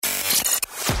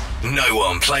No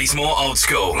one plays more old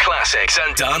school, classics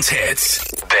and dance hits.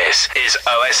 This is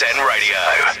OSN Radio.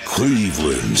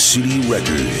 Cleveland City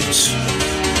Records.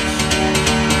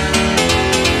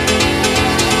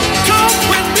 Come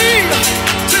with me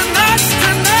tonight.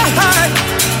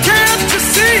 Can't you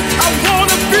see I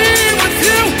wanna be with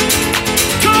you?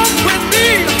 Come with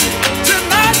me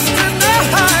tonight.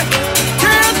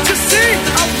 Can't you see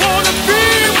I wanna be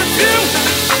with you?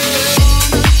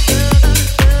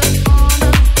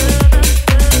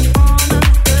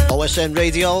 OSN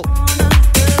Radio.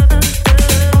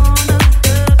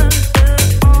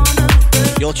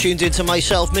 You're tuned into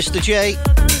myself, Mr. J,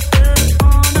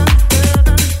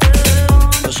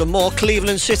 for some more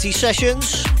Cleveland City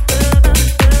sessions.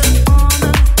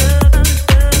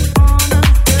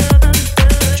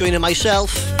 Joining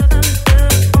myself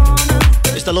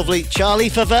is the lovely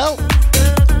Charlie Favell,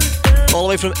 all the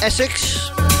way from Essex.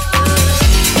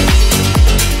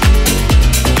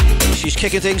 She's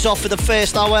kicking things off for the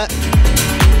first hour,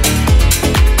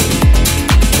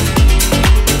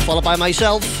 followed by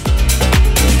myself.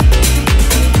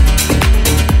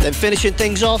 Then finishing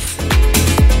things off,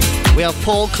 we have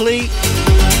Paul Clee,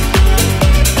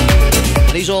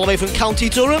 and he's all the way from County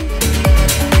Durham.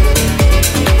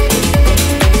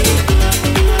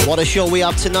 What a show we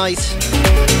have tonight.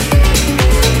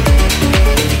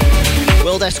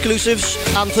 World exclusives,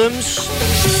 anthems,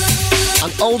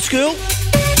 and old school.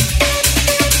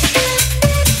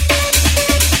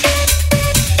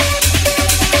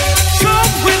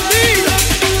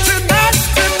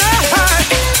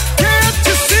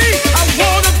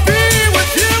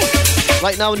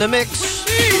 Right now in the mix,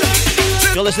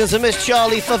 you're listening to Miss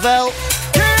Charlie Favell,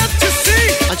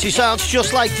 and she sounds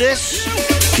just like this.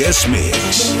 Guest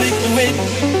mix. Don't make me wait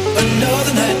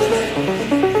another night.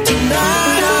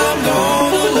 Tonight I'm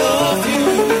gonna love you.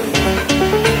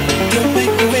 Don't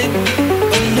make me wait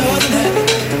another night.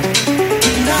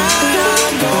 Tonight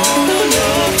I'm gonna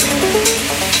love you.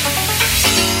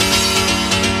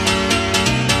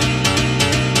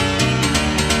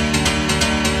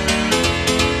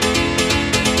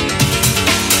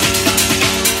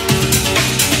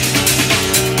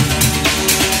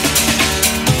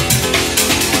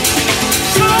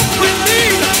 Come with me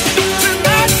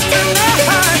tonight.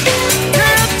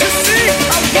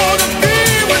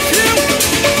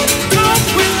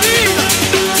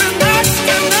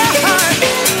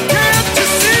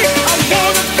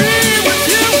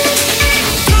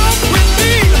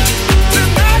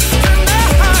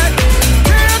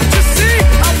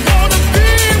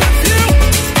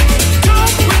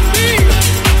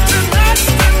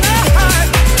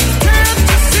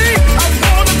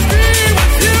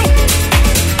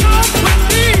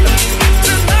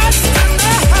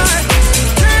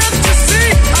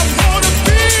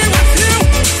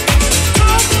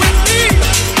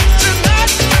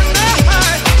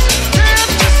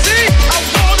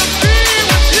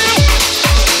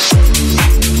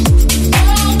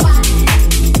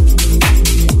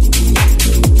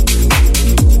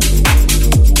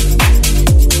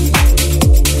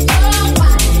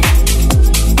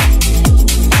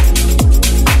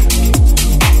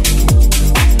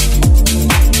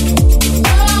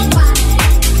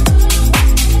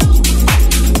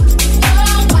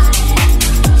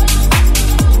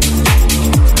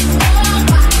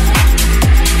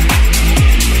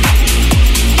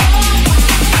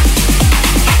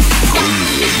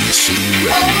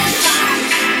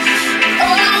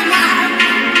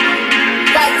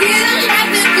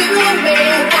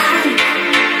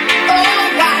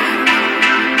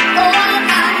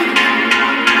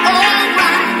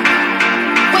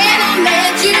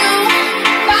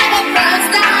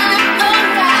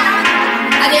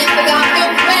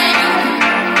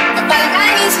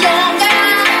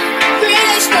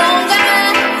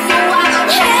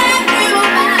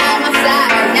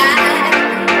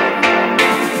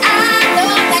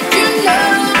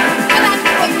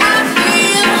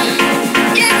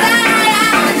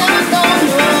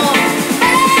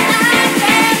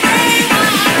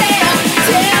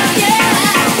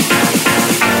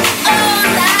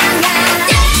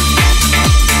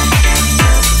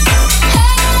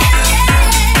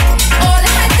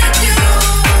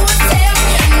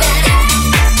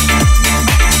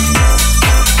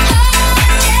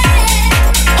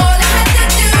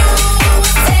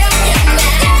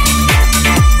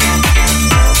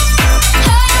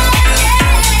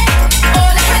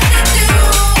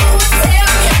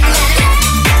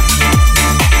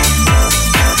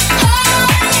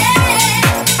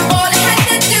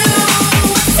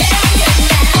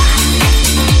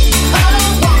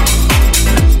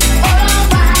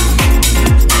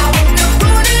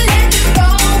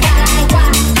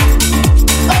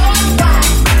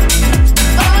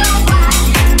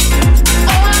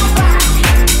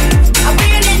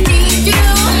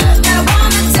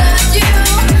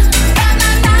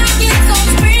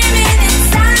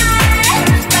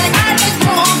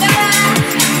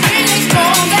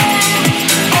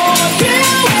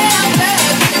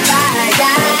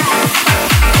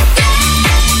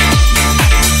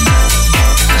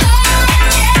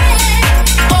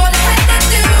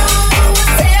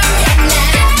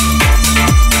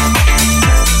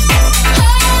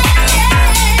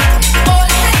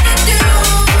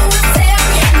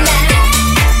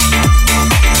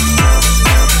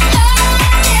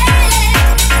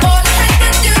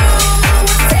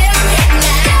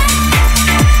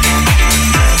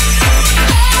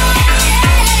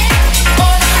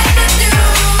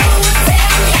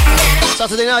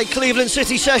 Saturday night Cleveland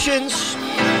City sessions.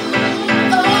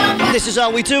 This is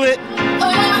how we do it.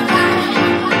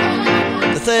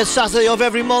 The third Saturday of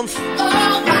every month.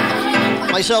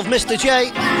 Myself, Mr.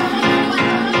 J,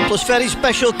 plus very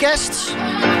special guests.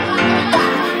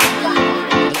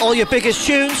 And all your biggest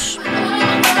tunes.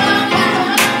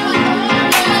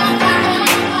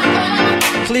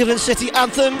 Cleveland City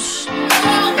anthems,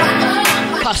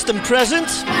 past and present.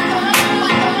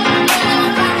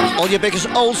 All your biggest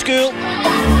old school,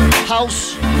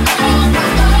 house,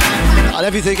 and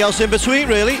everything else in between,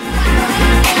 really.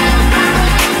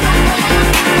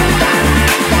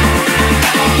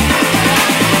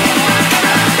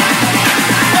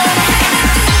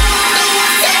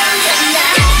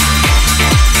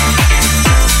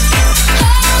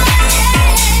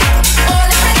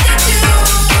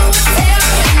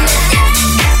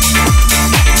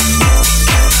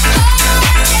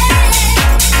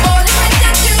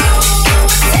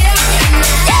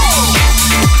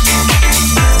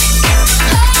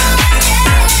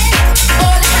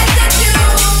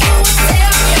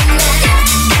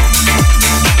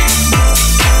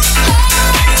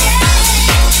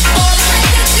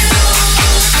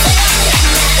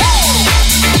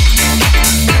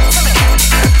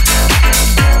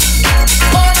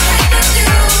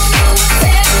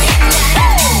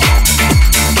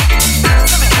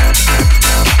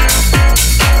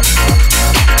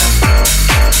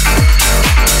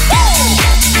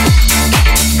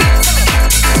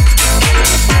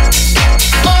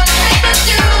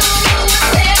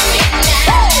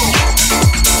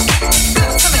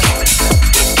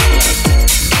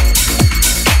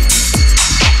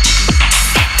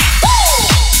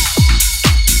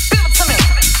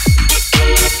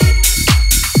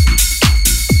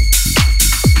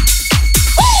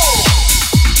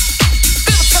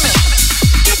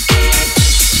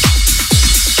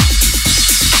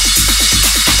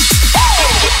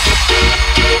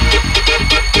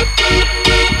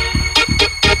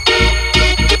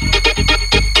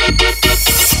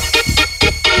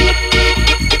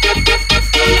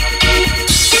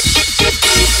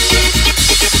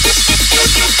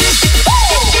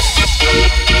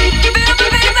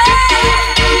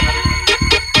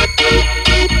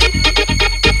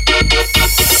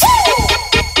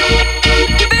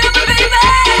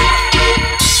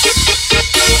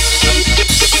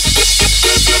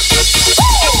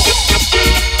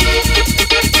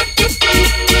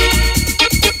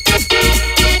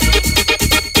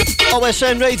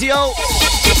 OSN Radio,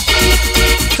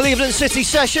 Cleveland City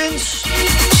Sessions,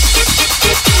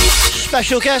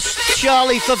 special guest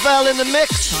Charlie Favell in the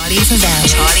mix. Charlie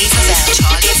Favell, Charlie Favell,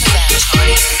 Charlie Favell,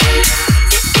 Charlie Favell.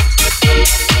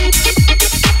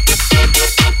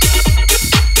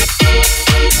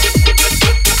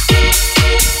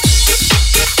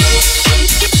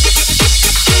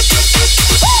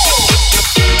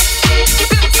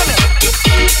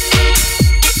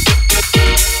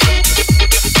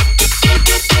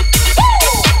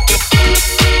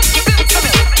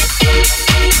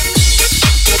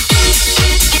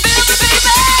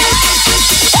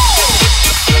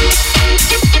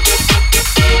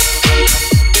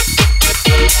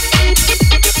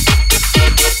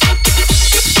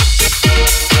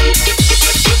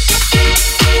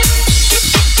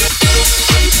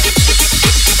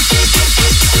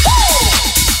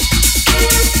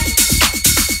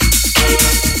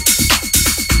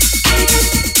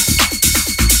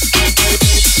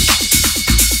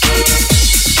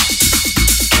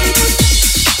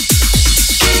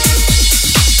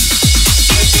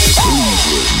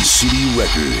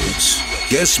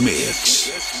 Guest Mix.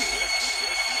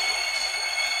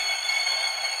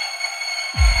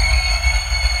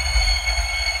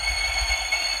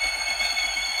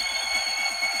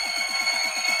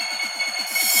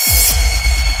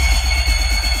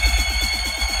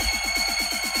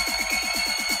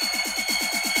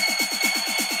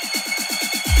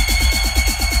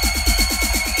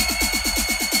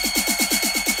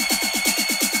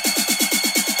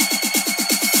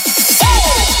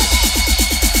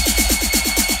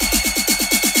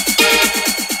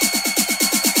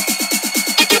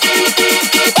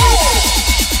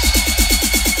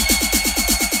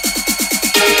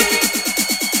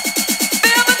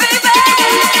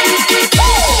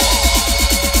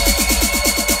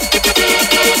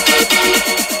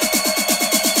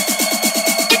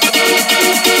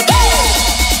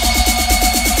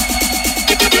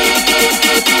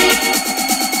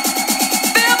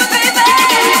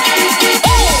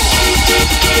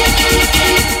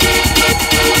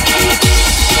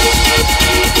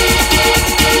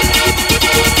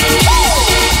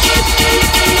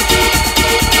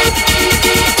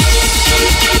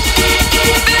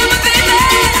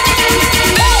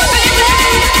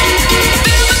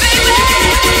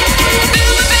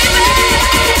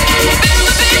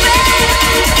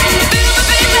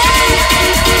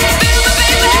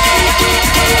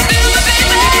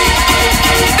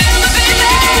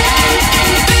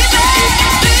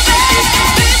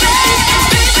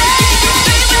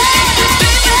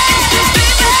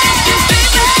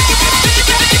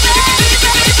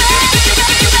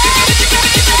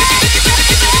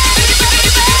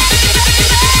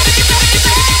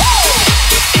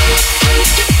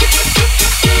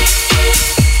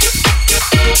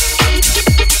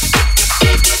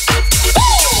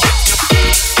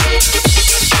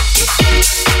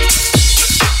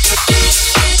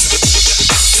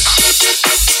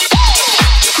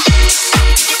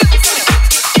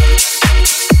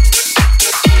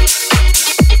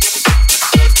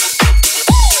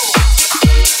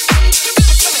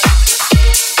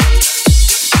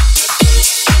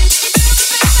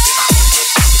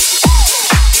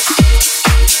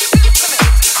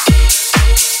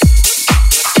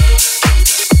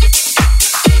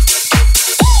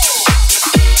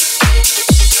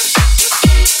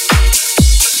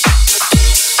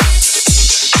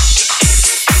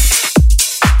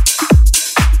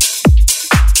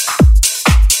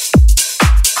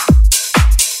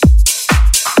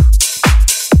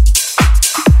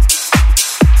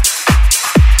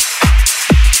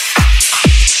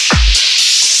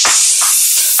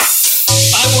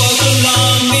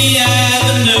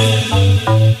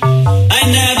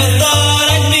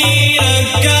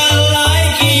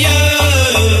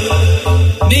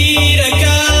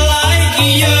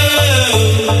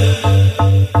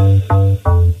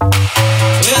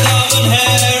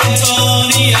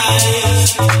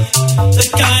 the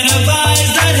kind of eyes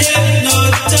that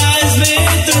hypnotize me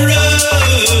through.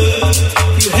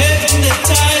 You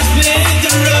hypnotize me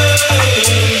through.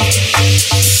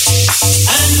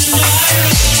 And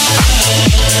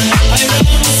I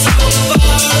run so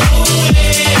far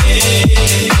away.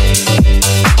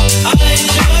 I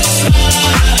just run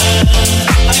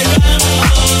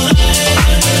all night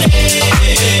and day.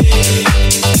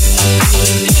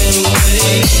 Get away,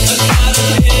 a cloud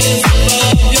of haze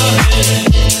above your head.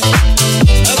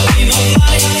 A beam of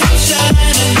light comes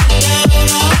shining down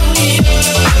on you.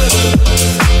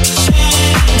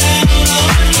 Shining down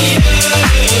on you.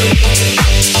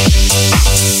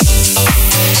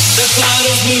 The cloud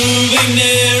is moving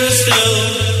nearer still.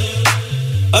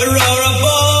 Aurora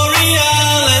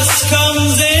Borealis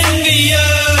comes in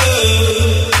view.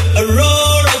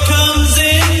 Aurora comes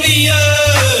in view.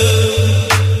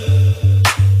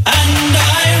 And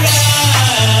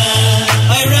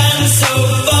I ran so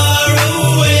far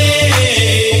away.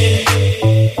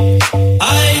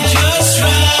 I just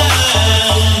ran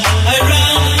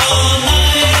all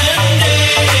night and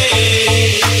day.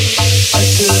 I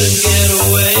couldn't get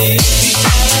away. Reach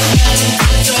out a hand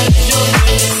to touch your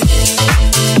face.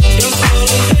 Your soul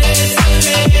is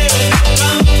disappearing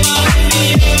from my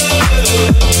view.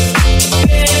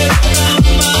 Disappearing from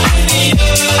my view.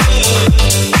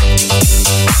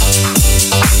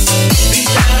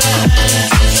 Reach out a hand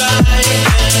to try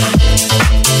again.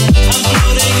 I'm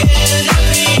floating in a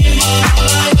beam of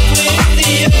light with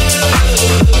you.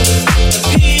 A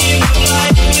beam of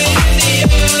light with you. And I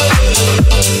ran so far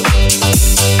away.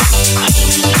 I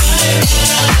just ran all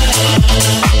night and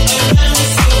day. I ran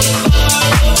so far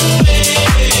away.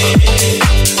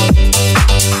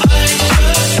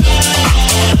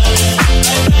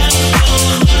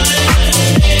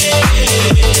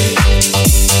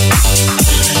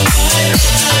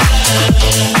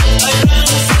 I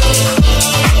just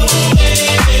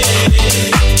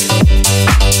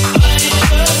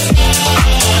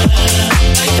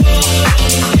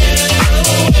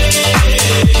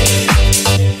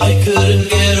I couldn't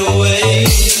get away.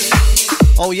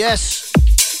 Oh yes.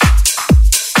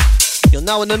 You're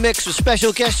now in the mix with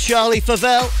special guest Charlie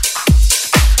Favell.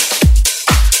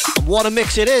 And what a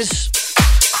mix it is.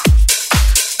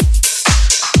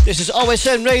 This is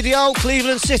OSN Radio,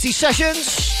 Cleveland City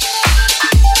Sessions.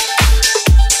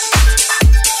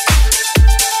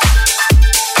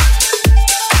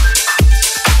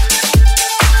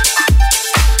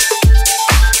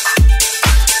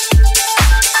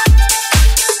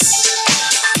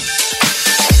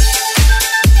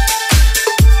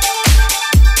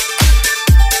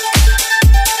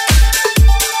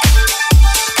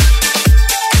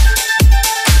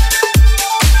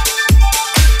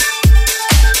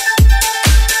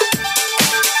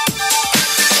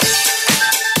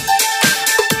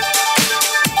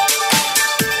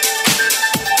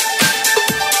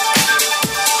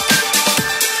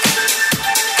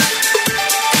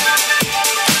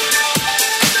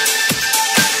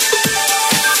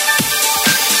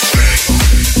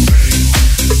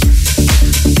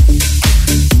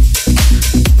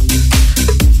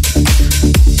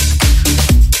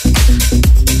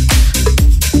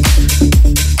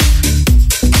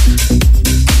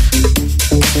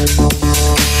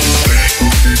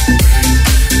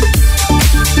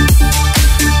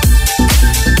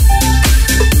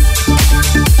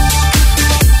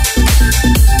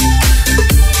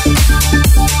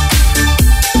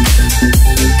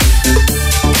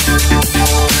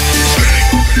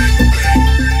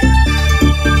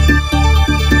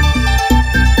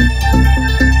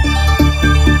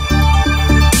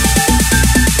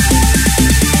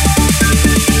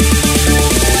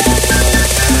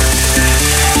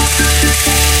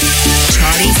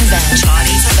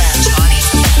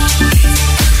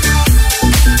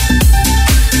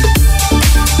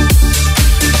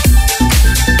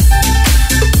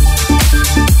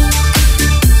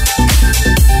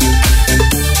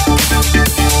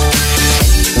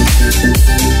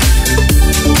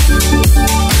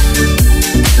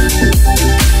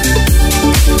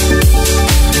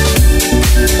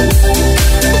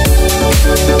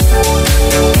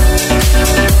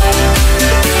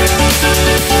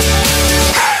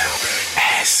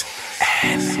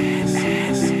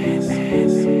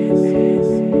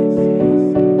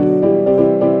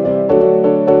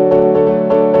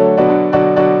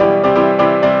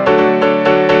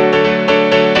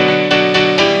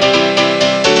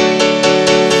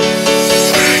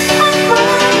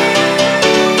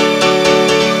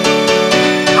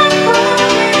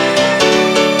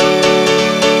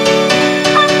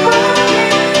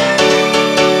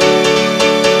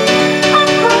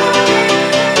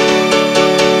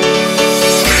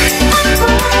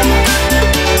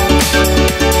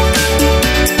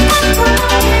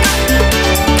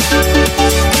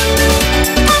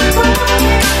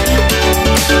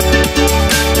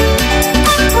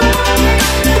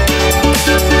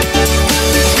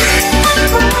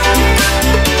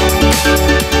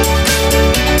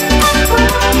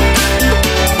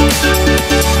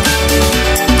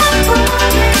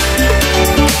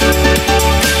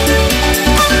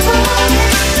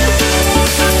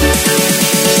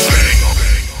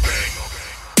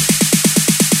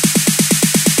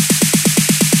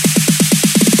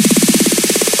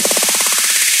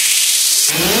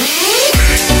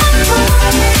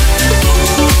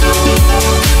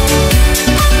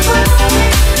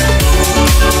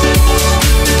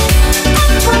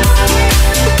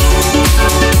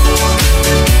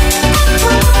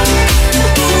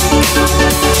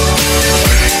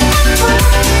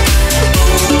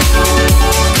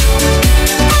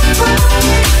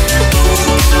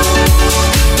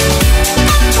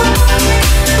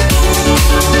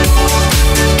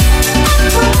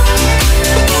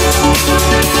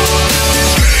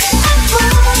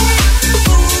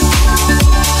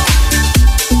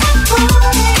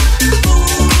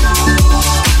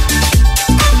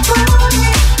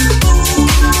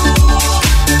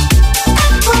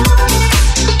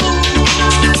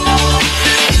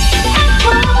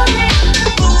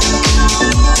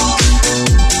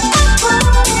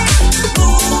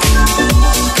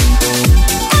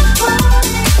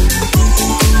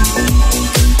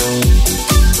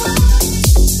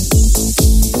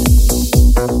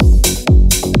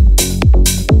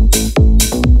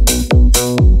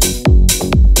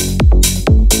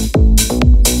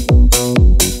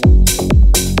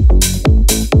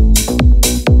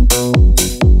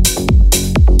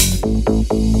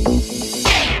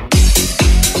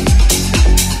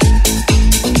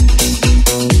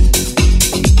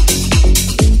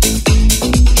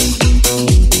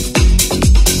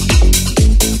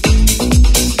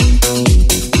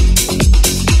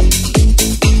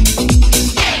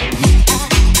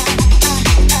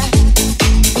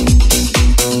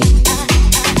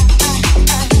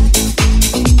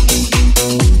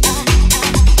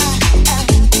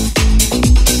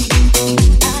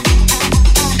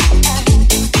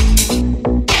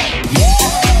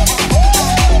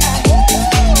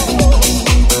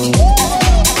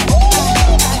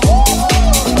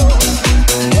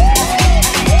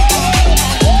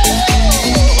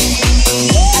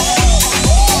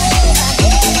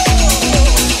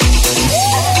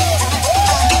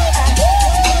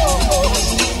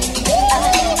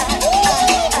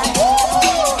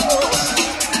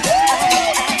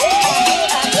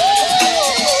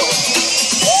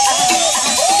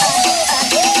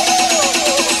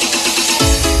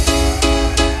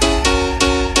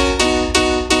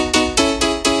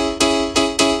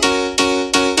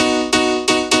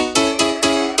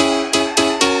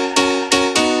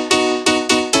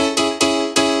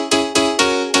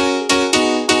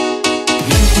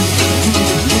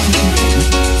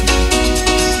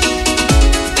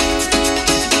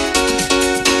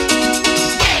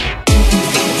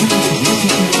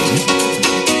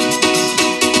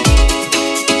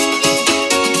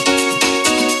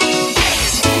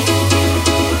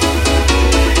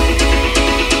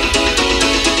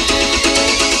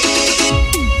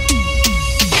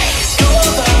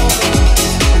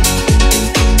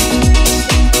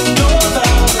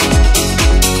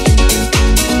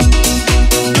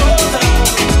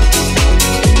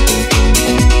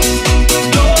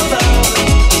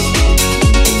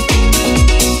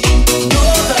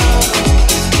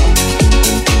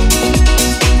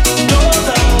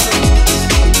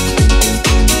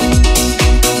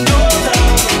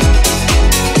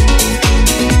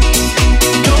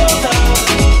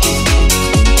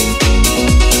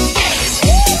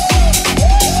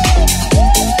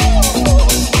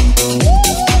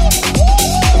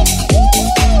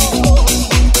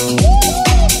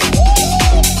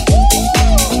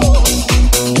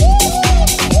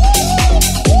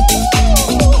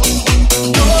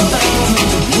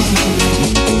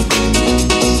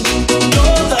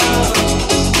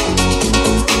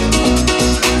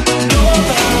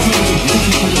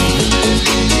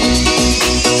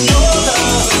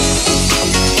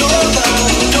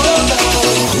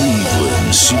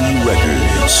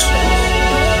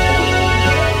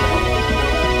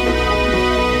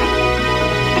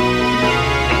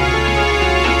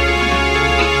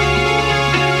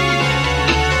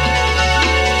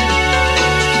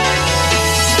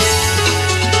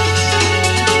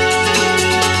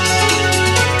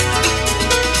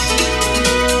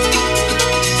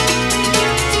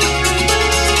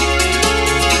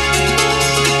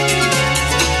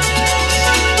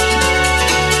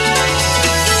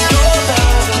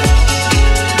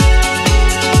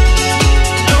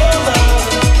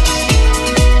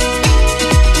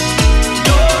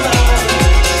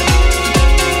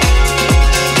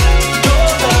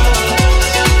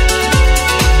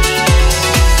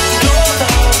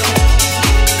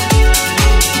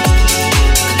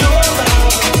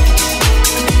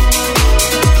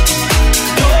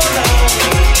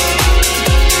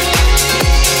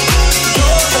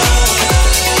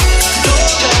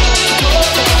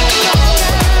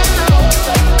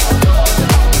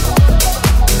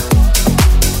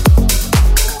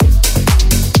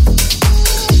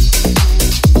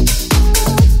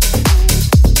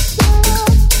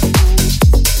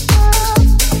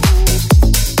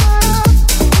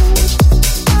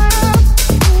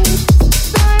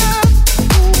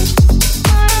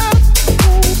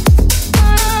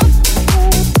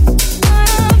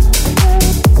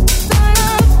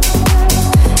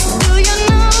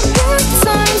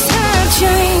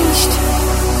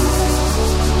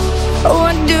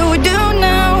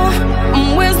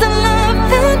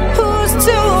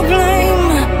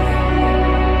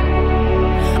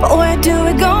 do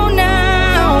we go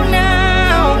now?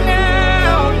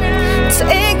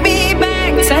 Take me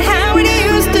back to how it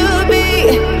used to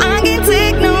be. I can't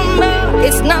take no more,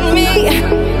 it's not me.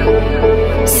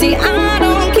 See, I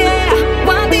don't care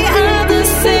what the others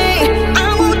say. I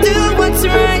will do what's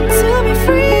right to be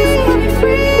free.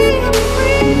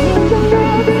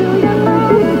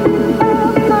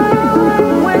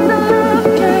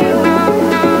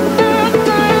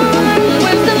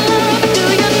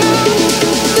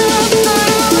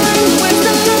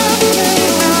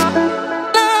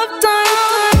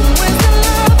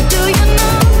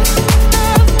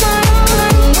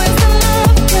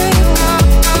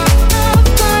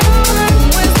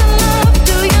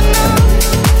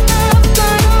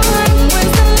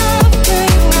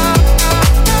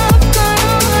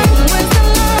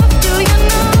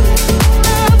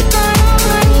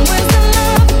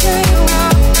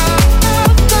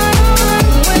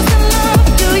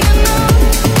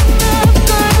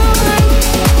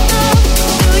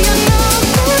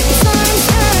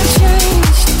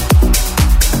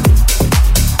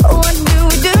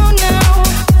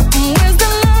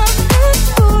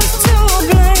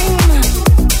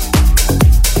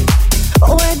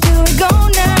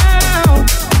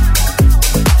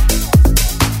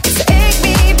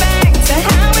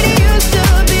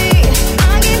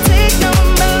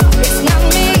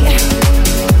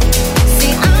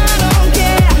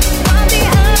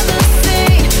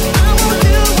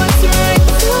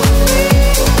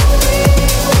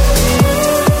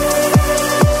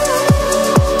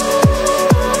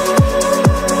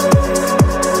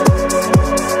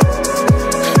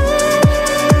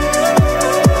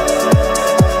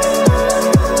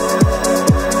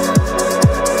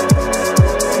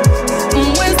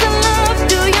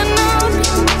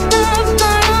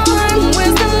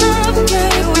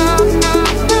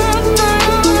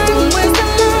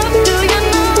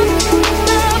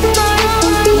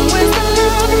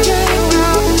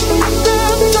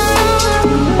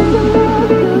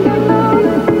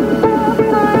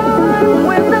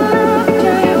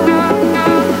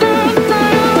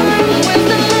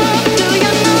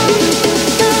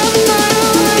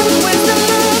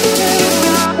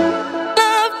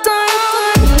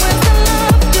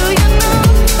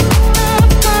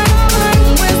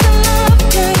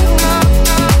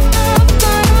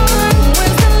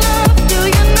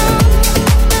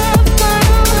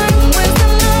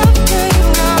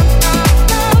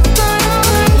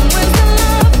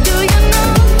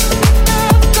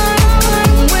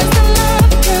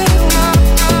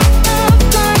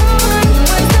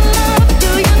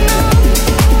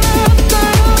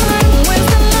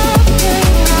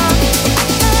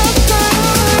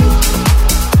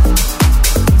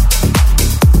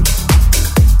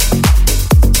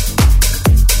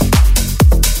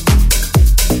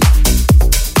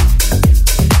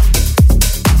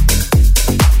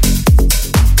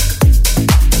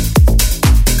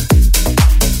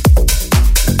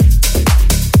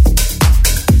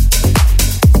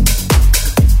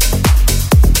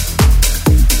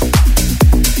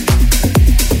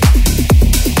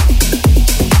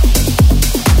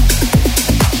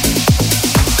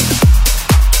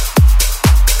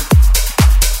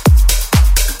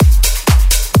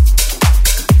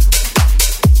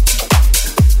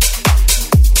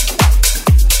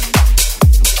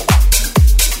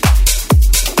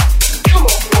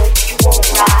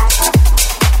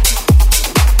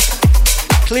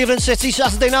 Cleveland City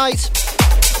Saturday night.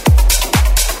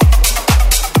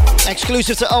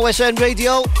 Exclusive to OSN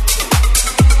Radio.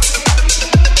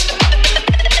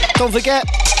 Don't forget,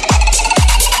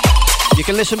 you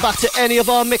can listen back to any of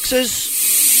our mixes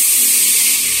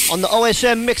on the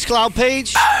OSN Mixcloud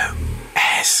page.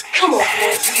 OS. Come on,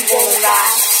 boys, you wanna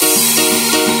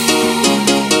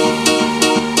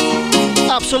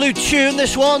ride? Absolute tune,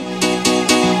 this one.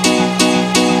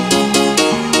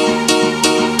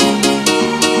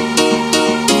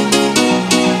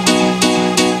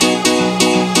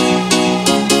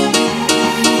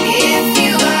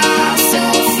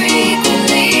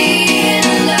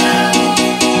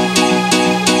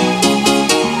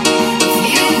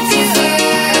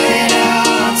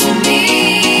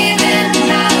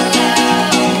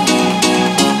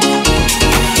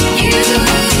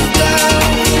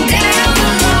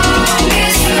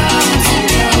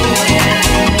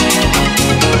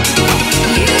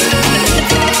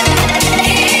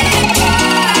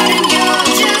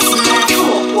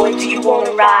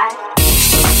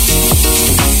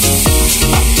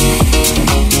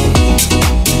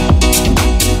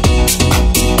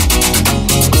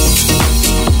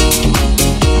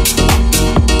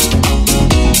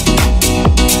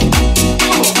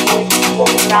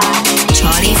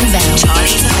 Charlie Favell.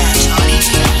 Charlie's event. Charlie's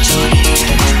event. Charlie's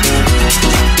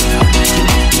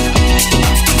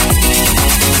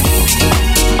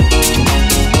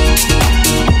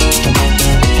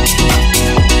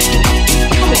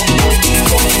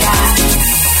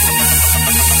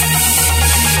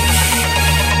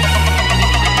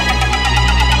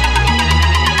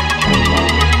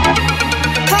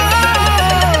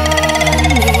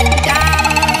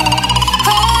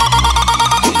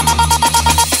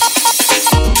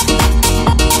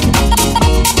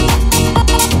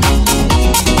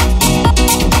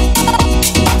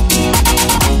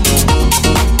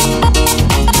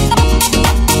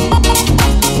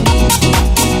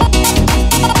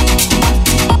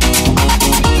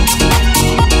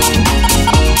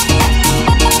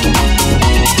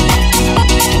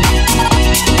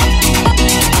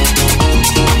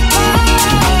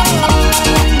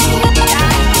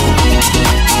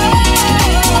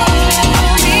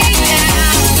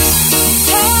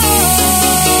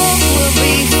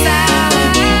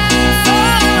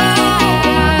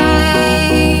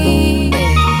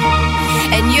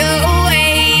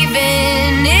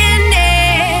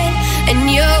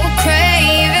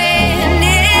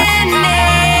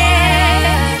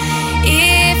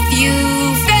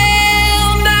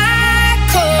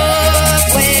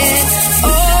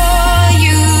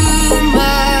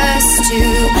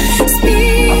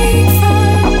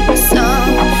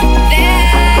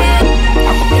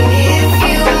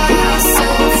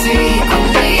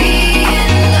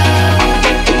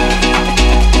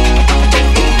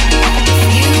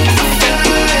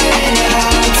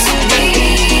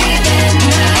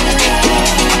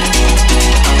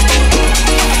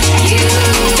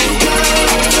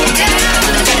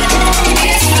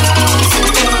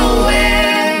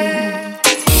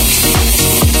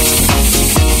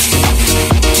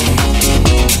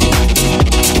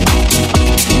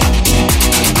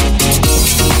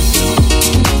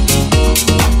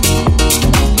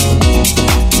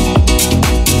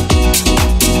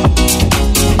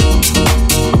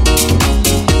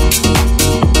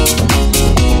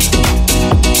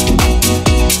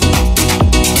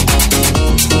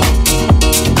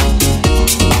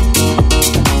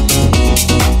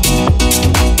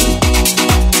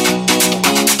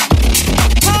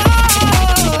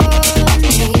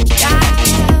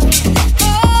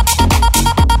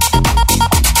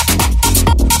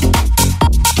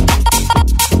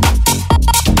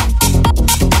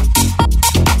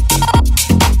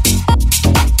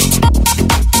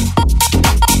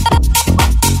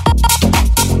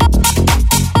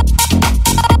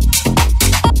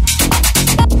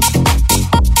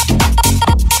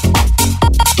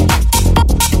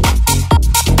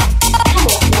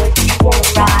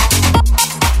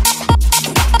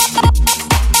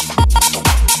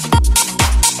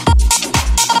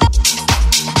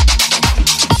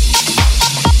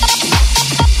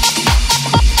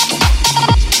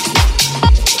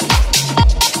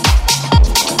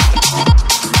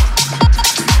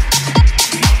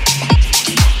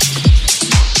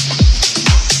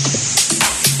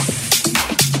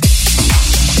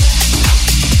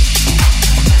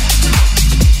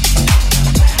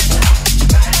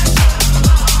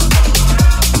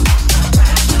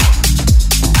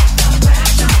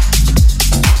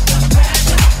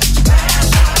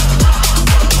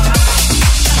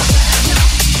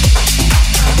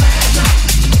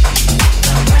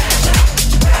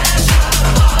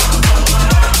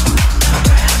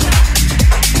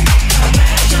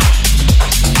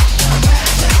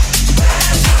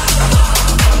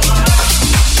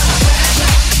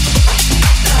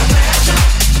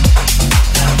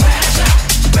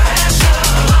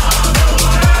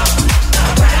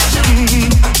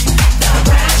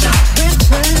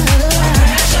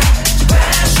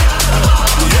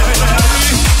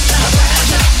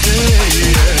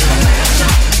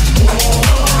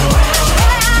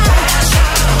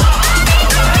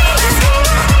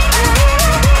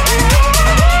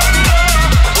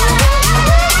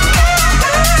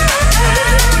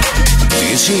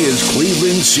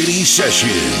City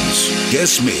Sessions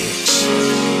guest mix.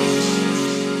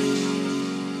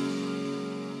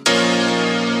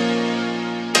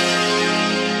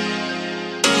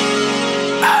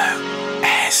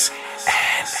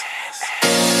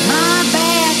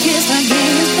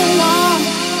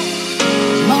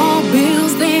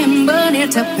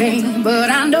 To pay, but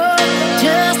I know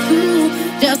just who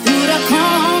to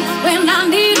call when I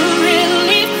need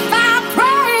relief. I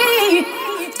pray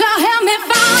to help me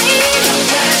find.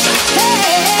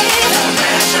 Hey,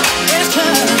 it's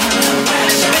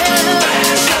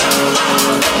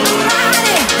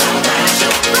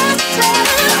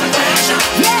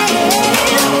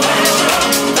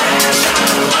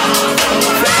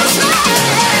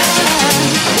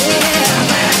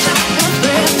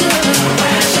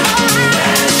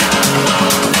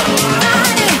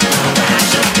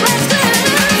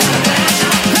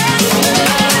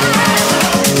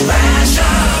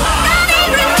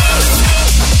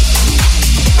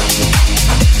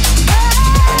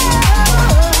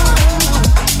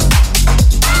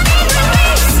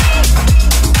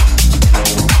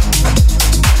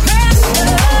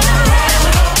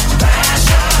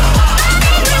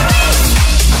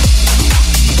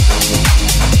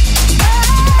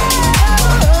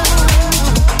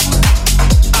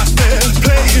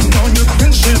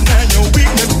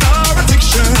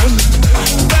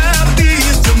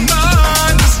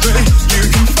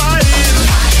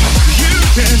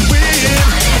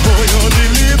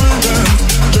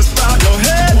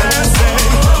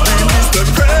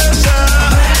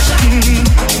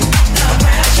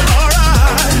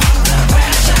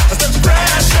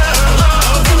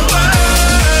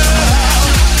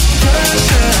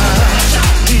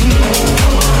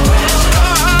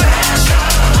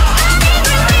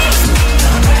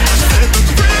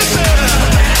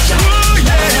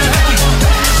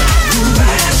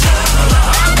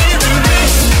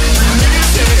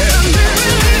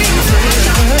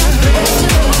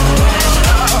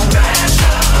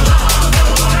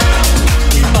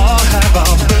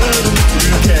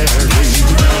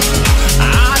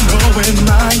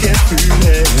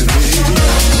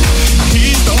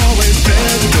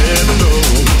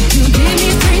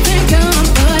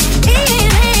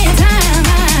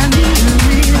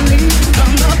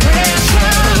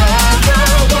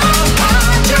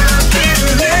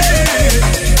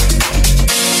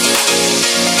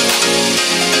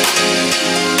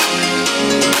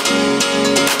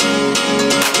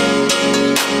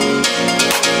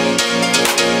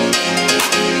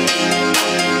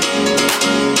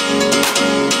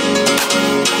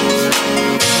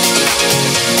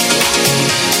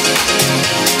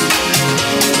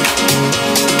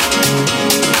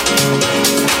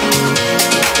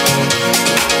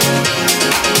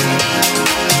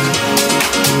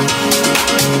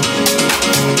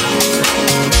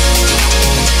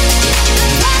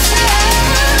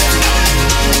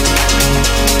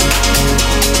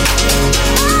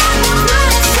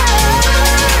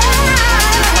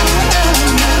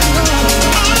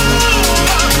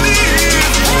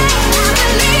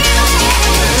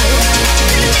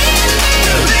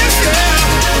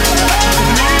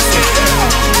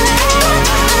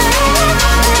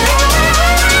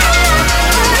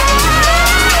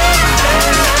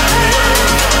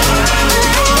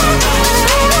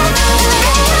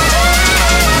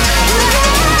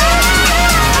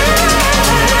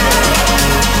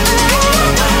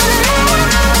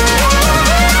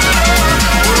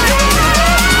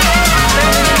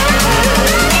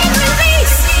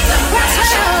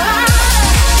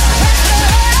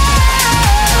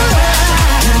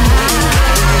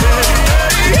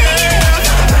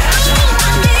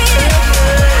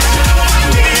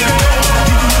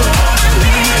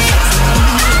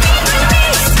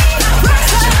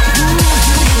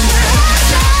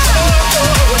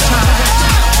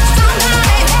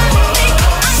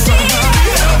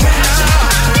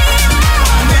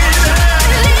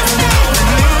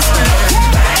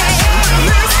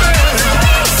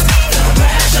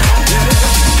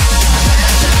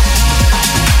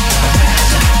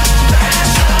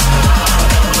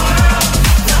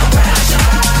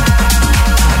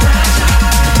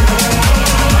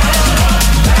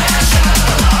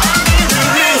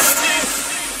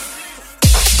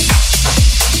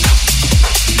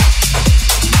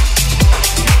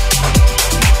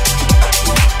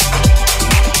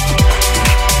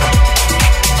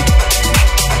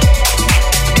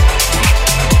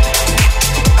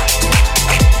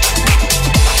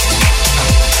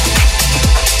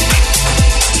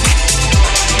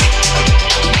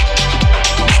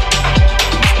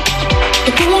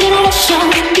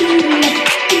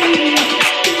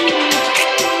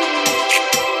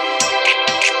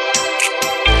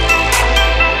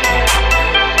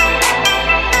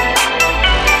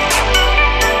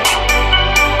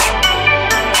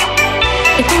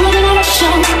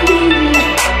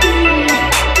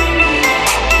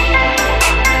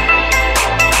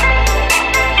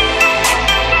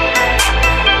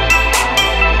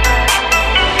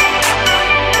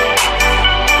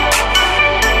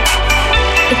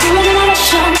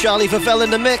Charlie Favell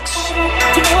in the mix.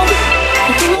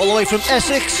 All the way from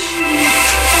Essex.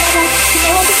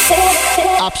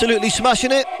 Absolutely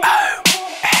smashing it.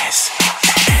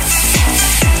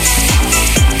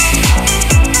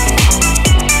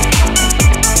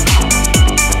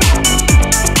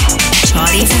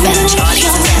 Charlie Favell, Charlie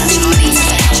Favell, Charlie Favell.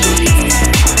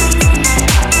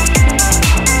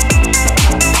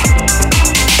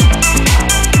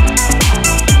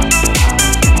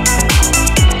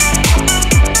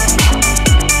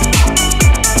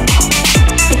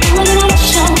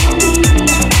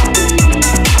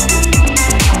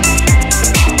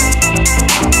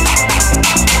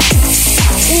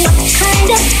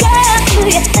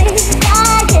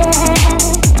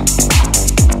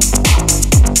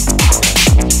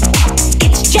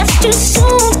 Too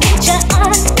soon, can't you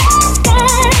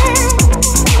understand?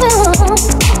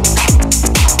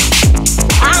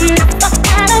 I'm not the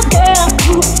kind of girl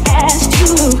who has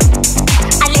to.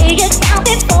 I lay it down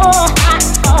before I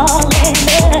fall in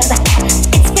love.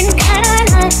 It's been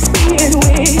kinda nice being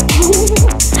with you,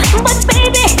 but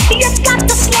baby, you got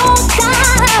to slow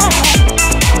down.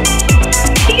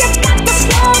 You got to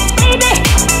slow, baby.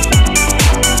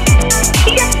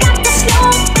 You got to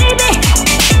slow, baby.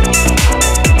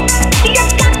 You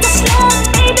got to slow,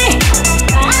 baby.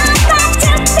 I've got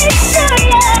to be sure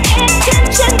your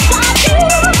intentions are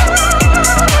pure.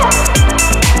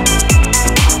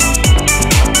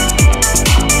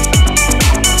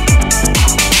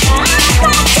 I've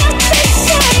got to be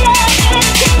sure your intentions are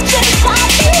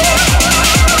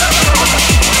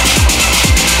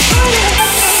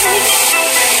pure.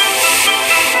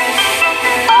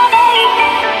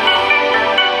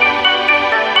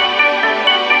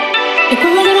 You're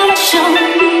pulling on my shoulder.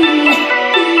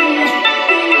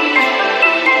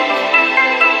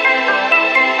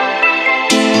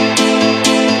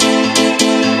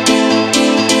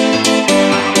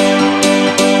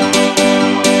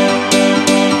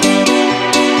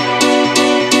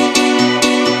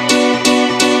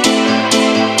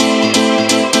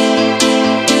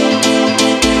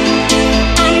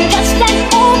 I'm just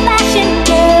an old-fashioned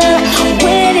girl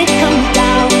when it comes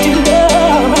down to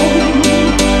love.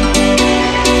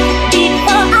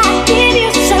 Before I give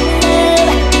you some love,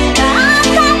 I've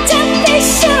got to be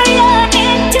sure your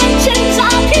intentions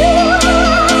are pure.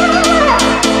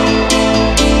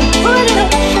 Put it on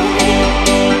my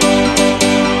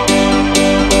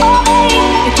oh,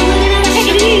 baby, put it on my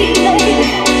baby,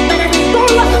 but I don't go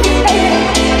wrong, baby.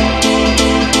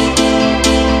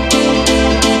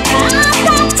 I've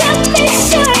got to be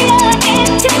sure your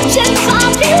intentions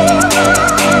are pure.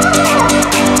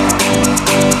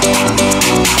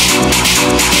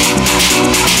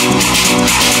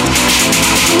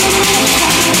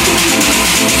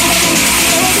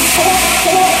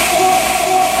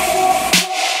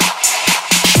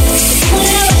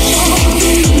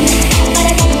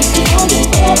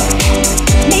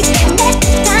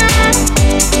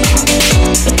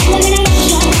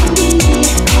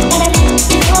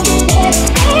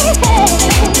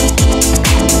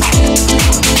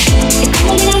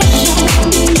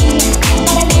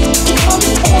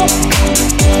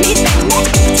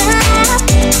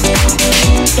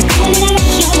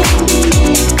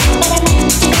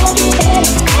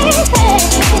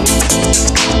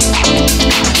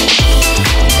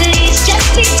 Please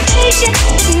just be patient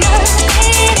with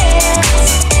nothing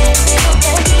else.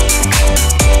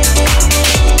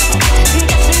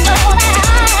 Just know that I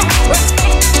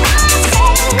respect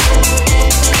myself.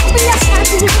 Yes, I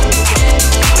do.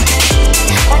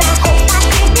 But I hope I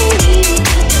can believe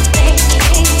the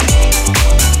thinking that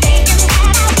I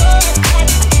was at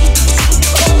peace.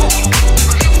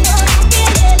 I know I'm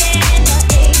feeling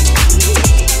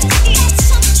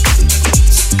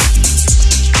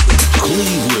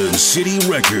Cleveland City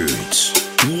Records.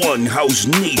 One house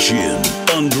nation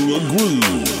under a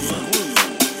groove.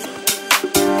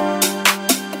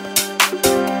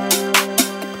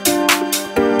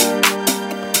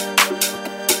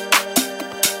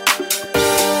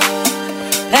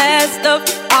 Past the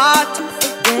hard to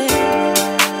forget.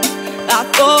 I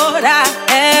thought I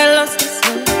had lost the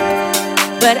sense,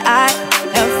 but I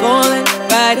have fallen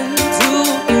right into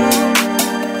you.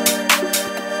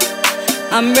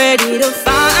 I'm ready to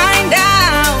find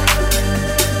out.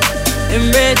 I'm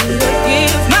ready to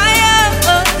give my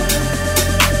all.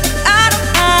 I don't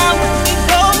mind when we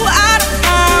go. I don't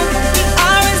mind when we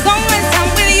are, as long as I'm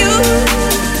with you.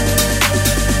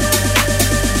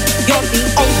 You're the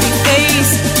only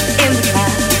face in the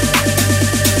crowd.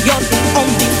 You're the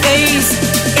only face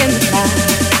in the crowd.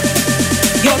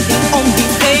 You're the only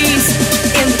face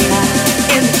in the crowd.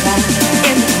 In the crowd.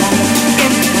 In the crowd.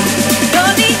 In the crowd.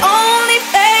 You're the only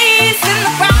face.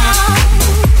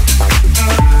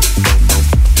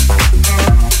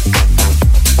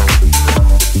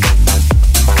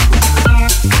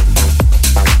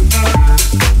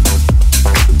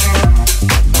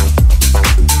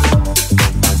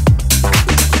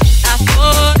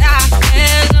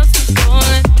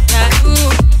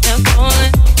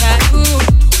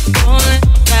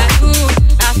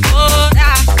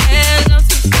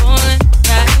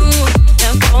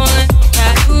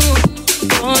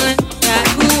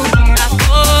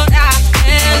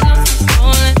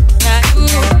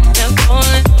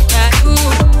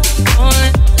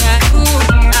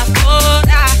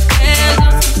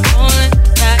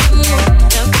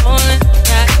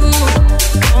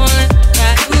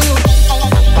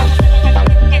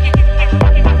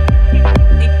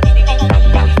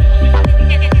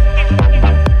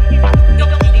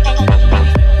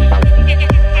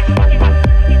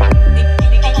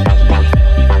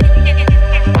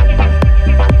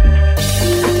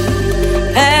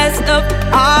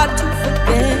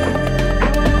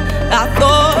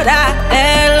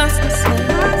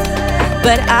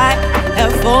 but I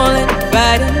have fallen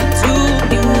right into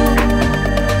you.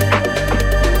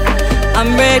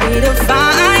 I'm ready to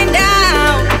find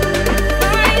out,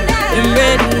 I'm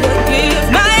ready to give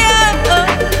my all.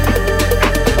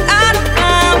 Out of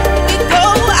bounds, we go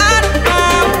out of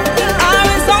bounds. Are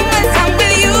as long as I'm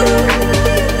with you.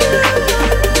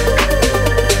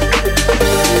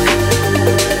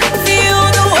 Feel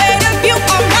the weight of you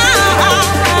on my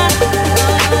heart.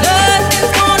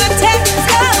 Nothing's gonna take us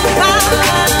apart.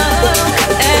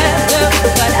 After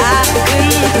what I've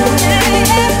been through.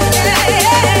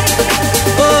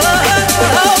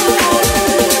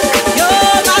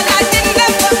 You're my light that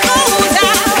never goes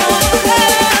out.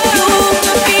 You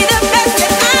could be the best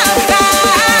that I've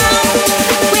found.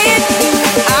 With you,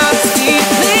 I see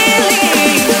clearly.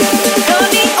 You're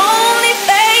the only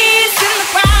face in the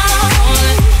crowd.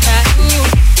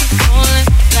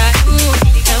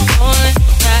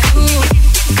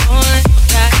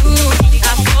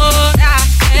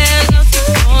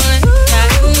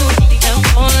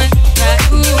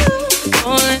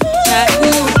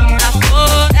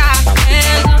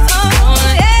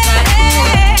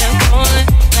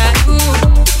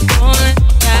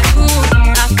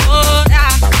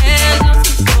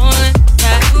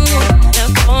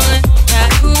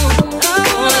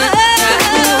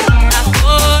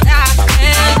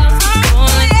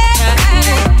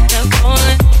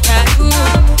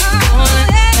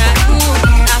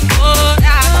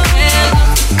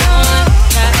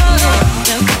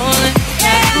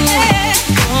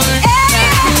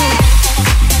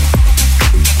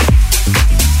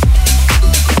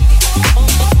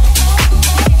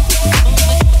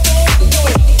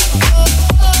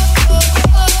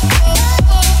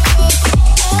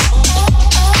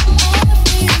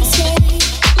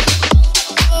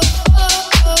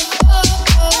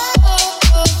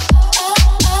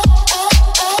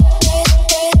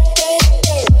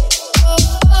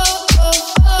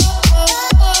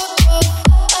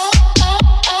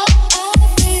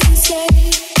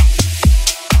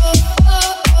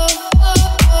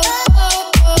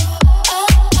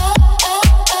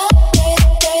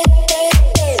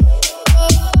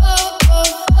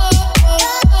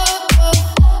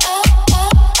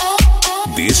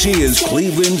 This is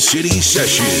Cleveland City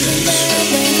Sessions.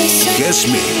 Guest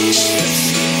mix.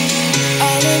 I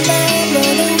remember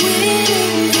the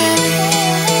wedding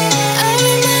high. I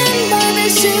remember the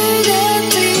sugar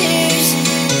tears.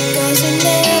 'Cause you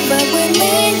never would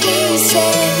make me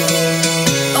say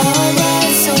all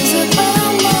right songs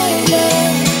about my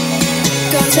love.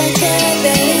 'Cause I can't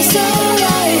let it all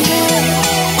I have.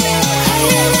 I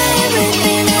have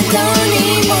everything I don't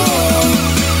need more.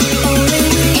 Only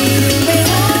you, but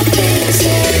I feel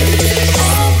safe.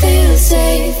 I feel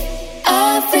safe.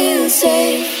 I feel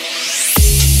safe.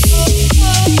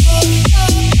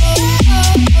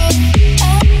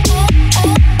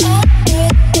 I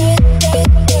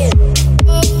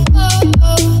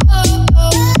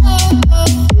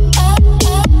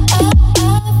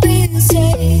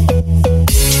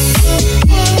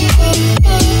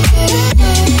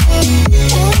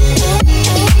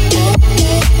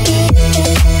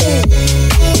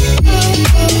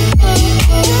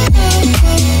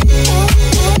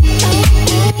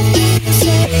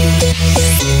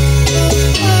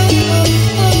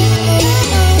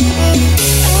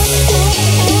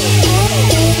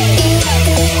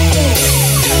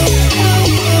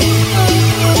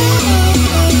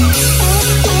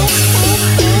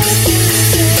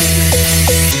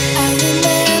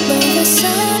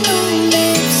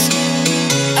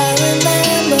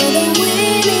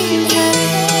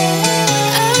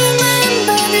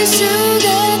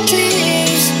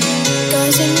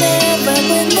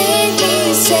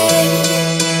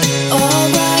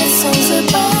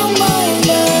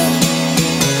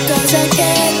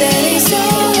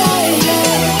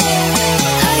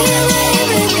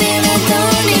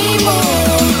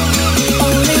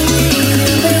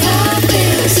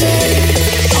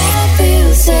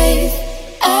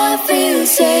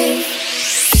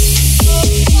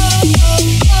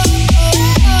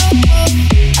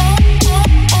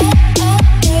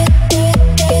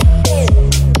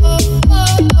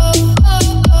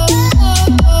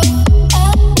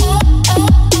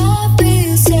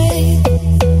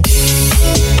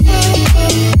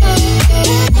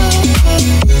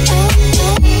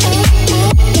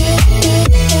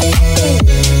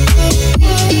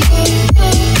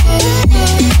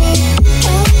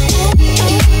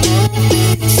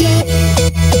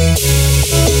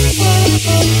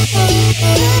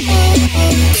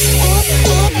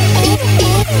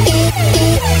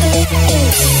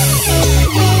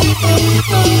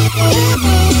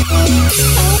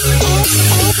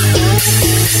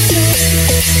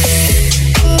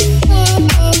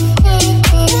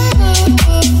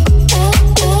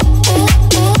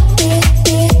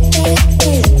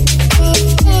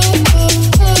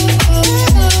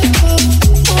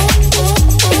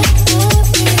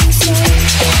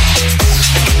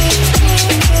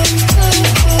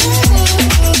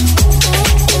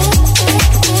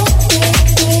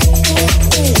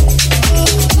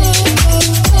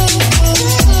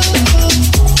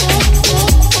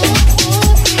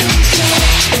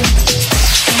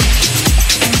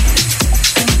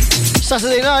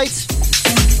Saturday night.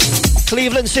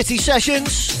 Cleveland City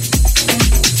Sessions.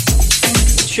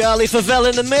 Charlie Favell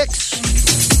in the mix.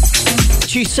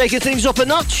 She's taking things up a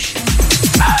notch.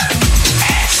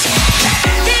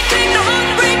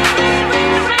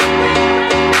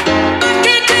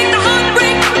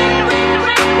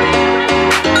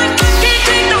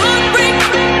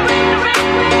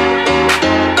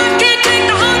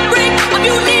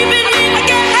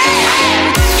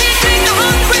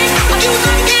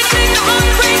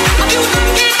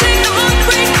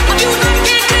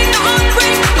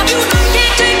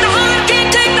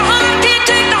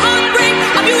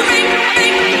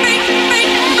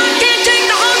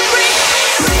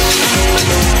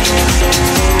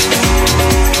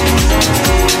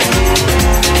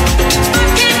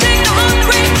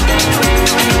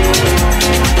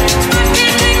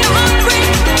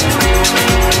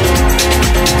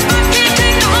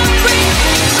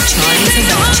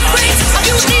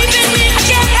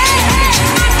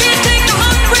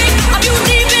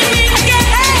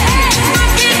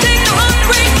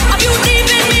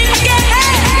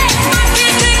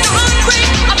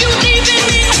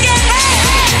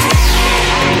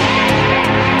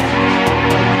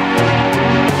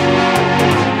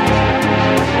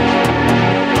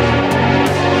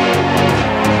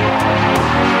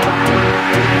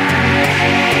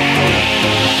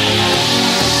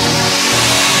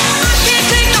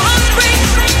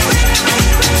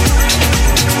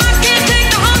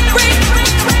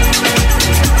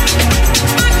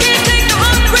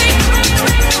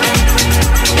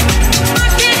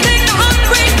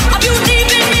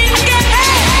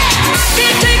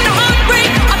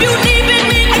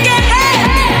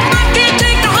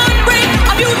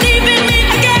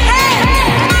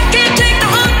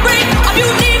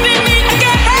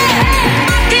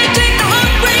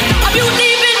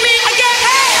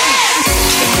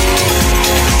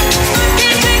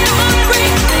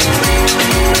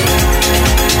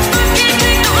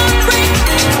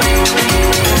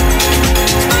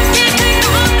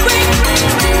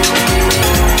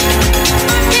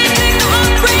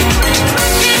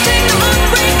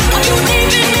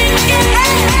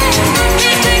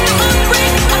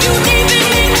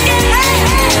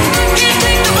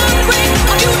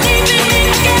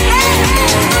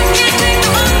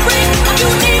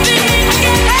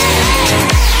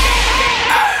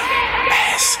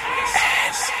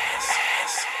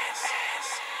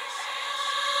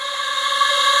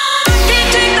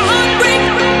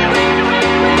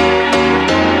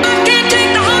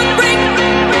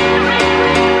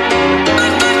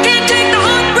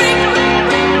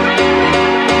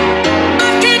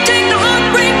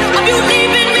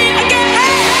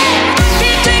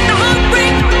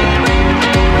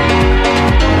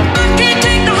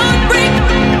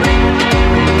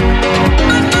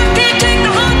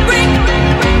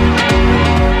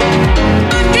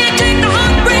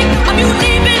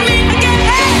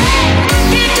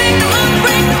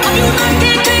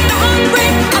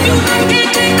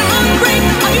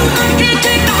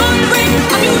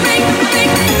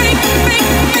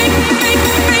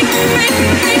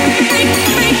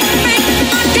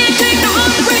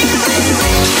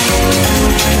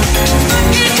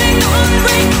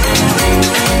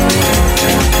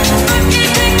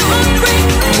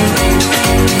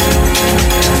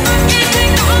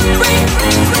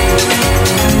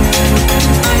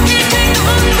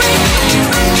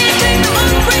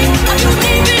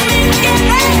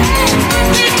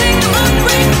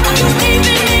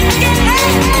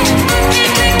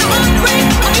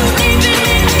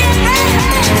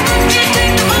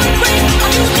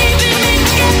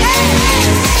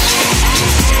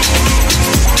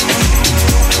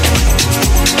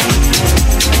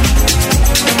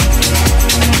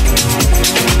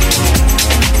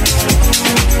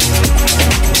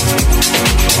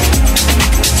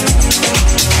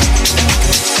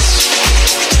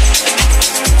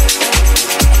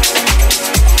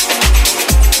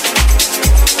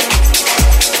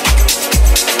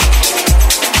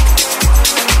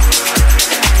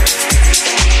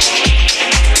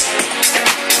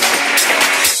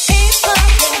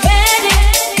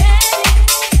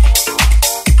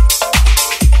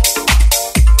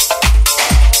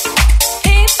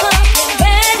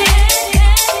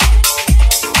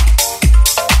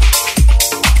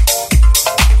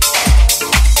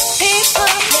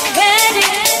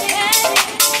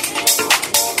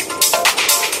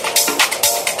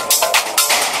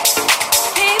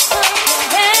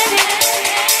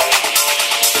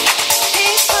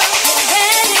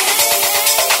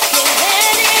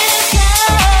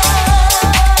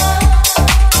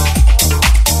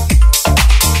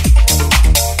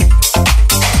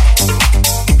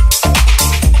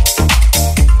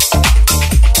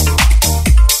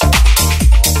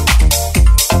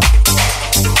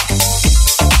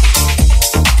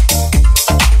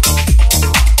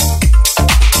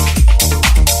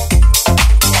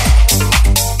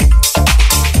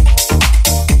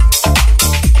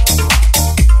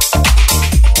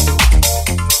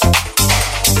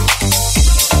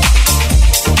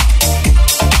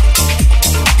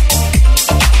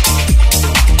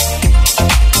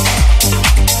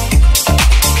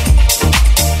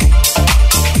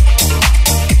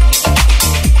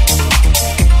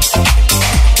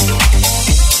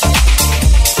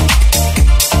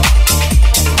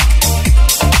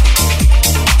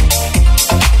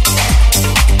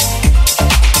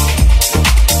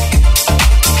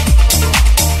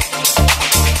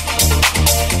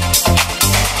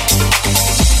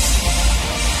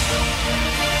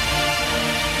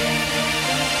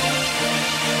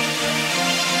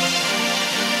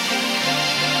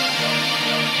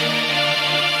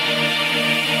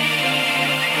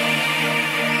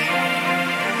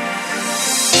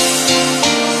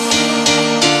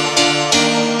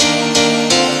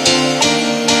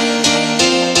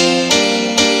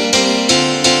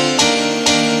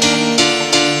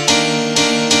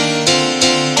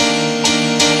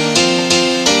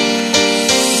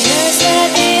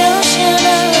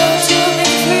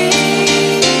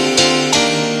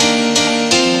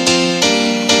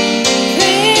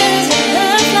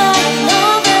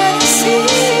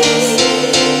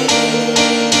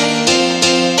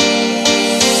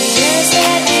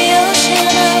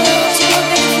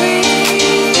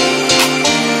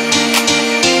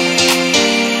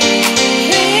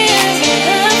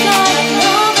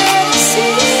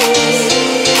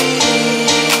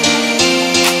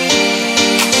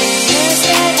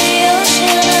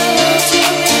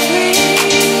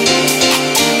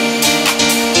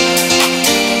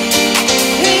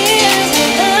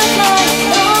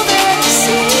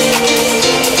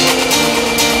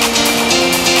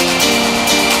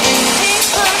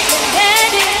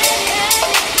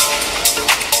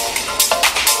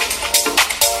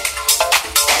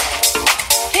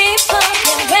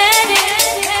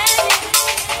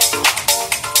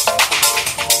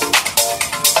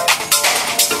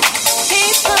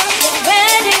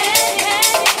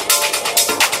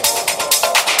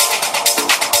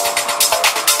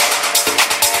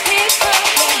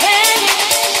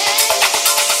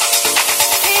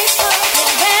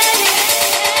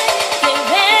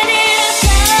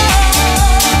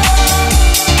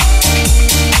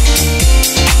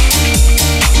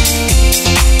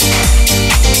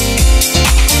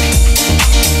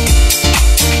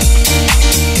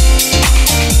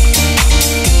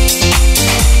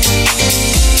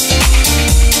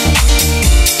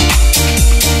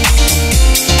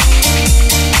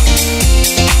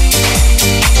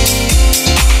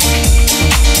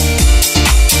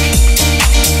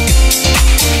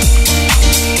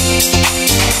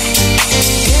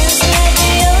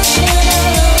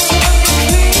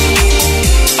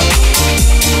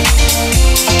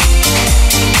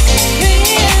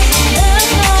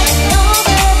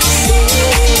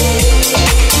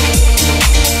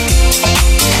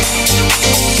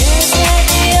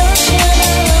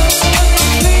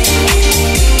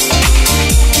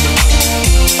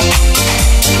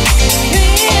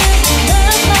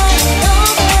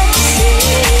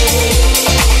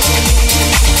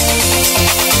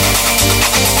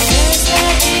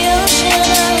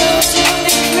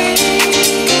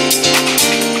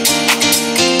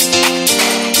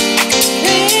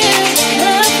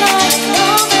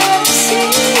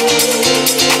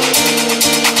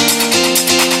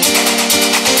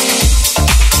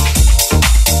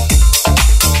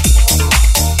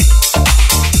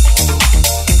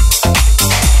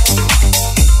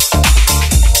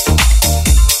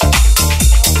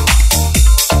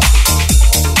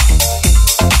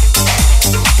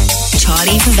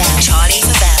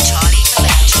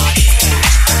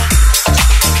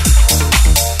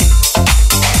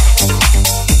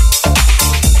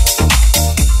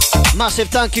 Massive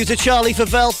thank you to Charlie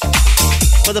Favell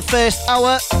for the first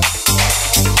hour,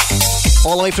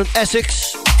 all the way from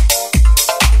Essex.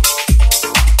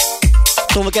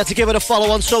 Don't forget to give it a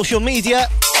follow on social media.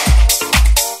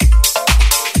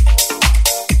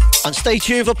 And stay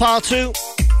tuned for part 2.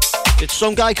 It's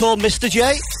some guy called Mr.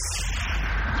 J.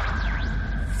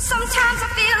 Sometimes I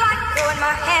feel like throwing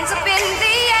my hands up in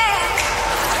the air.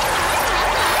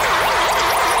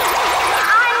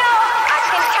 I know I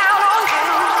can count on you.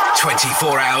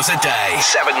 24 hours a day,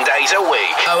 7 days a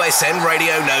week. OSN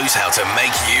Radio knows how to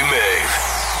make you move.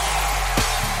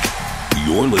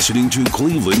 You're listening to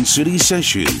Cleveland City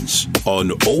Sessions on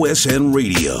OSN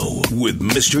Radio with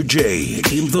Mr. J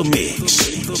in the mix.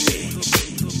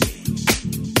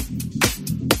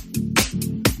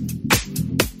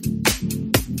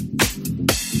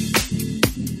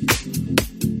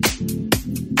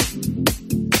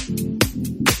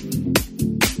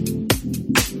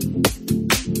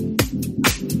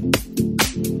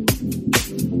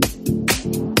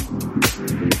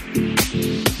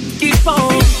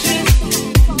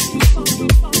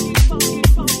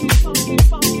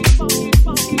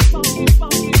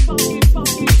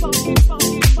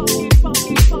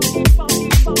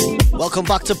 Welcome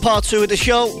back to part 2 of the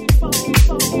show.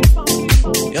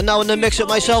 You're now in the mix with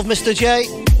myself, Mr. J.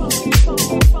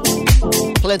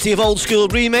 Plenty of old school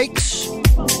remakes,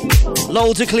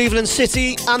 loads of Cleveland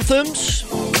City anthems,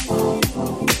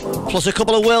 plus a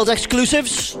couple of world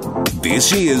exclusives.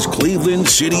 This is Cleveland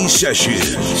City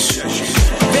Sessions.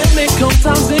 There may come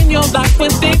times in your life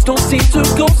when things don't seem to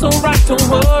go so right. Don't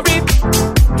worry,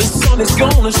 the sun is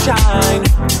gonna shine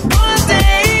one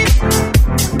day.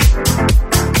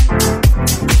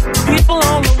 People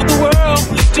all over the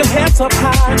world, lift your heads up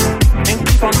high and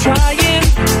keep on trying.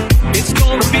 It's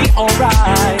gonna be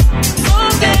alright.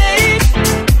 Someday,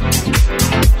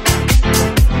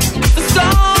 the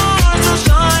stars will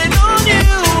shine on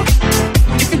you.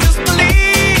 If you just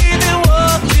believe in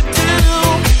what you do,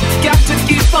 got to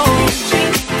keep on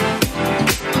reaching.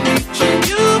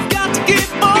 You've got to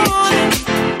keep on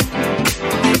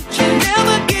reaching.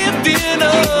 Never giving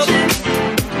up.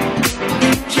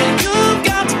 You've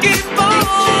got to keep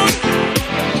on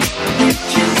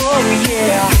reaching. Oh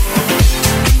yeah.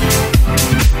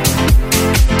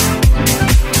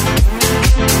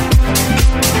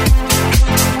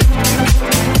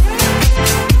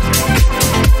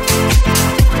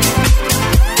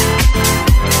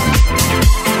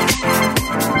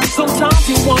 Sometimes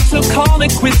you want to call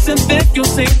it quits and then you'll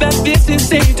say that this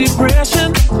is a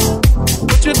depression,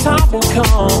 but your time will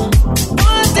come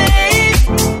one day.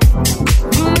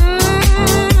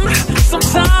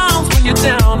 Sometimes when you're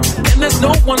down and there's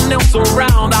no one else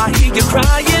around, I hear you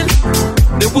crying,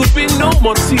 there will be no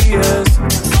more tears.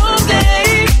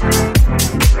 Someday,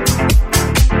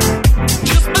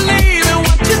 just believe in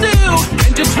what you do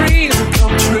and your dreams will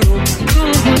come true.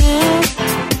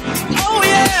 Oh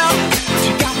yeah,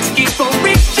 you got to keep on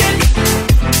reaching.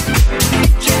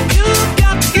 You've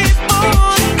got to keep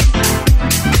on.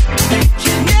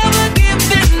 You never give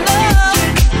up.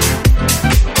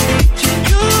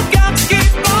 You've got to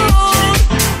keep on.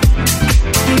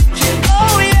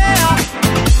 Oh yeah.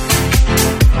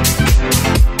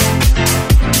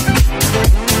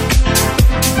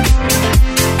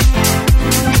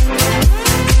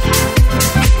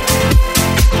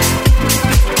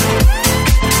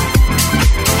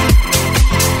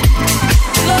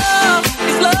 Love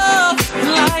is love, and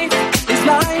life is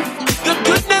life. The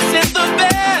goodness and the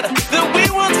bad that we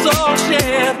once all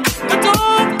shared. But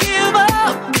don't give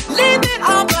up, leave it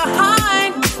all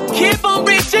behind. Keep on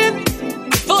reaching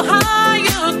for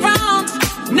higher grounds.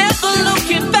 Never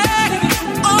looking back,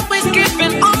 always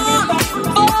keeping on.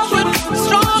 Forward,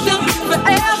 stronger,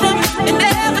 forever and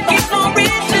ever. Keep on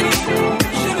reaching.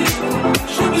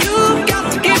 You've got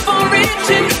to keep on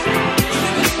reaching.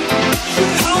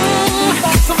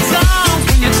 Sometimes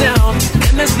when you're down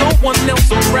and there's no one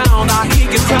else around, I hear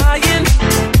you crying,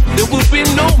 there will be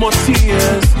no more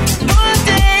tears. One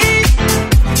day,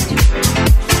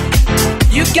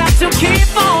 you got to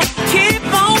keep on, keep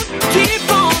on, keep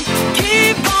on,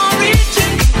 keep on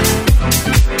reaching.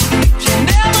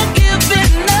 Never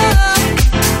giving up.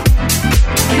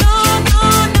 No, no,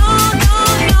 no, no,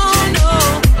 no, no.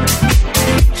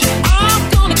 I'm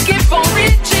gonna keep on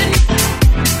reaching.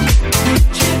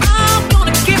 I'm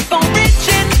gonna keep on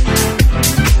reaching.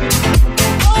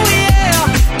 Oh yeah.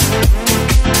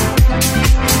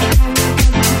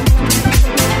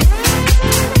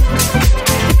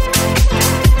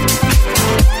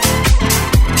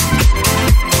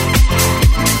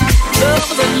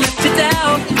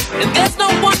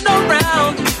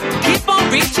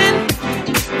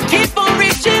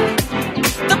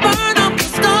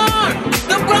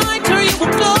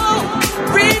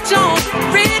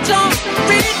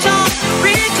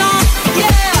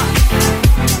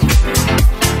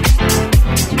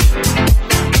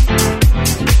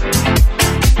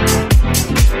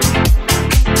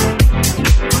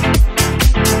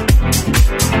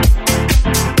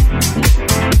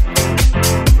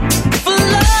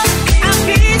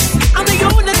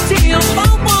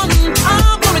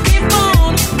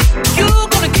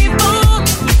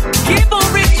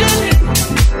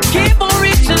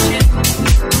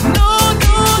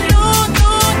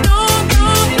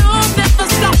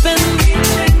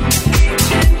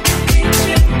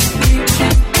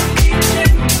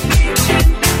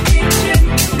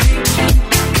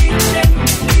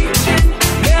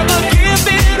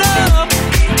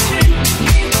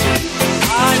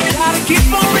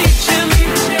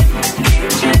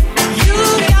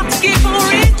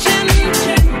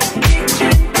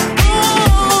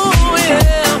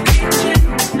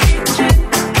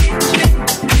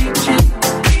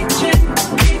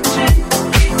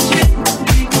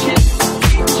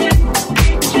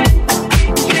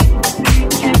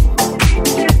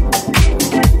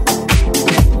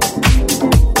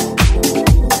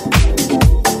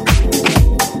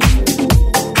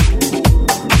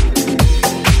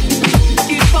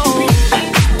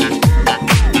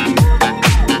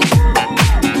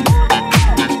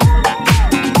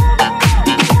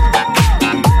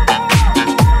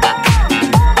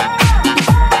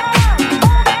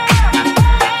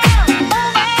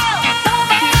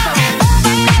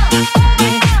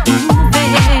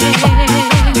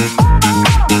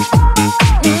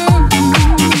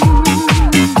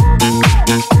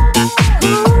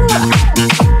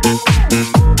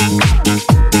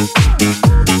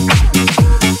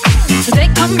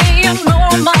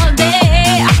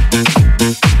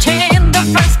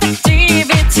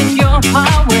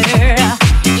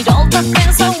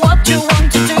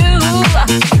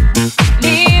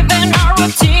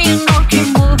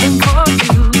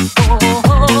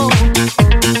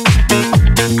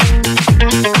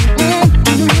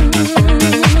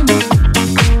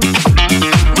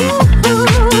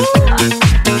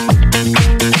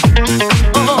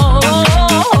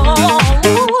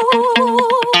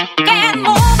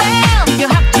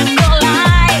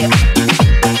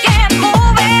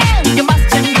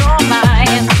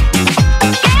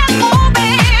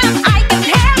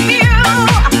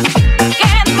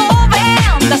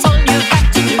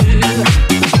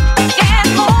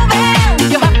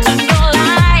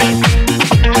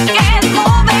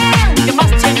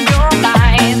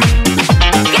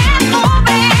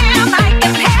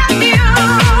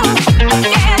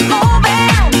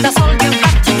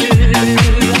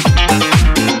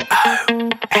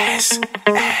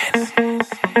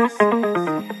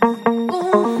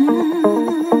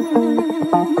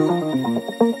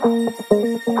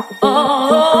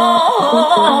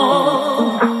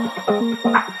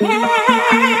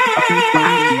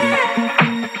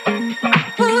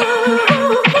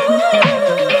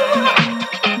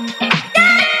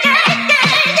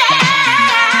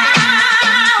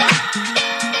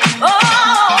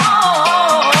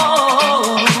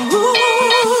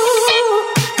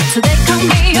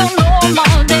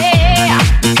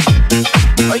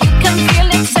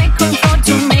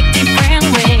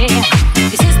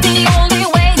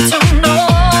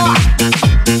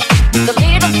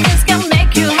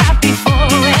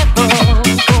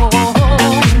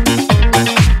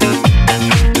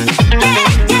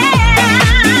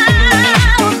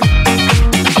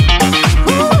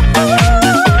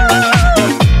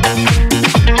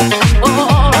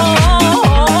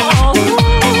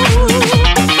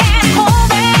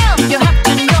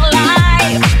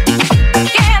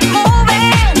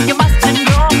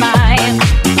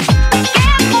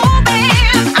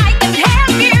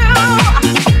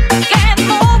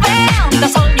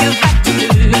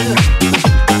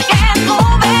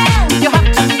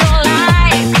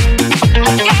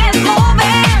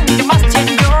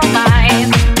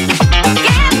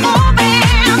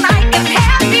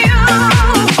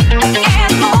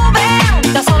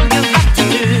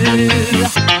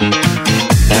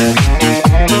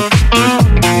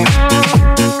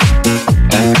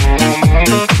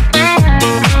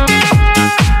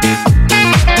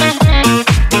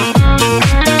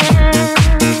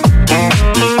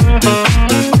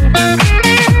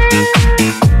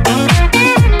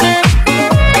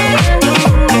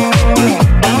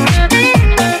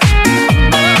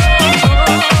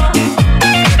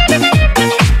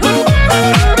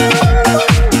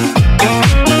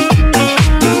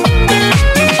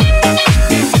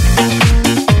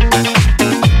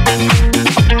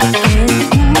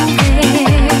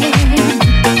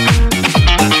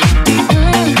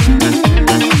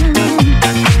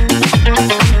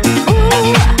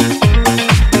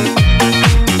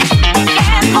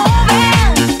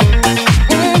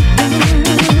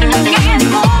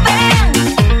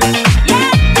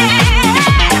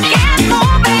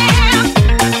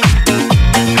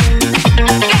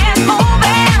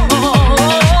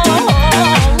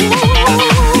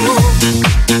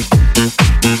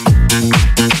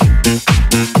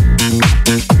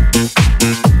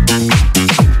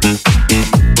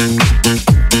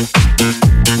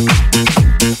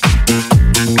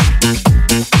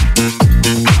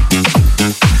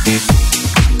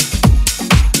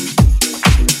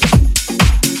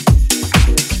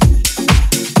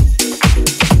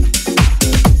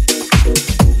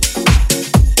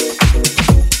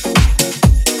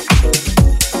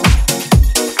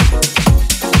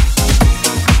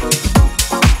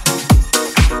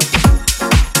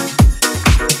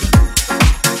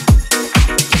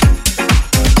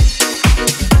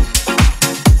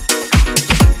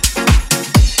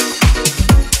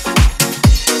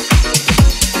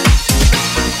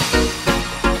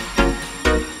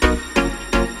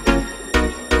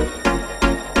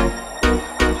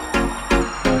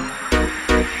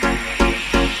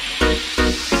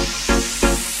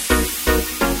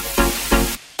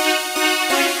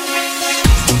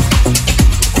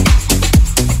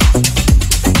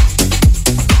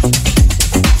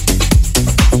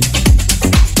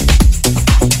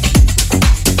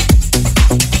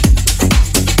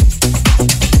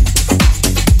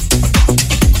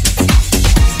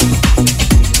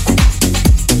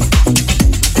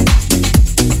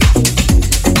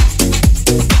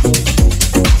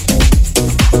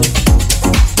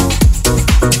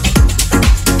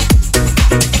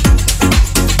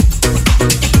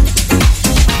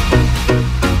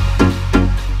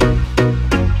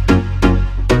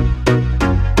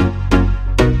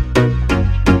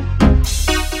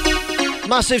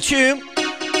 Massive tune.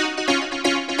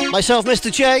 Myself,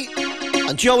 Mr. J,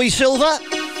 and Joey Silver.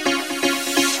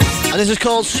 And this is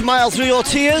called Smile Through Your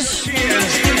Tears.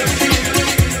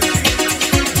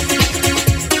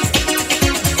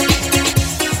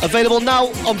 Available now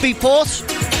on Beatport,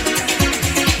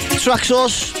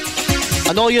 Traxsource,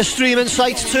 and all your streaming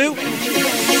sites too.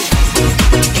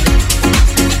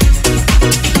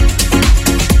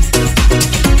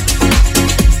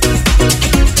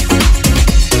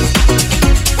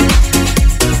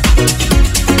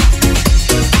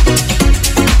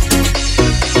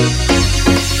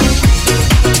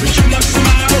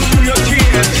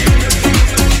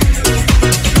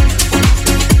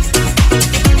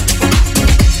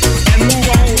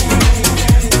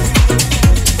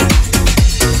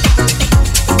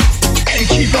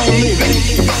 Keep on moving.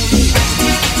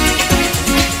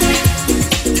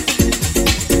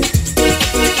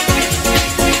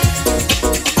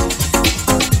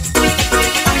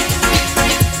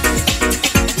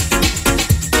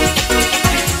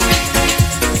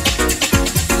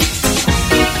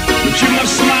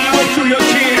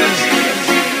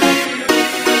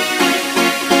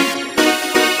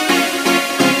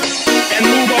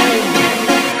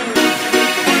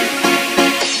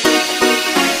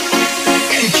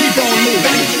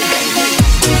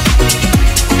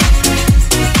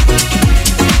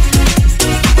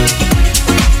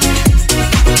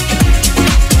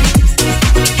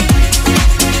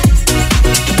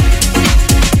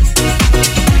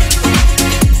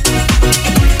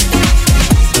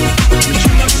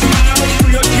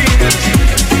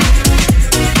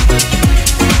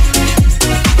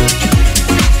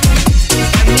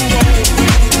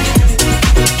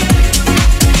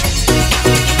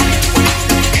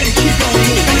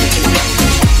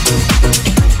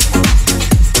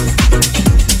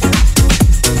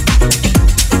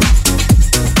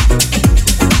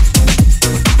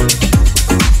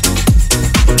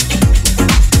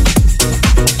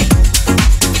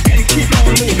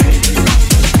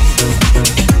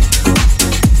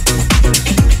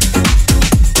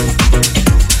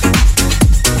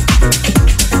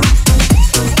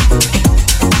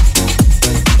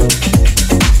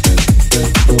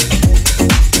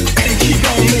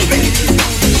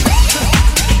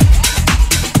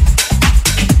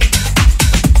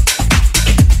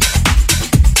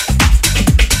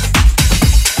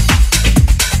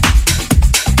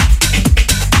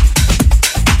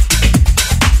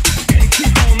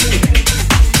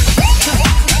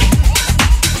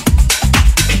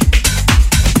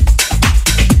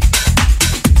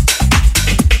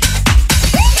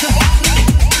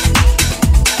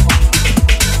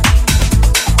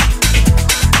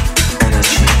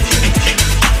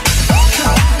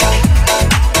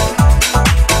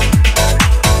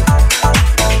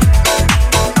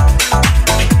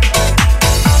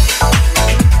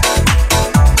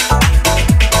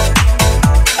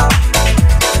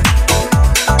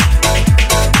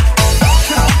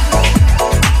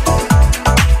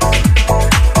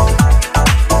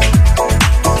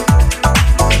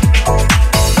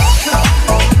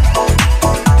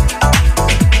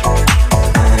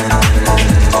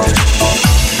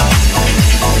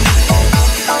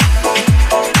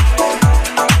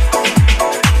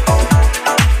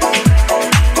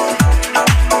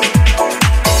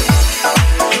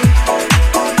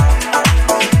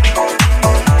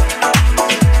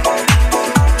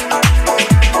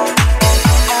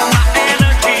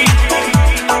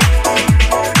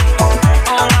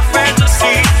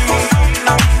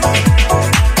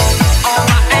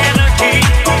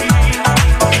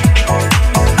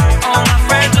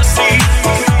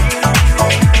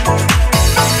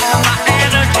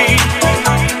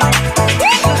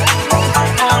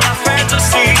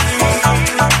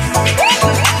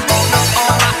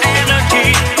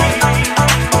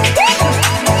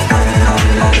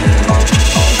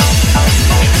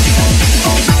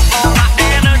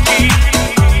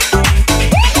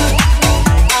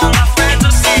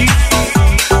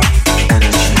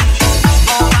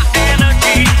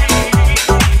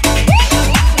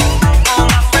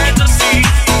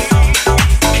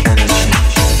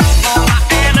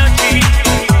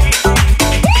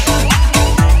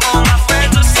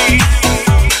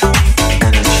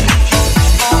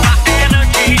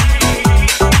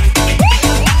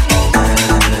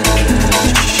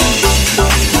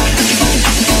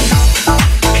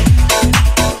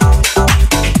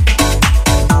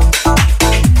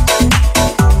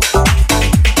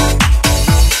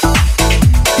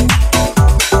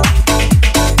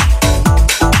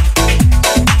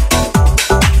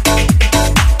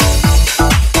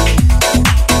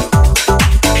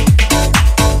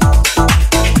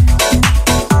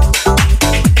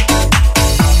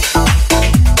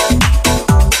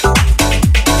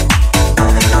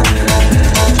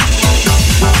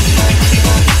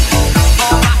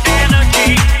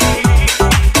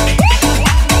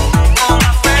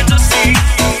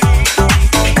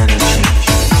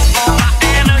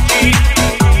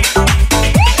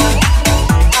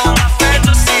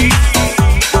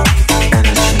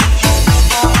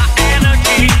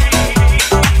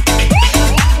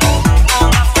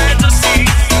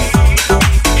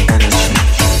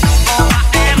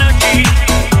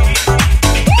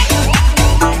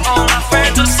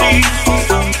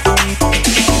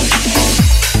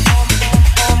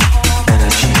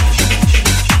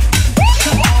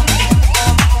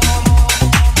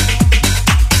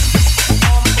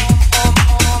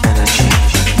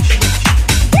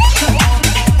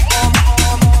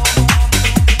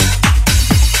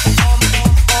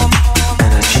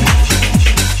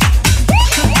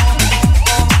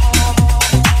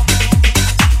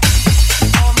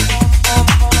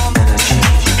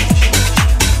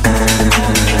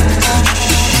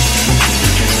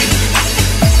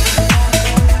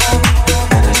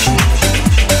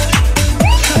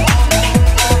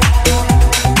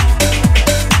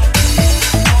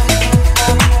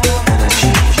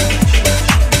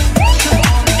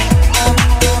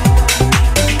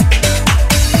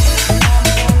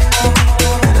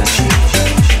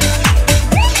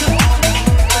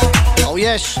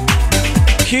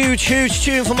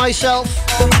 next tune for myself.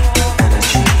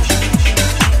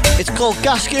 It's called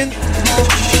Gaskin,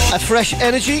 A Fresh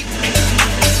Energy.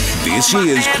 This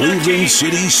is Cleveland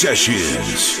City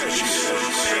Sessions.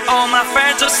 All my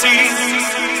fantasy,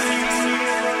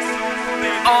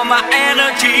 all my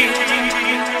energy,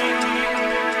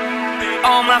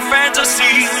 all my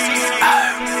fantasy.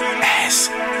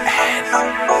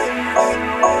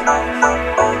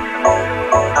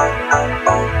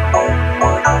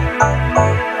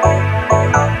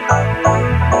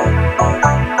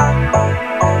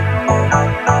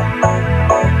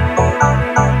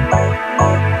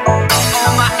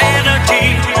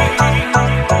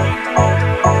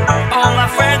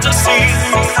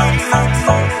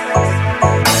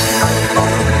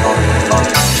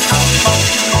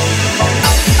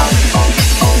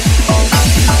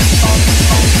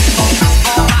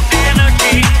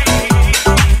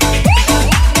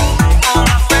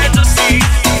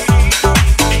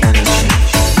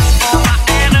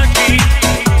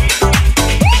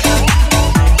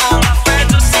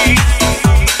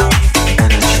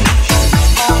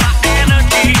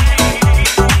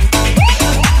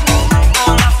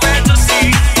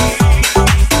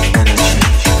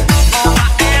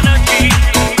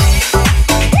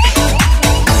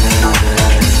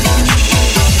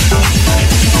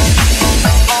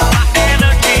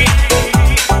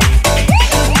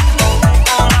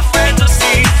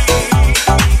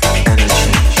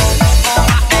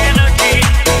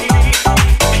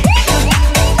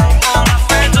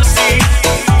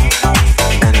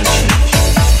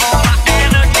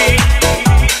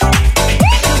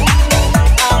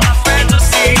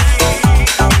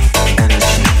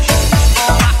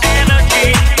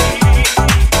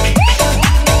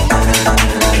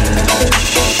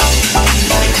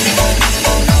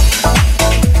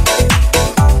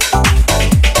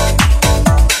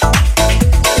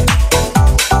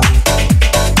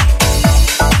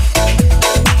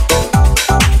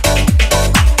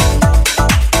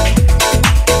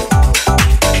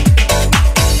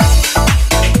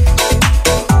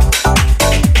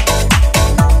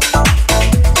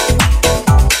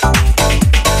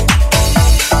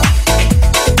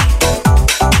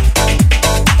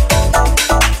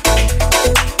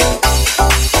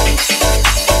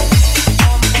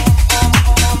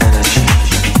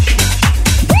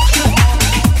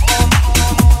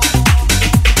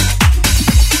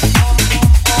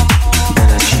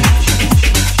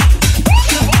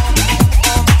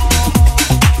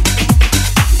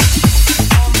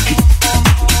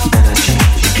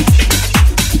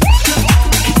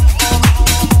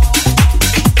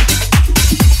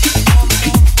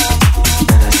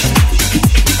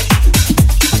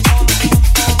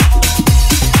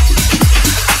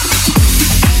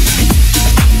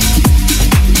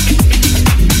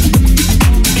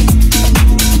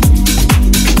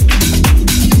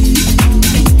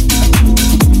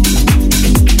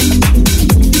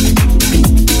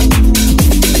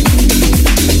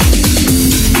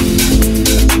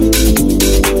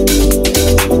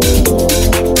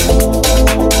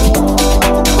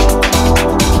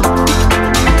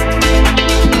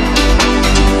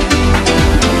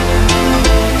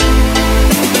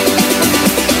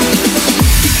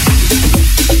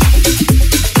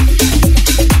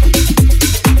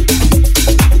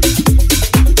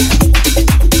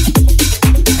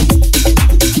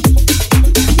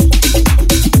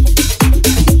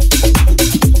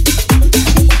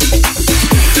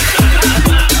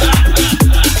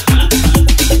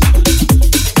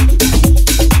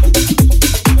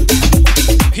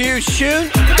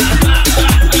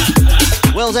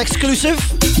 Exclusive.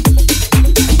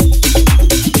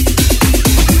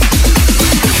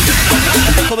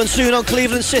 Coming soon on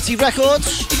Cleveland City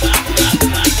Records.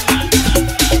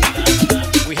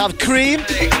 We have Cream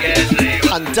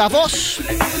and Davos.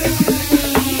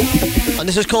 And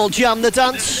this is called Jam the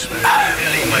Dance.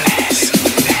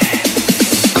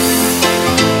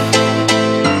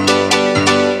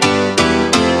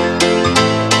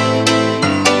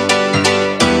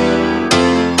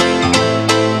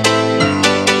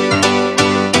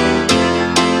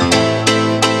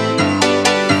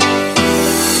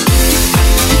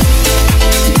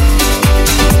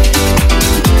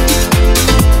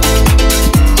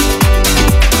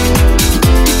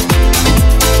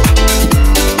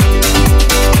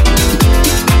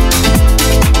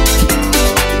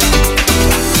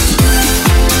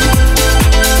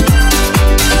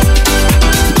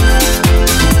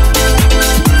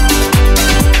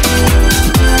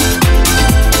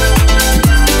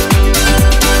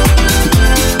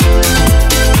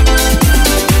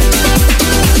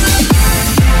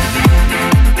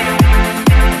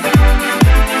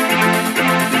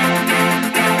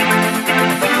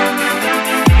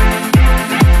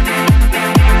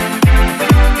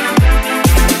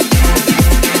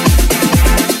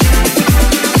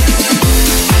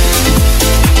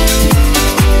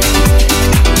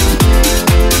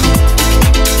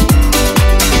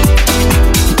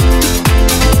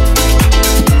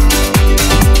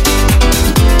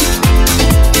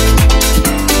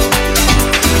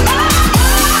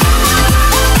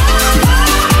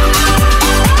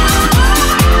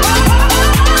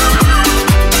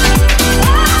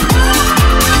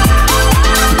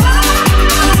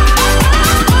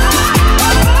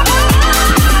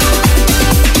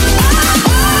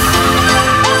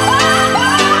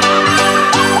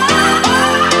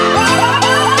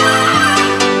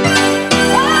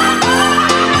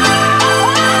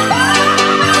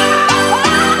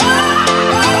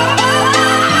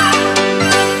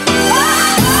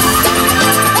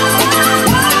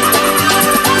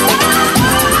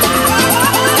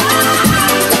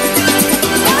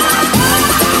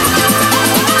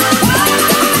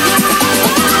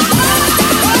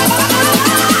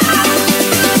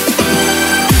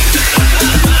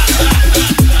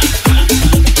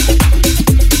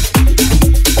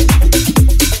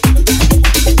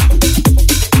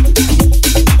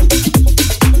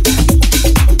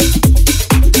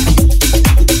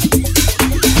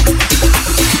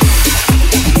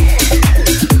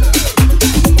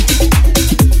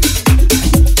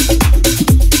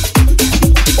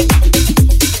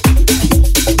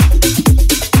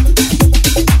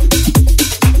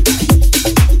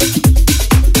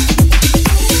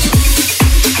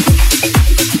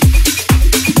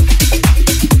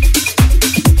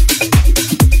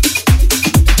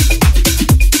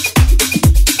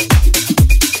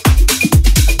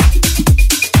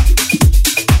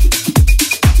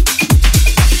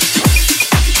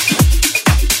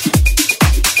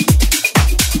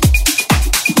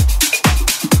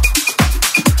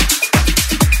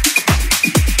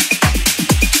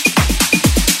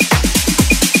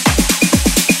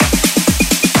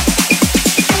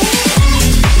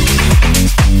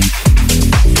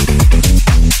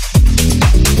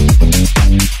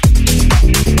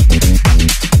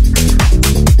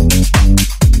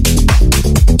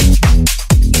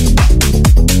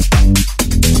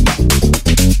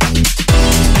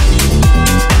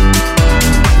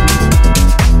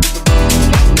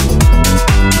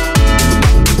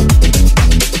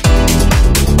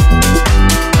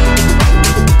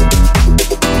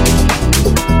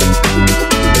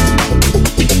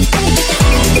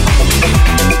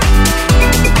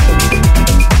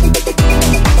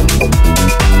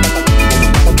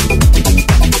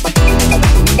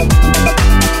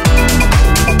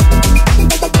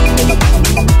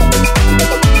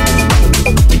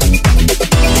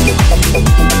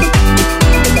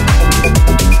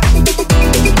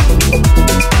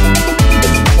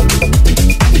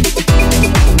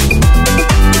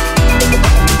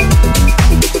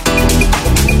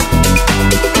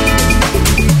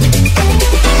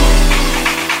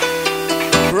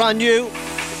 brand new.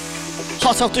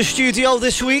 Hot out the studio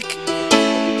this week.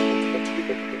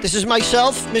 This is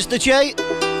myself, Mr. J,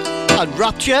 and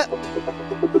Rapture.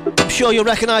 I'm sure you'll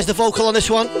recognise the vocal on this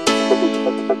one.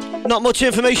 Not much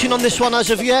information on this one as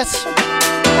of yet.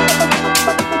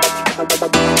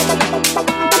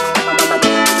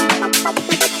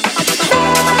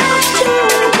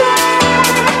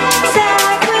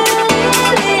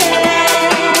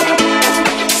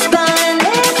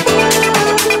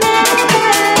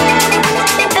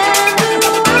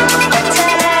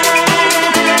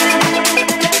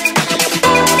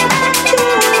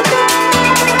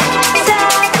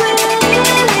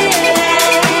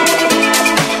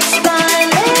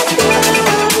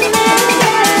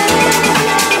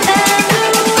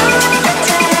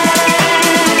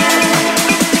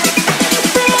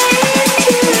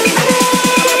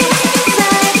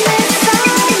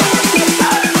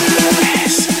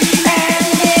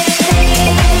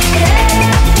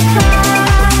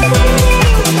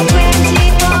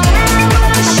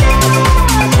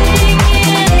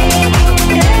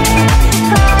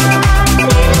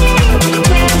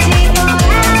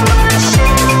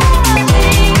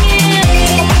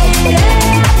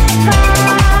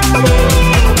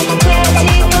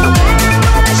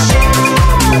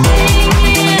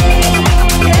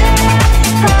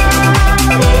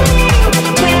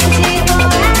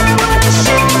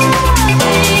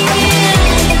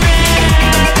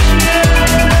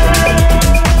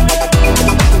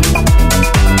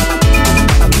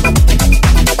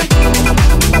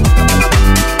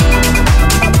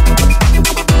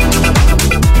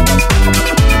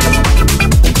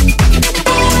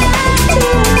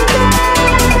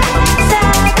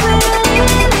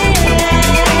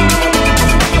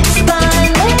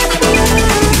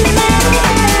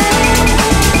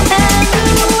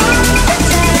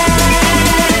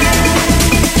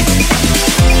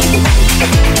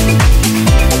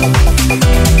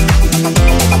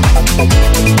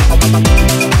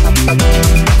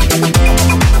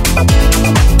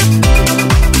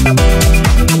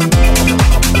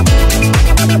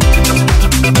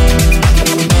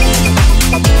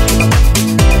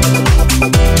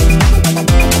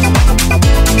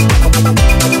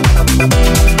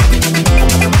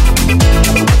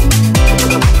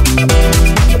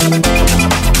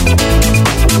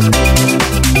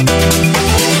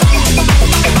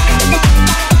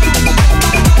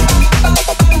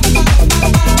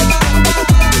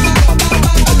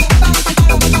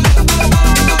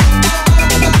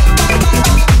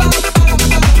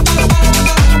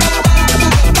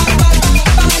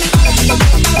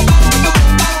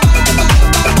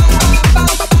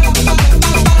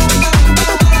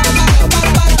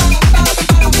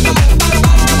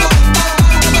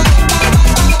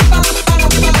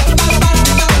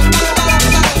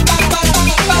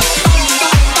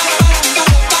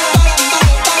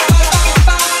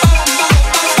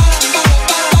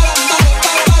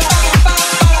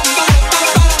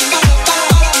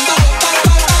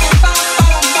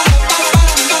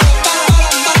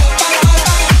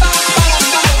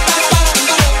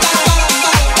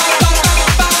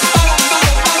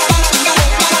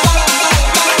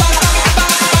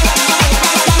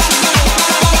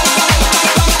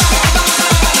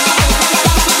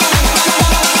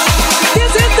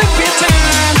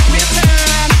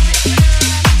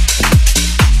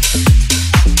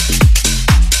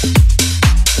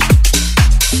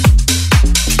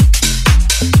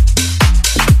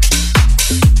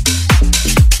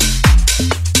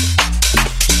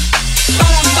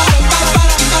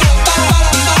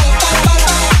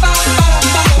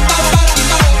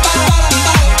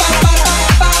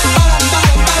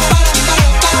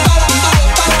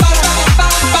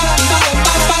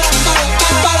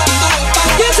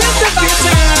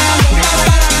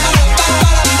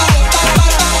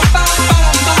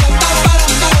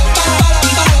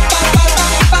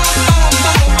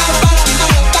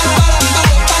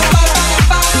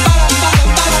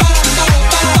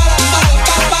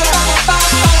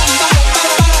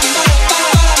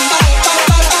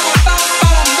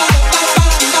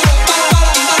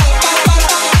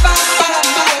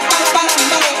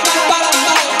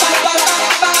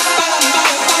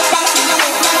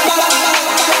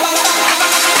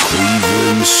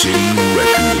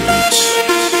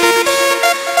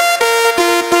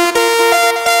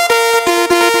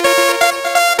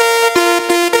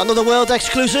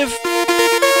 Exclusive.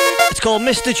 It's called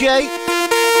Mr. J,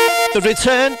 The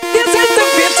Return. This is the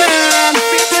return.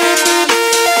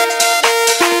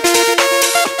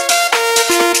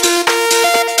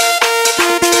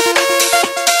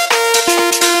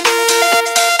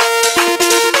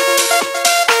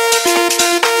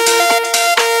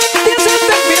 This is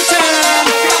the return.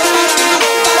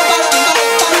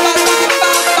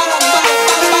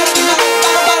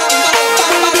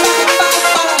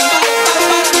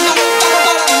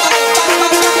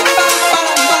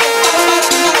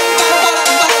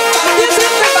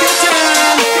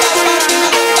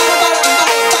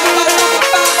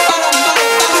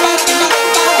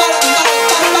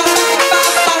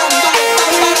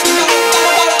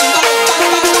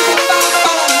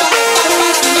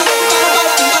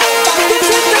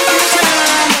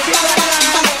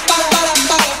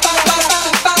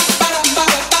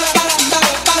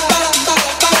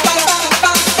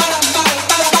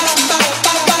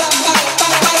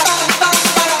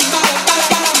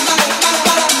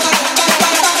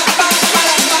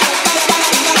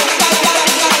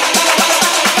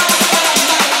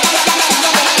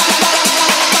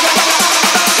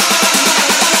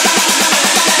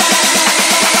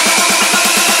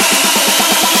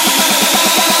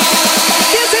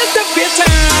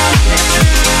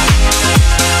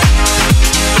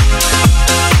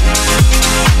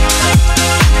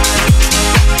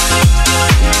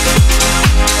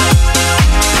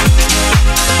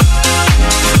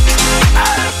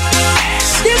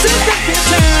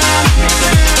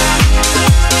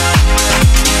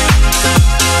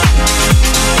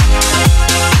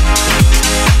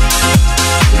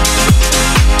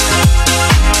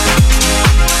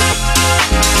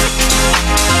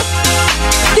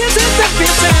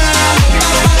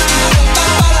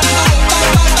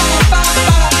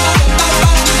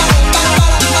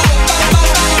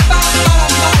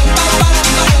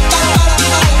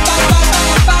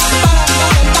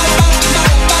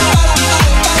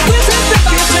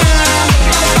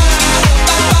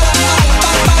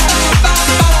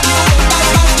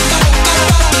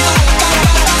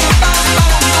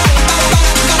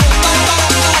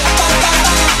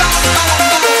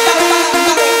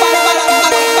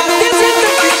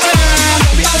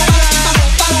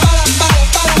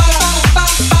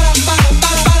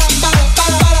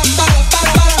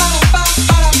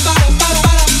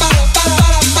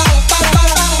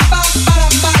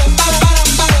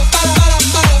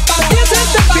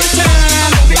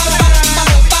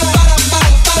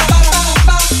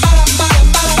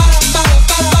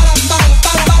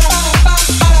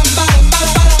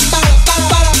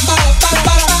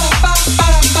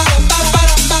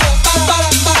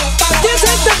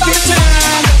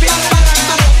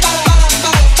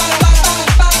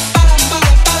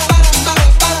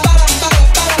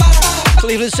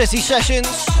 Cleveland City Sessions.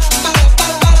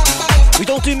 We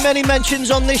don't do many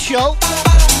mentions on this show.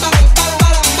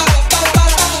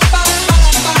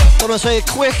 I want to say a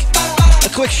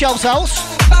quick shout out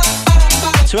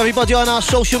to everybody on our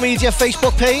social media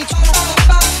Facebook page.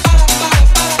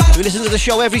 We listen to the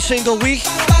show every single week.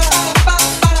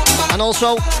 And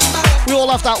also, we all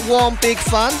have that one big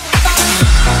fan.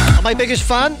 And my biggest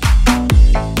fan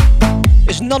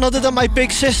is none other than my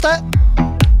big sister,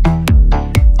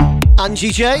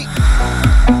 Angie J.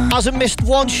 Hasn't missed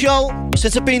one show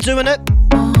since I've been doing it.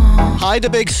 Hi, the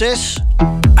big sis.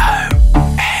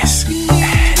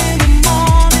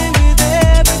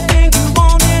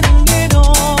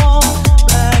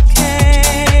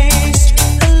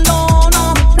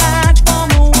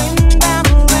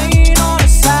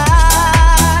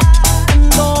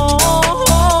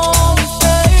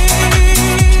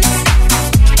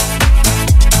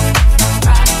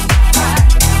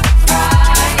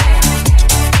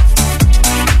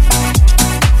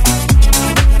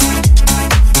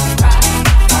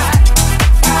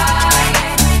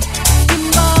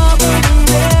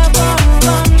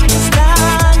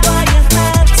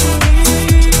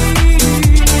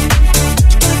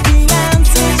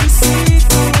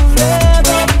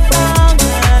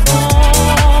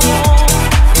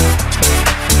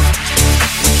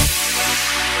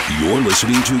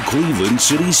 Listening to Cleveland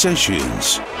City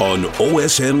Sessions on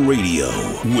OSN Radio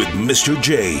with Mr.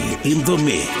 J in the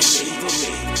mix.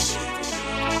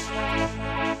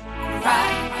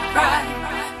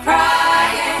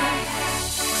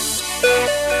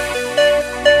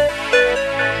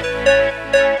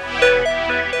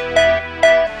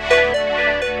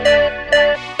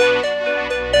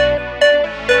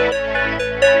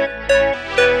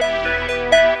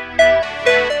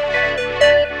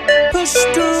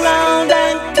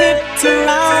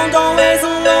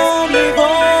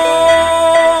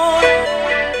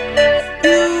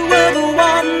 You were the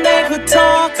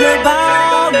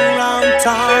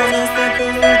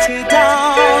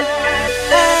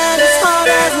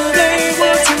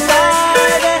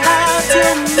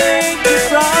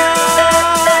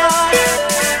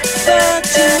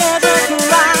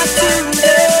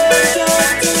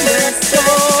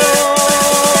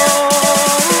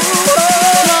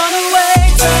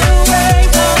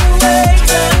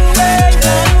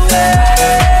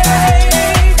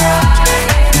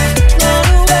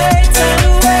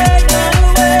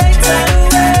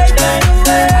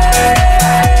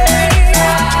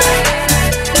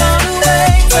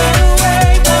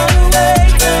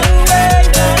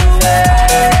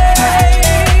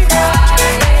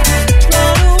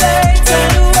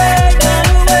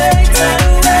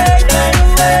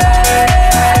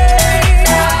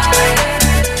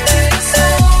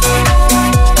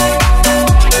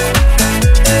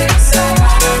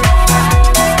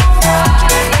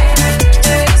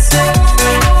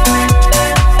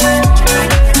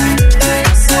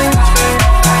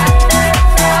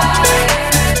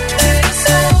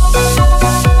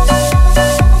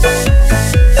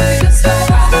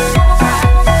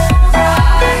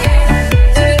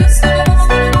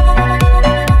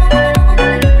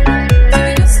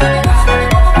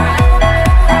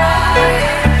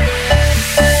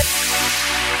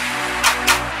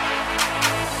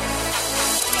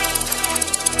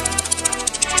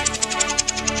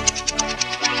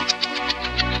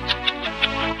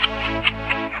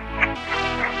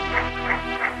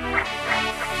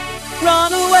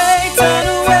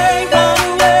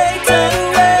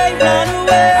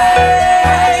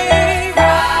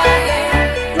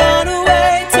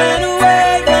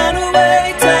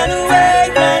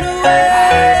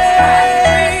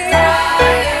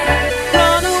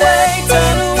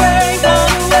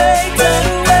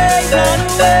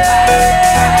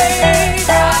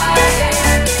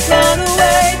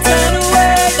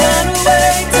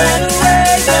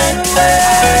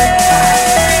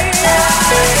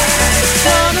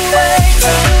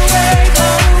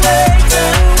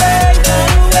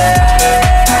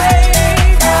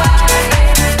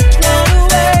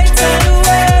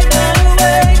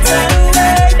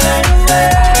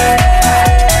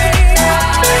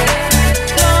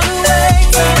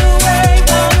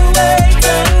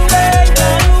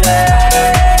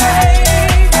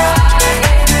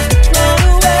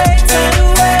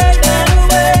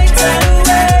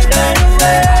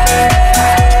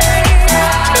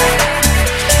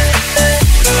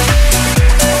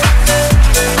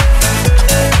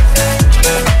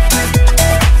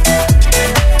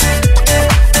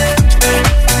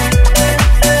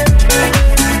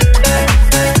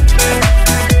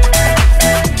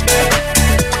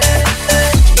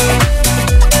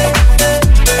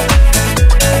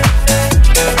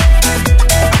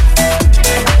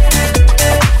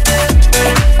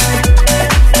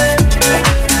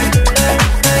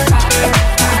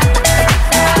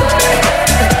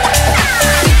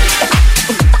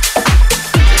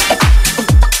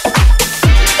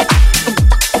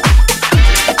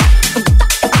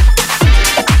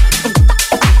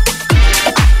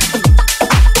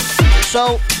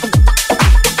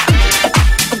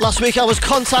week I was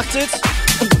contacted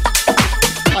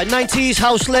by 90s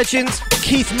house legend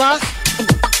Keith Mack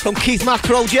from Keith Mack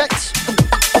Project.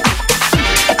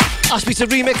 Asked me to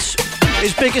remix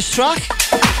his biggest track,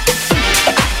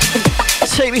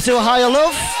 Take Me to a Higher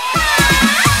Love.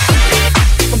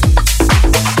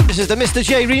 This is the Mr.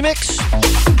 J remix,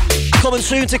 coming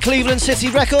soon to Cleveland City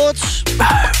Records. Take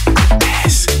me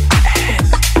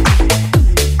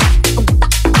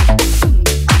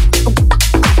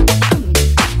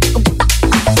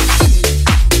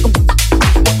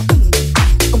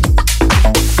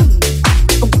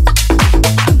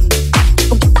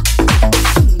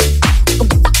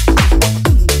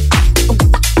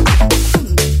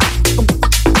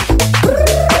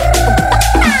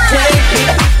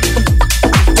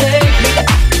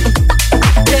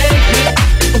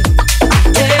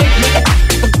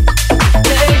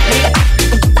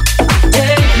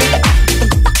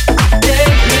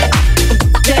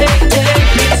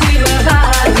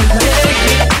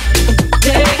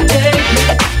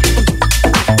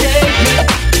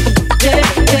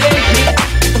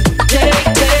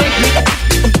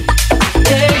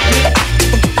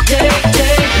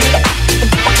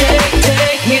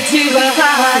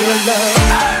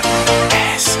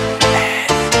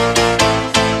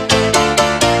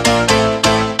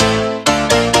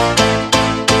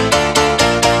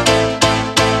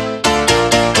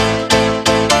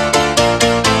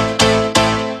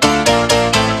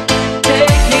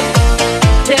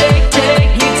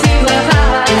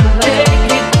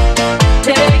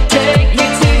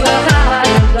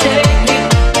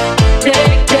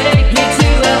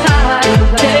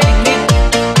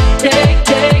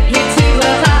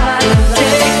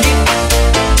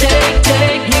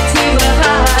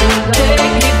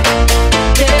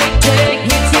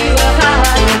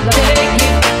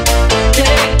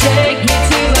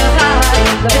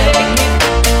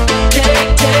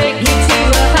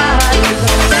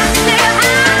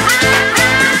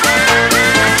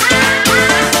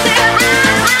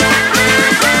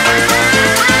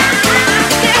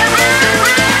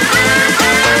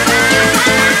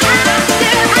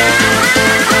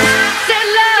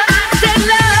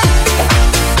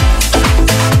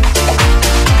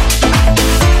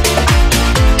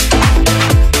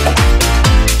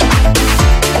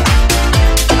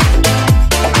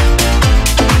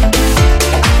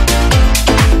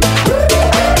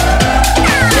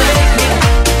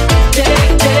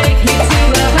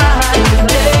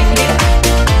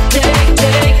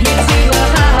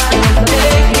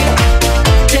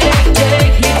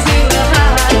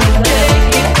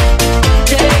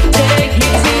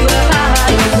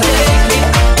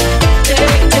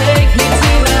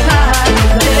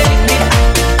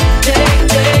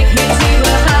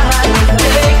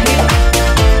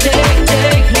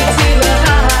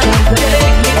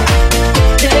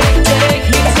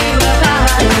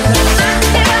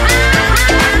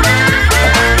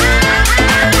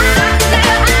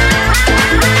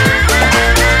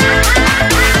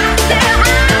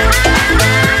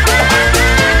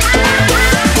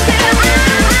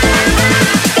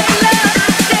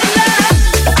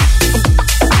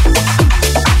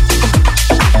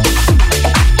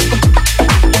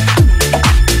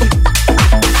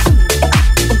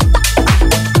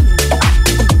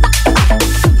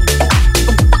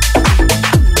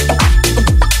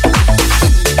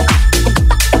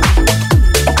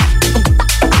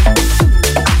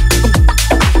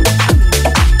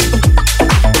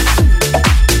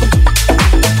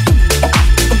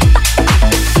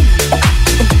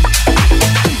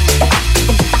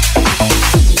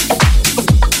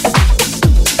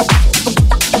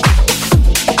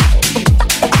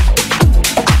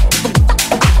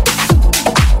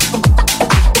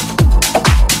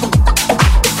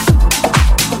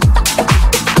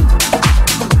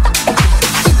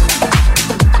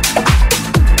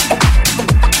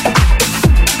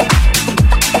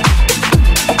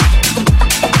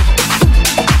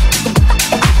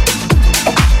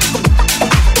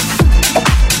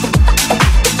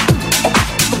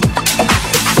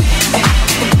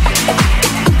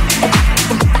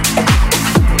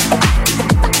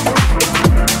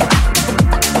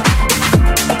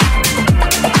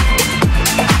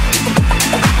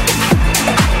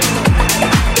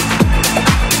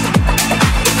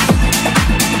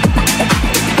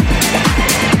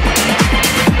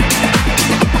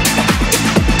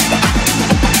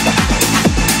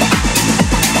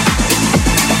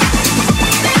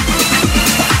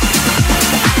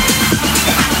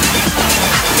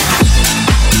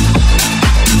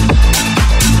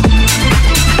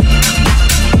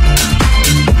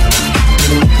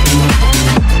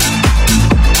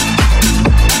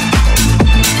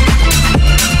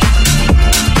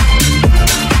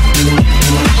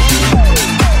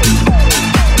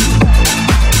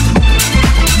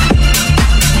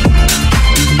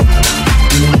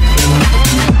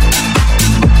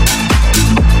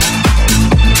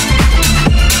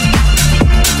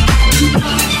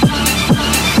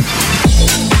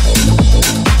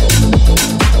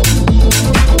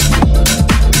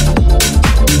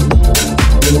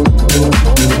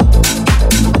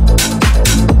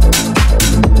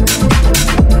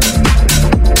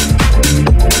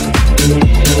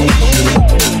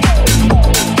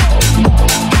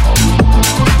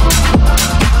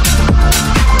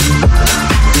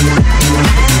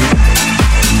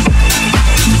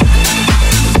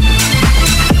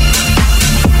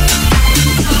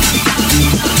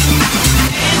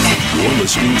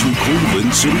listening to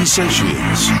Cleveland City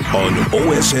Sessions on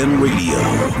OSN Radio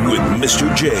with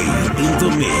Mr. J in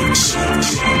the mix.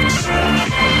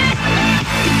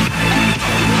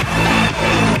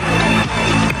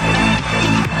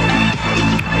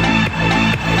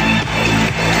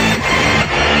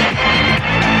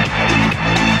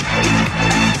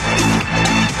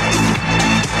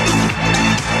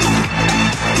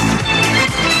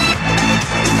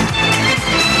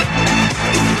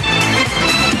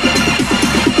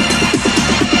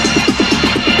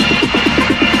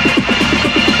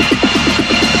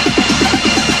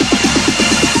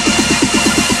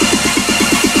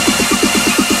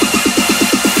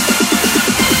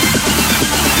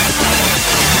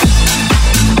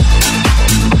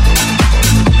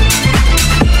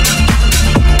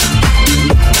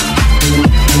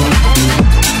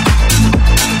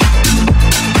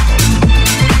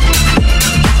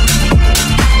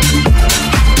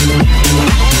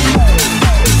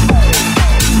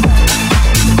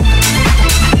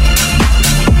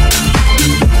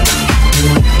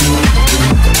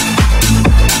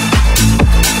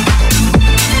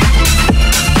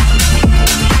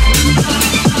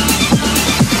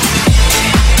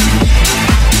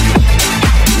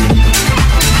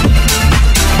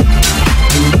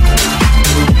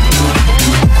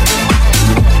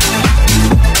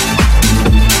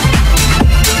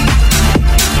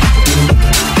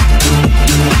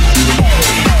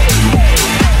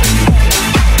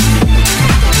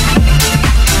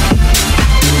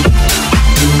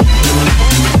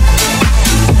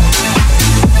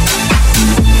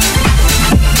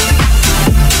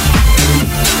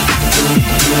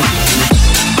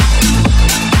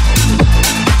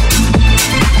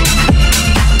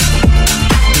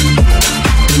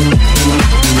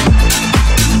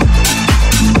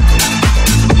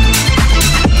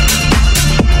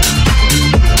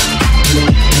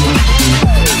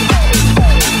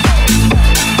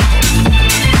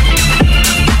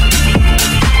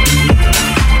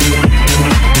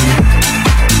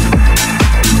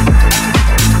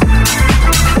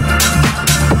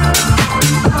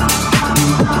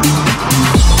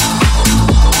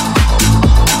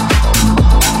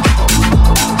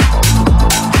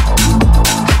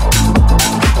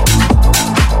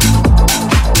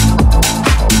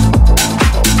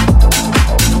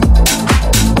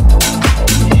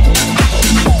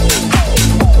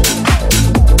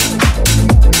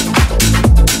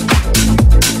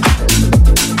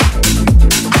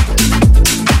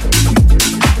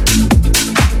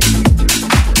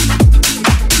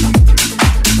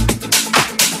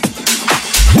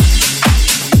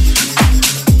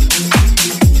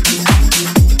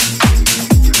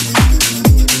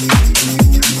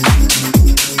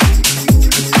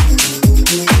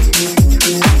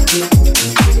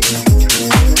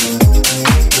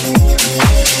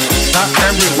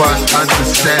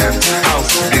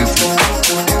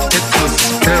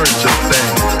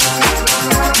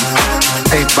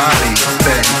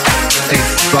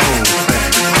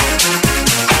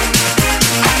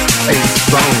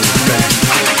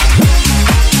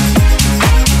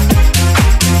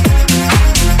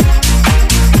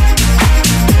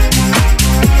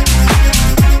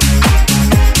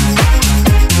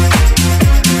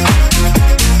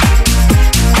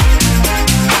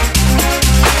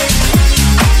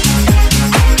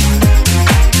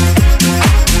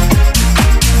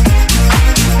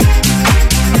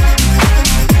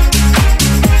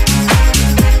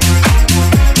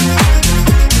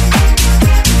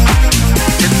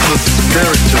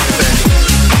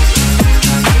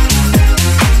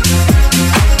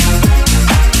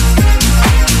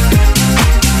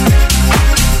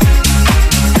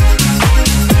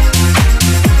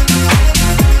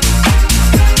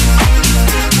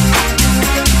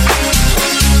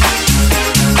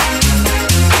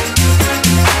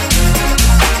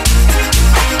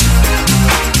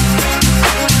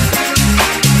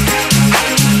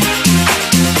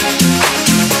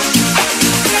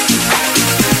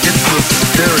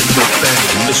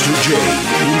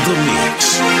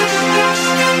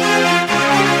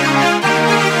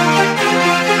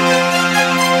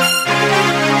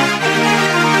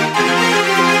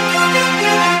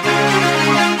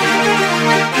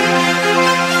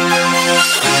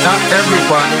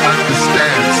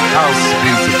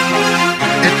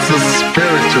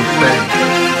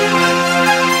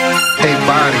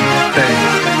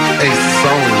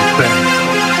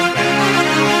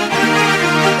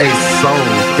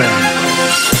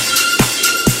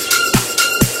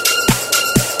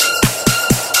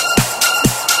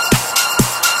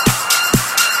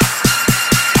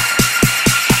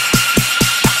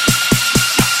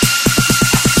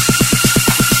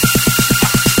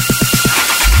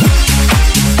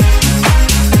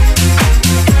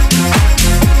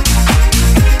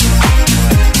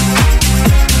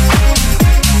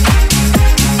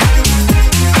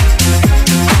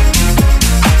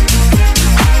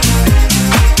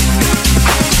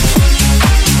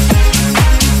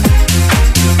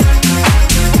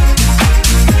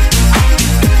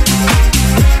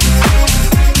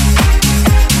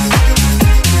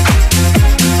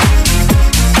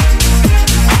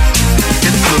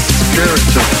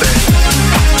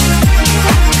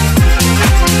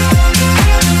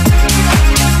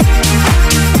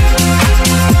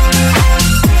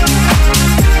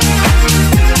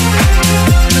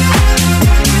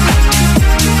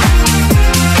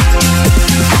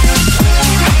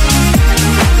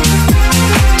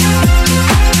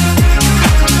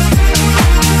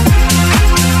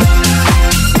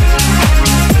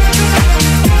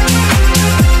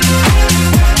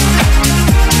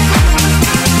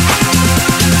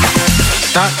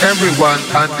 everyone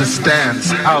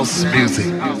understands house music.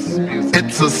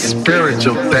 It's a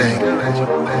spiritual thing, a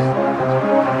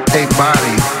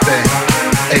body thing,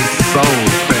 a soul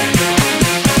thing.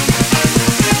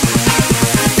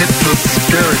 It's a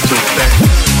spiritual thing.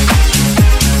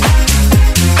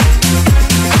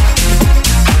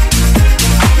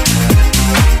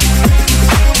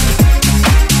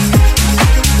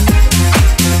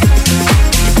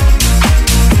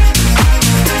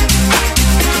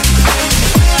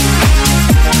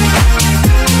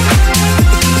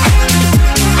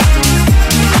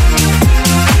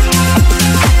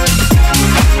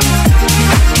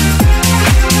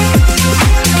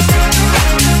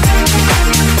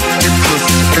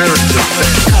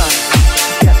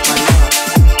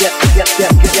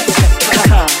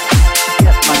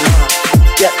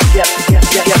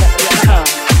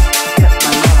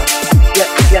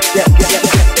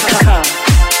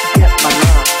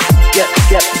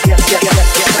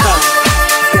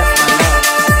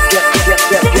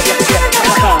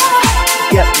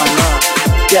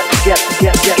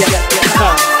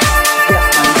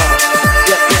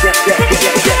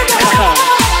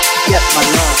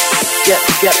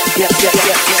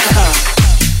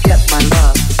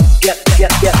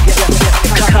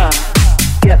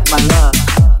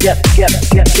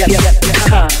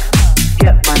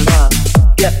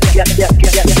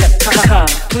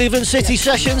 Cleveland City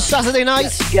Sessions, Saturday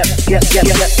night. We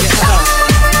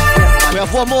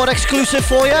have one more exclusive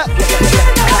for you.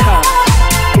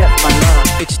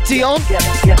 It's Dion,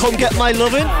 Come Get My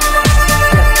Lovin'.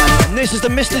 And this is the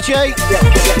Mr. J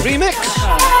remix.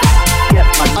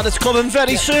 And it's coming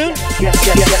very soon. Get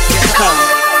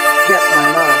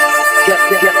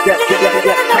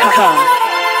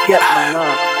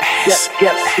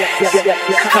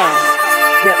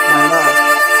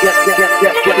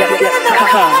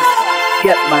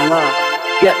my love. Get my love.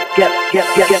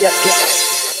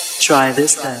 Try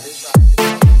this then.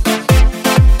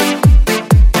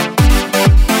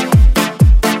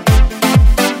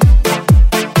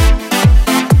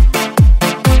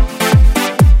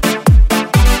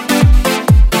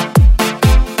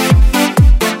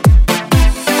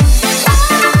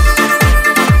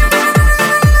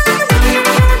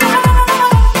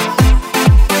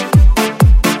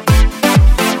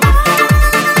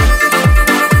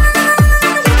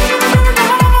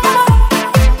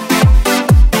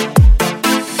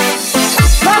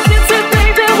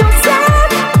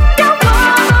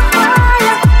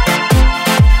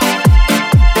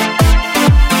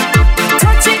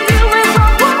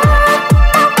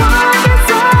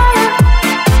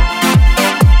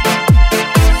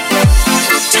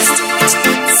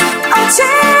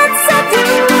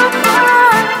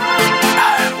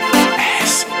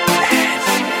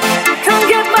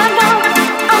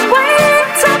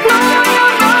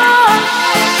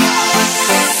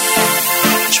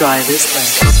 Try this thing.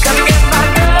 Come get my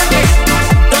loving.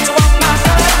 Don't you want my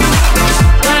loving?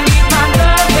 I need my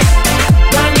loving.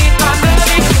 I need my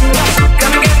loving.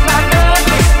 Come get my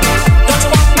loving. Don't you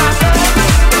want my loving?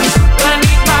 I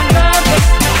need my loving.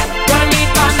 I need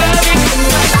my loving.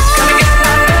 Come get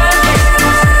my loving.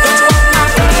 Don't you want my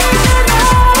loving?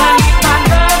 I need my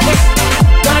loving.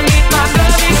 I need my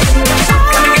loving.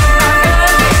 Come get my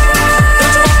loving.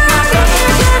 Don't you want my loving?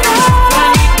 I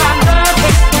need my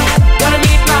loving. I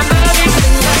need my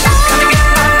loving.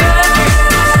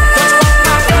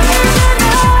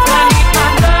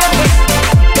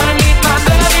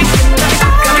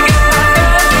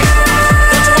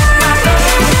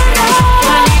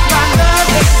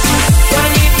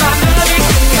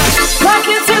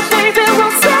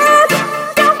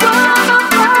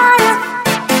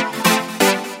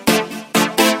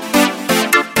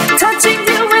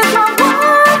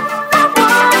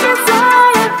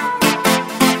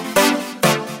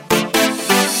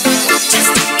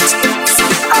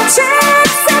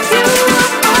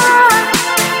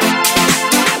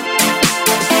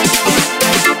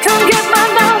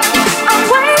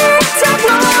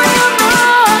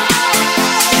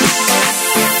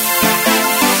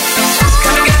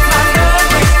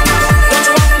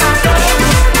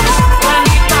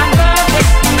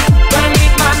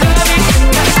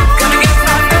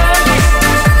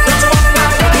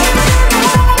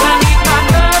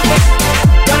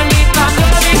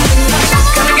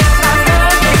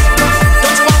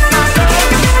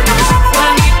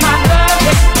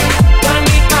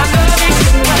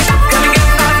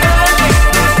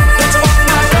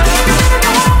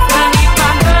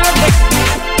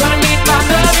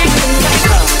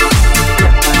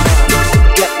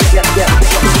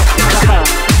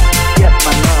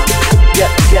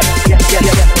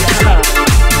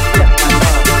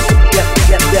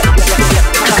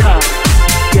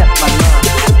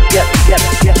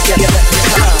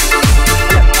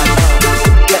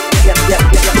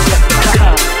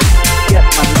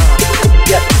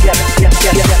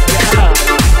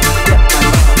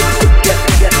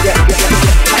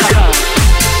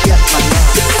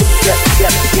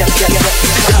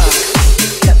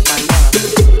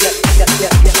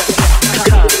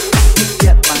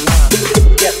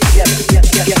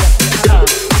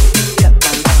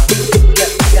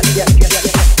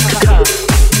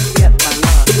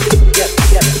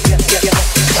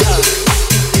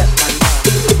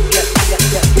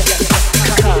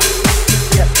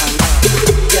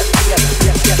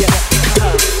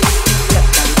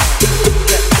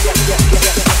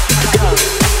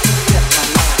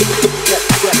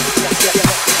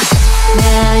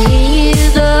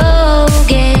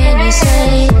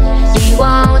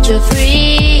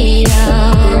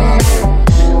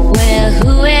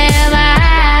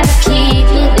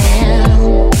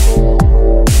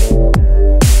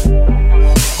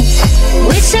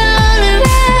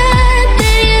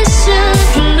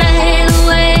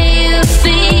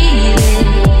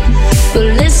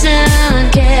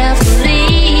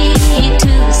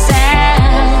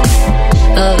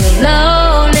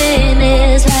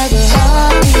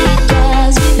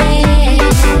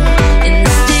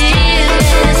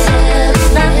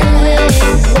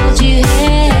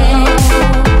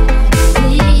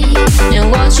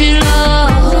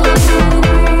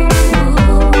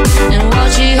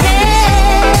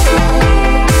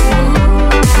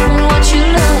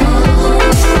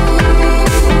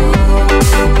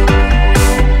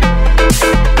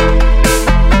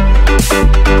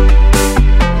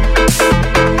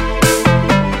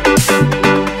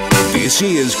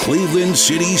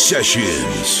 City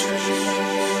Sessions.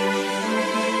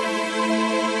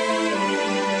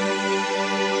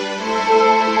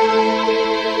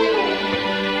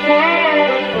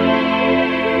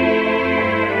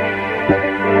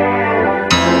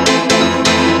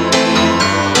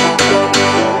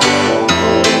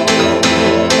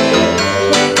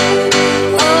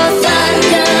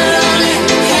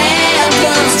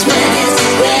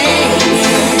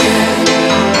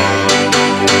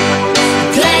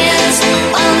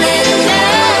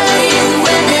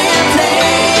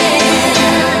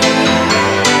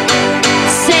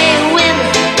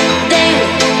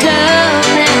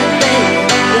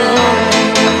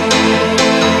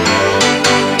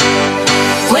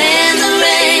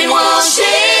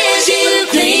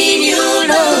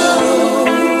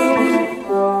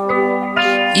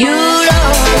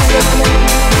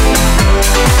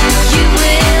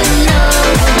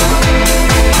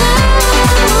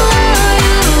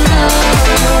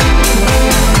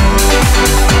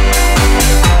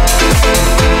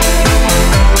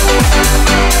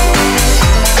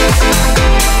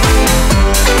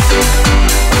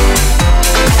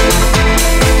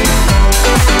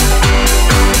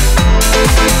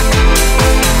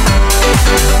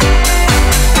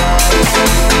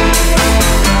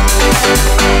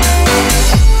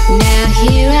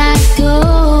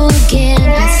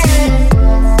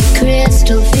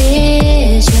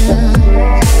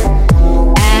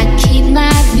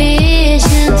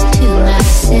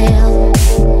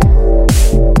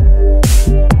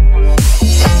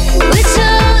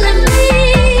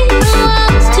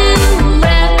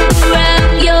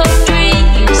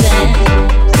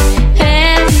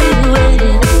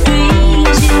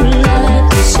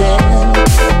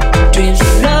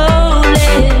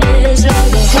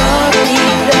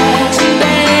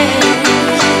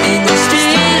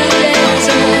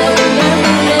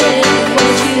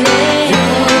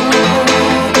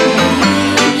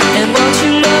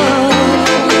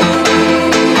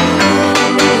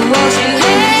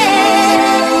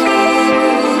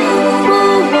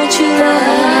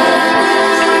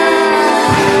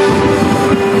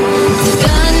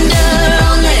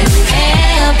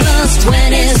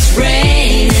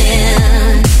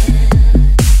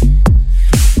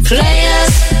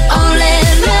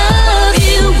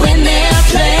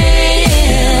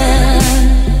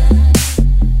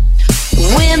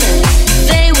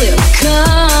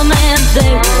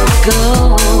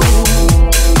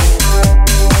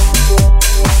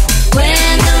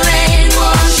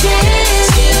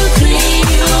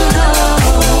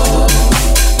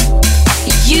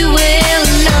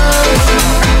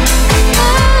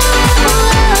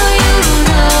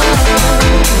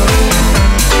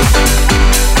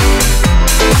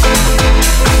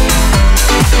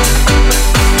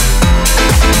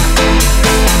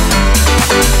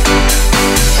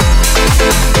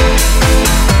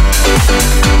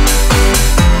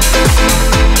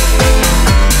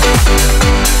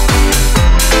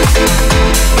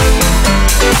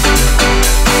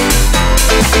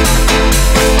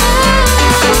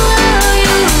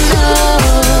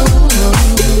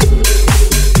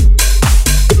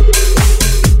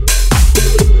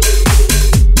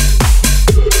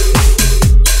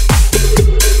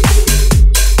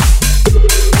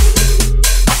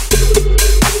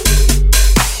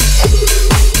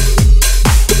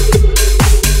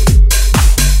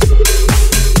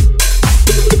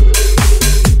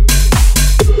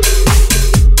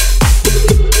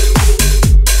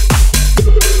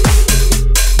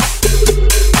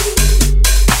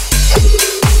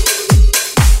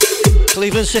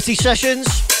 City Sessions,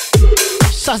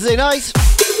 Saturday night,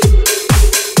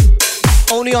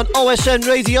 only on OSN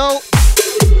Radio,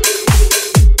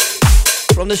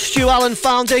 from the Stu Allen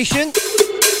Foundation.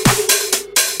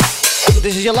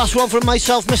 This is your last one from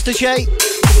myself, Mr. J.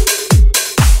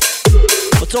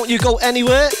 But don't you go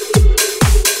anywhere,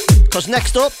 because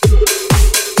next up,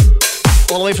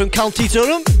 all the way from County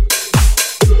Durham,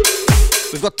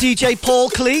 we've got DJ Paul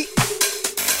Klee.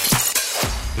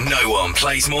 No one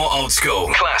plays more old school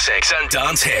classics and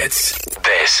dance hits.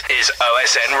 This is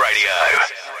OSN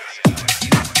Radio.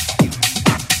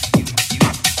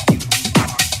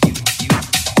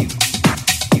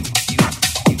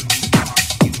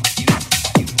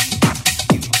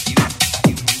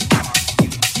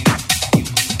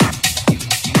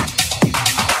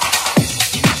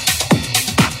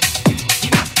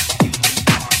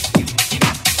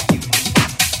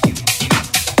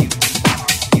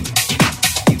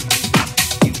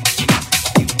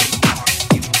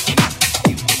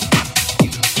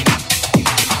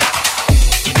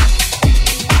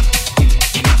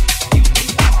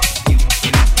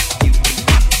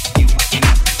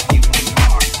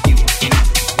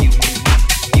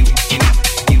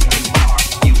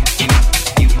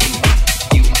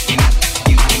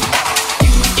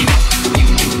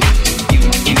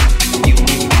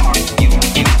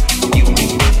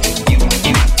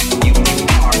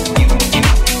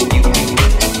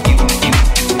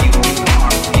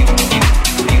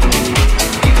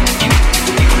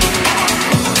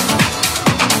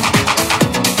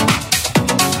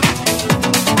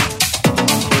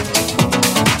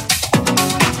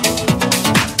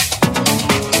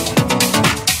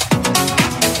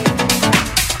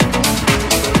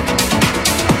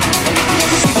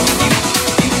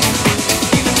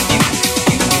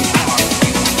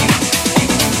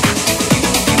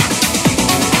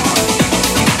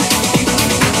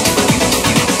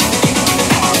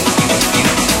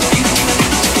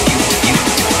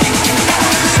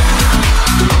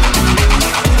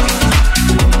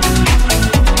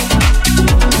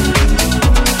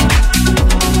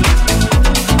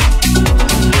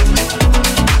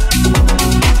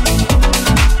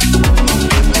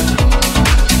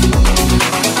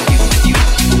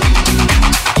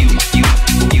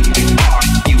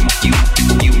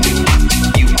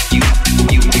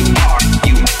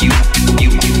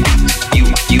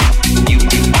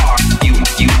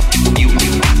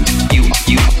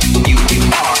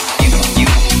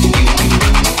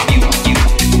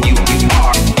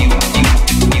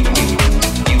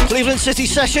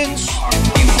 Sessions.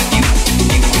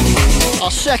 Our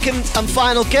second and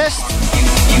final guest,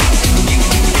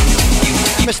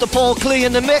 Mr. Paul Klee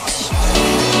in the mix.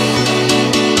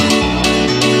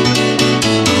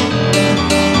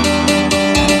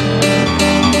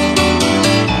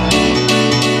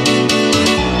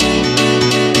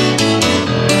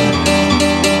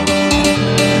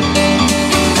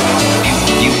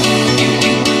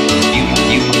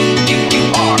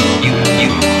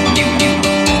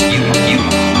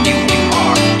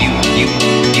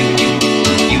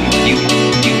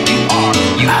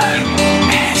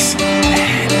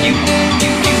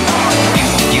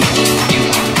 OSN.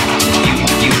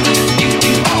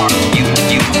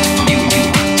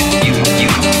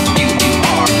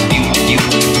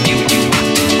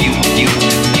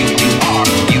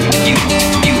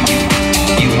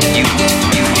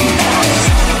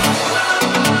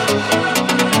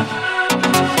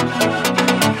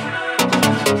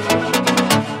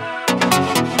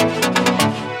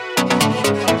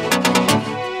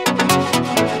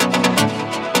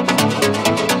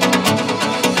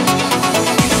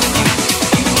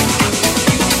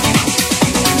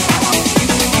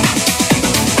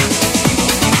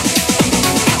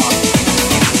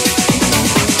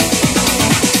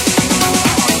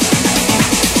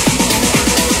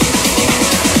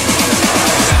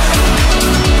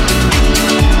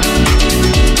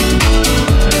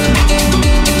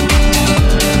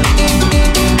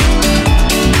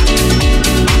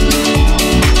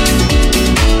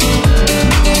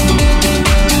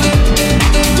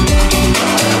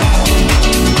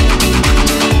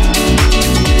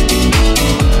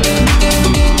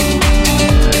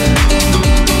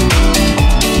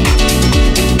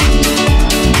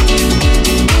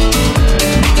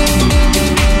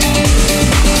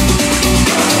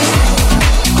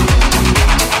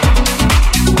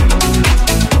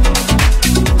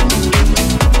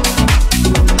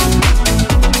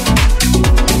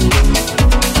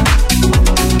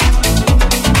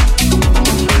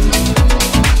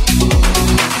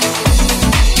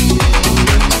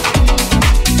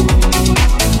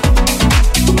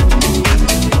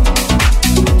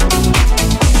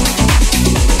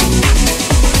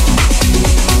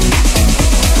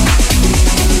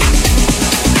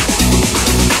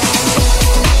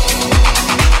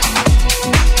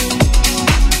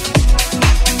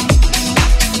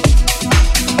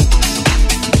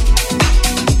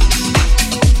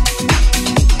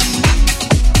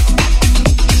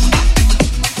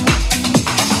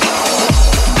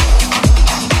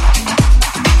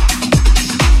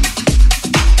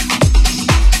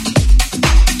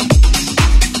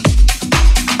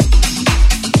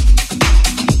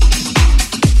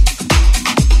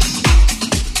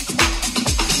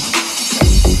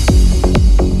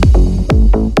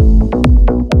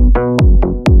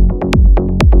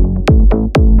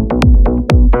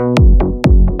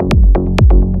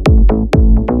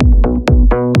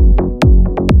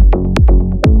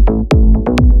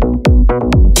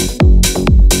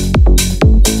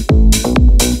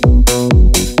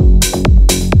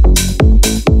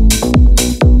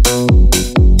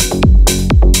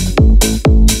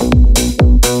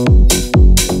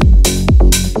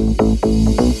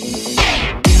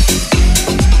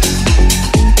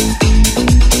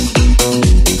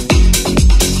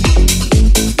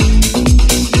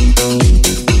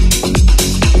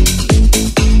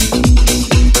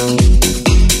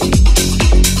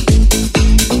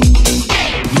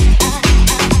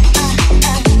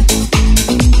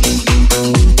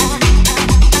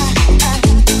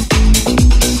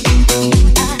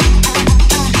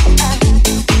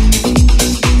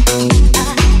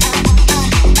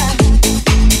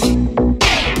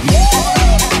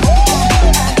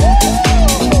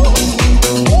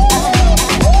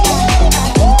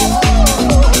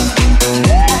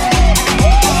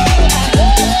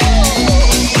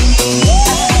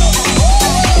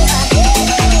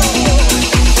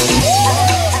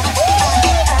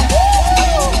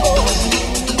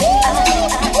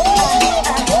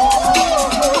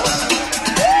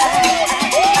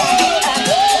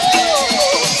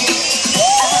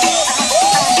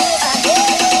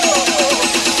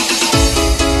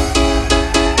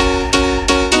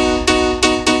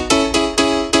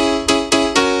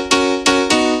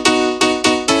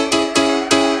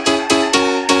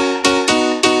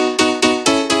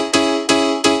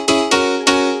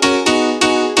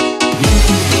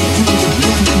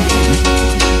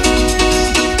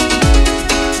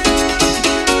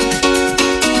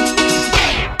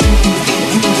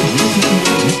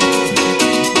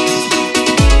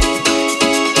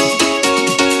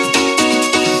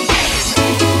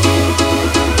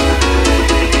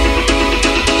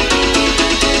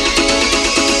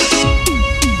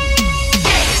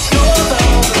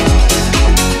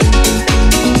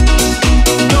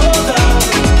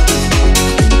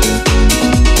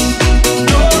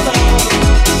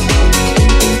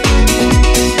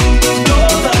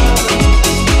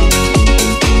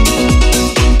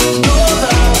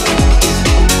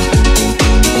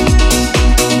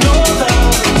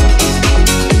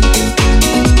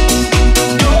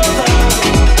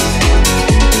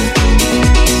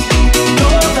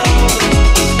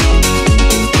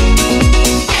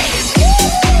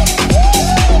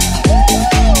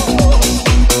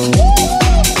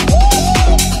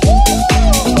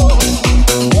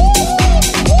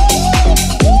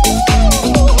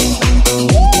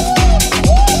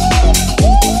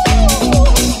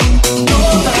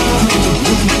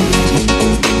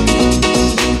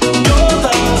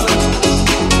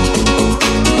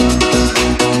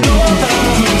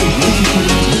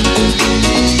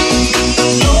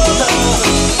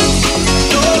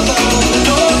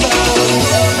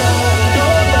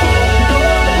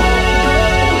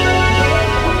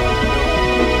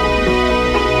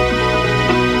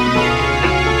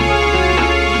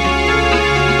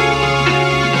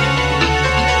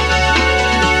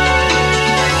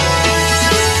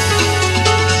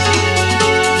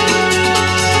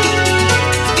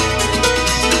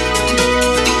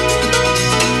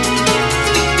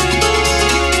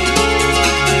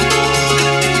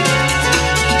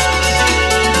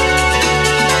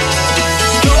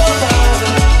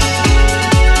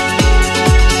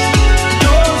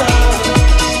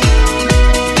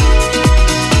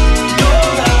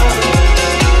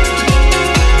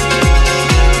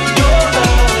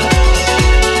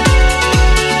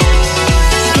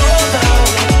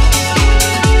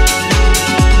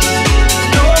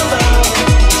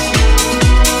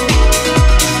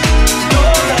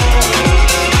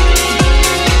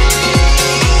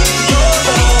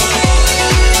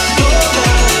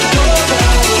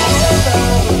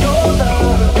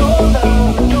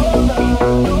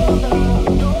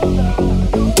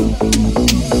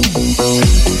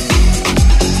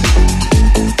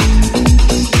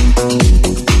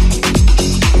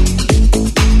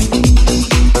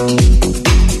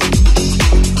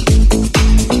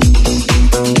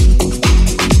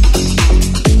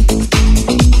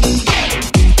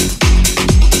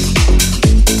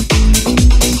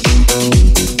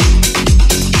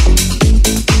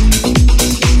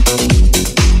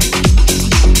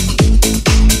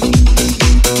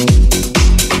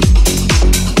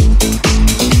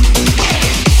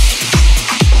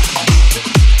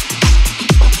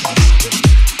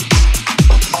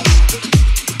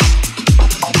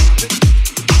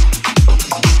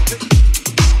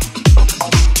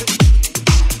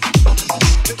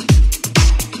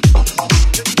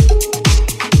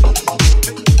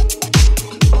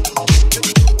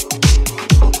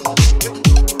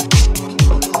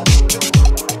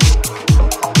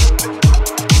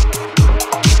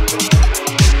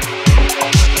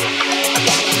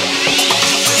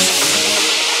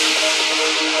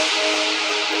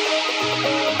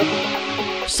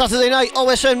 Saturday night,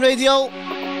 OSN Radio.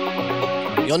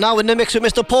 You're now in the mix with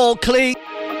Mr. Paul Klee.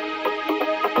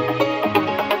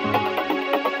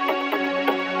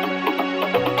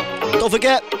 Don't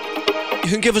forget, you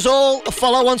can give us all a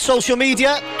follow on social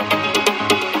media.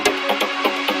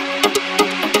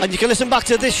 And you can listen back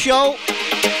to this show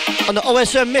on the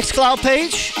OSN Mixcloud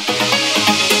page.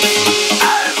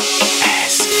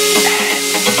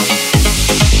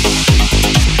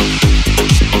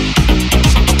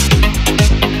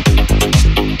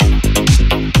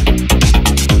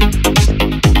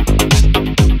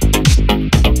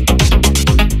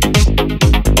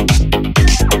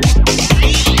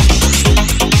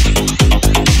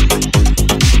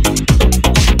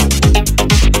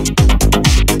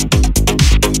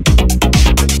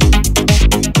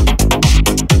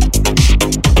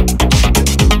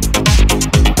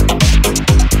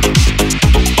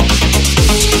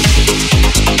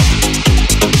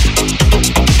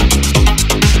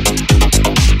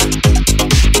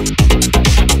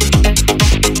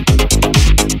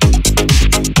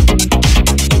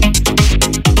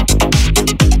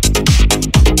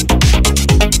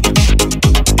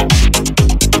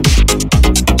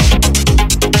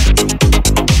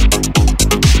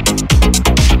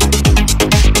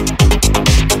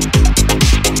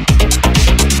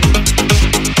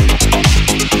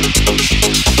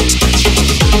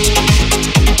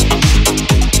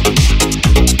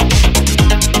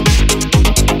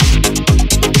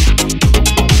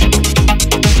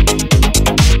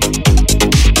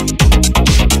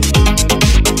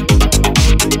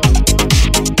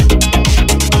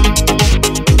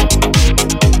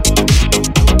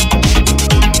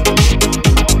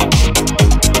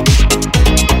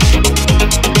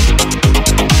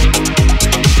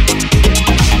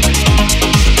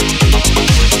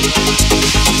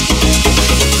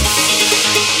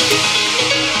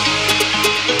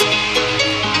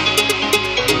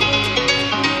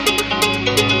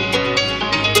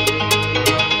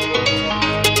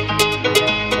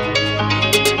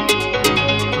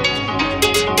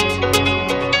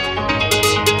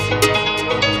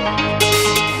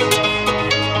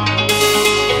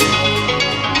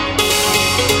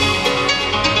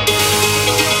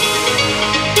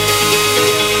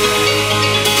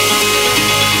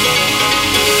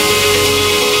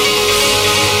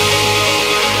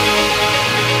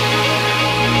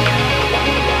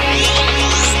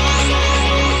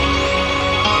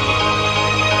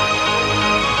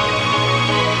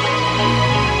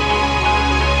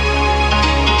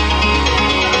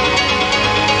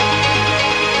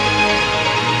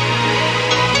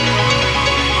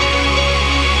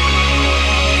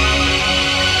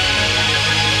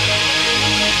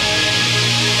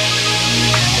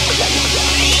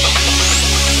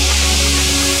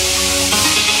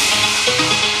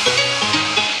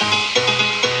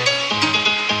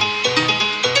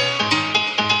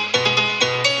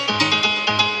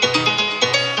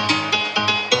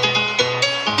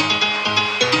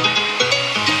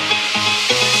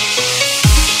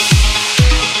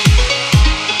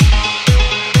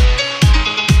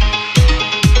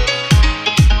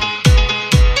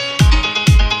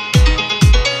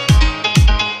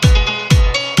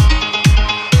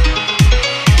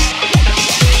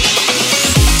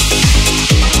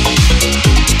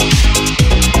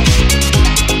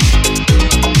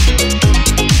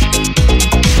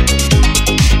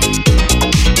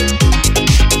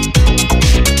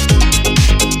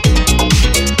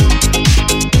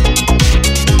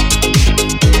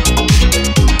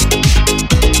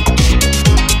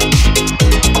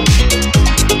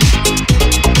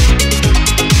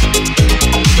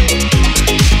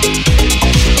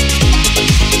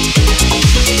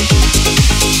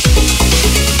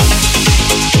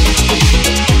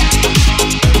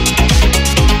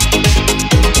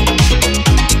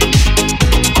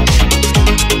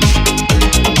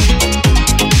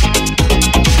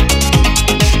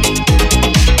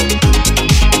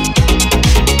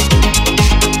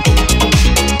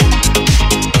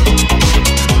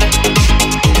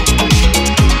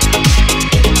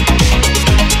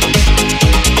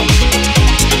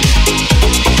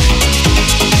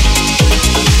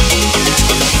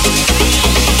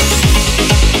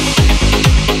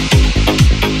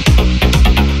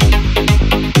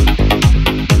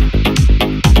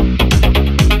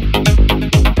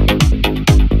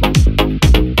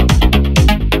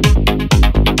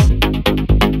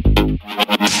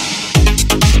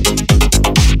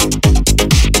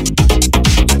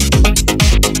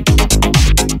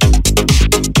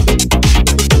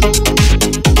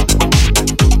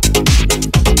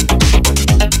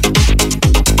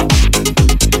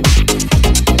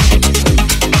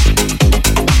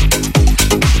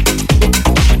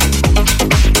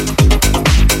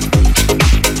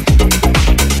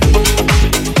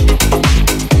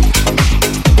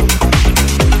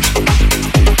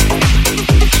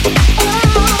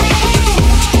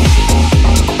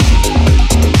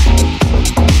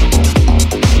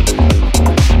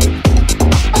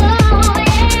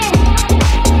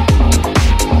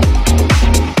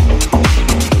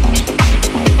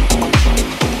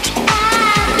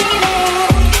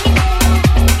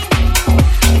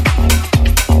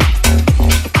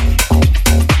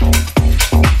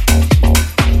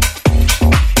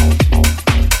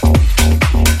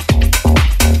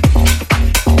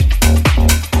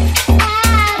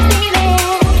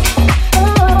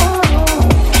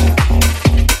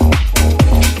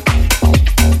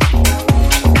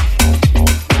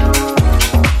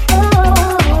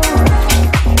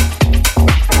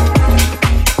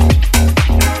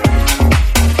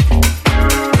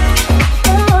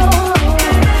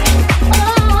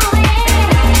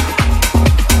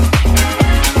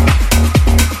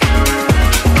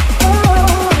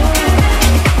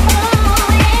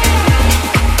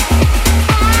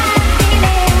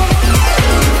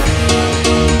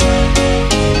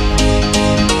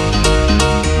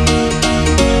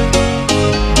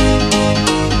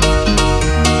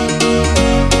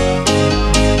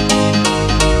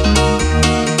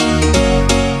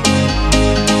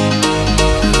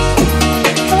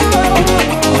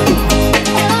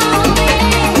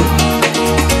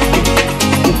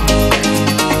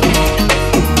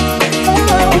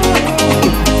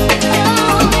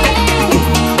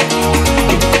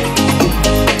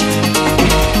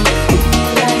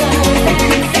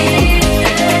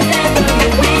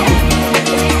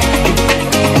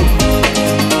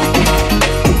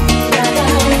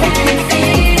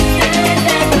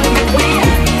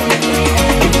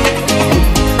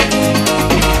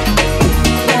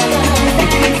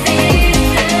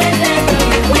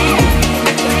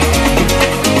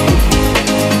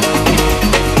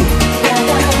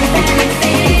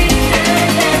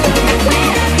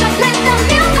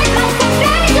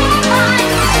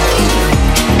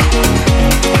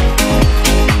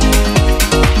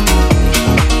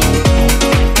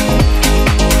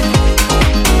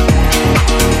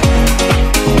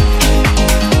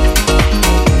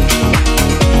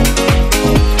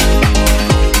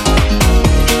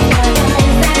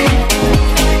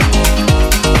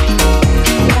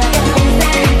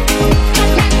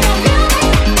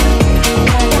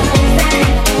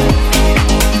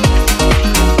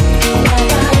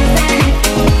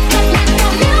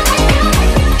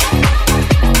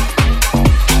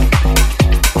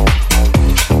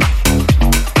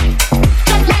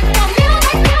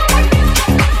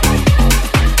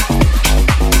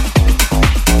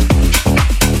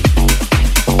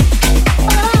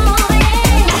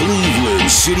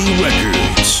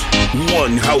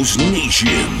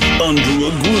 under a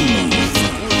groove.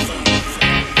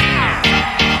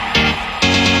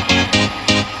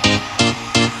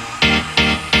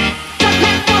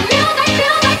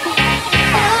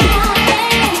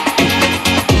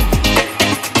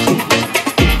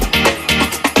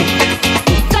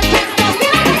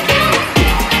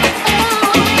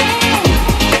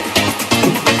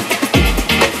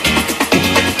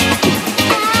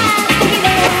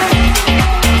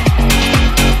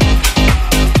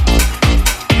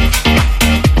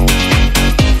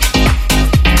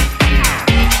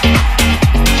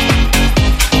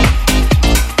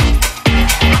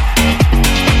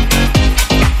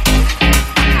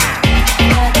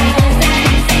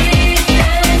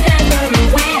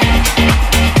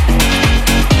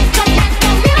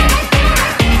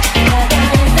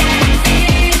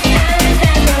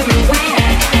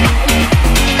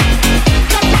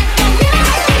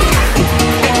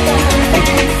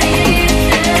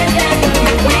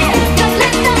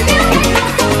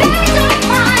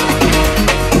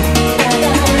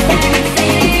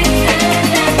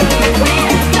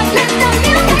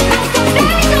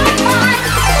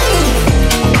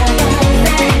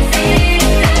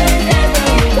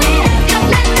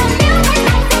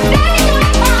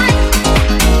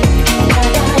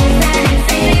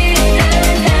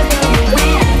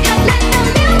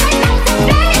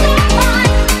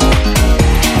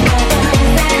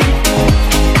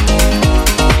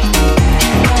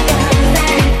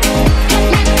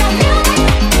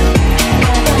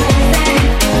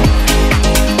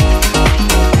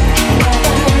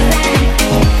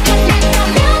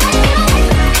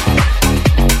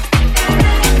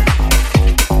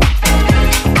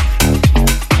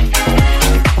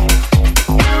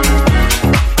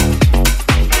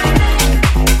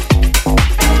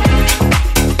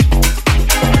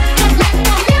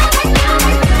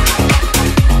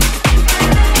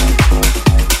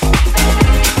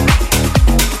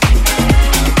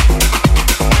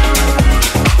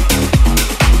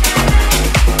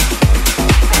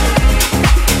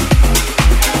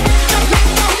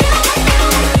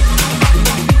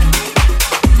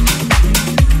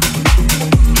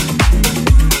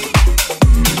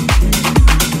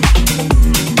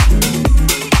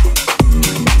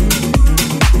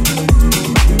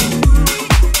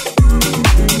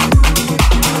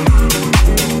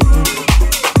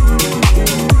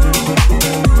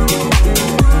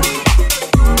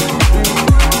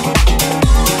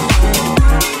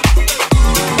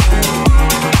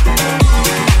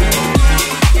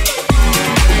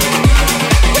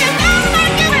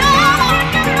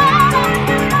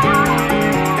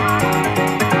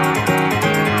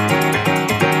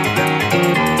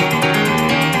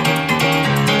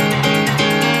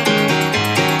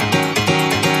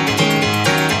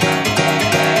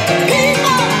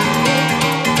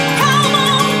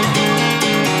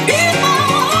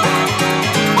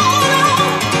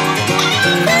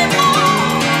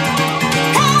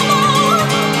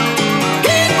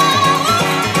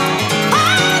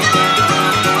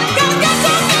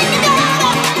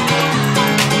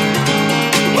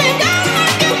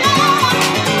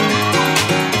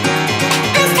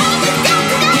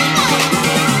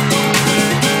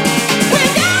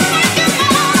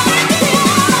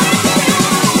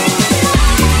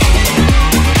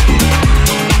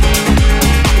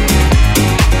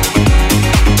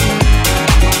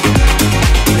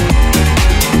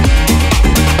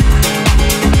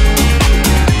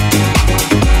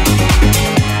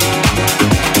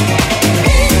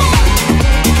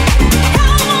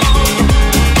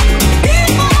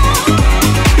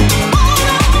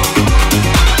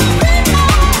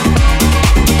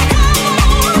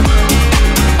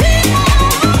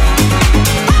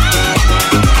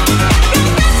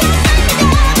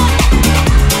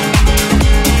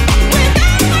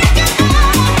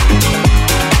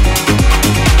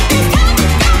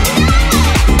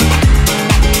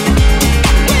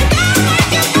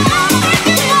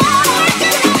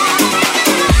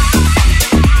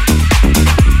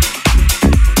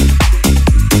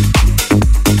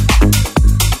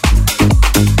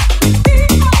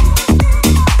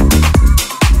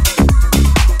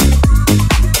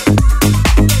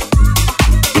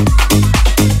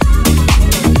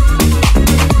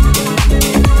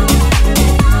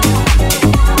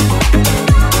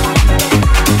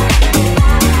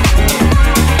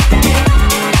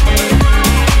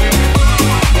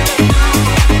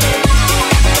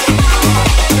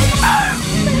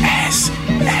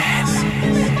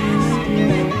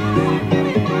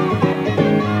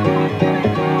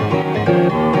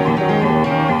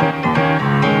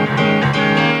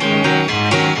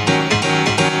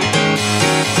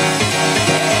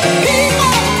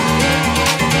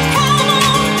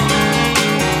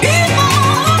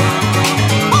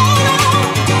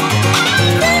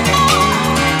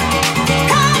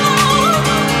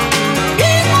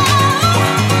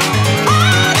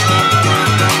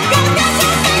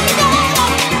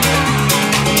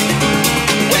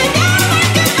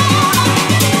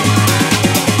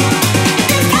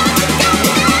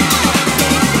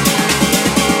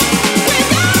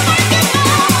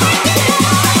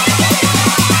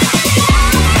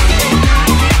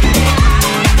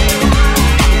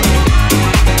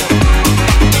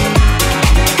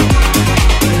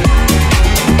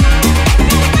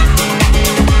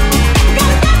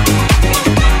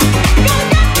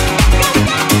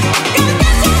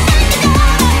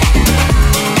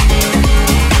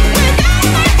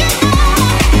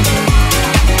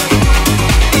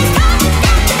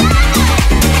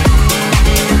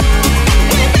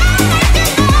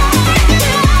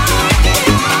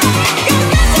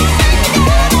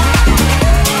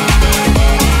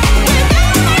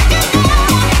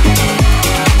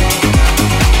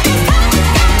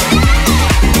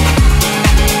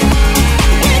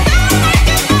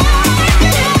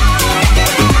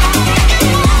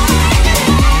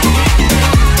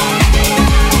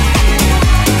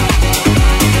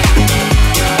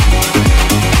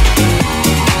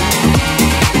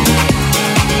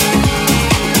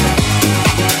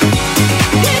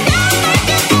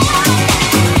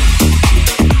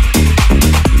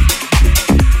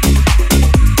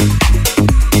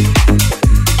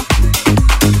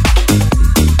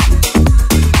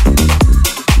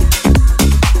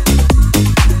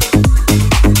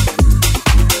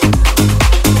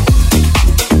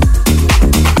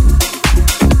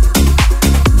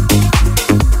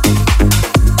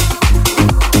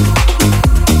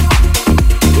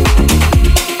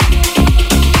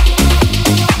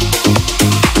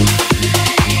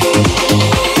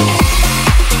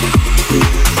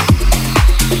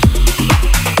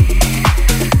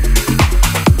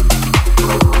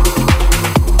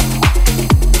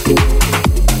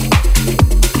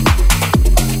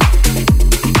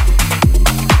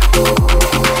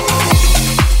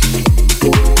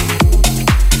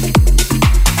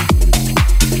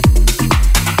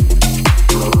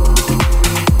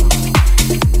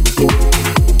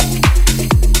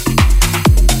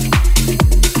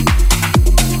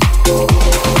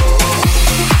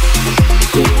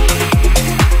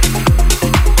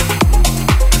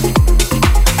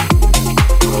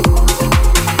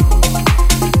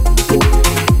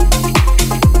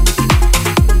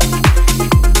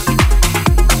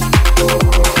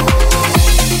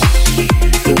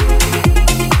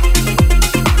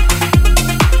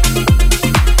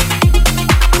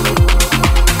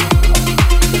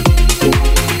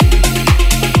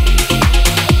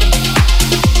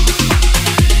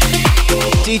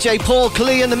 DJ Paul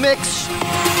Klee in the mix.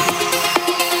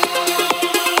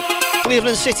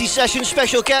 Cleveland City Session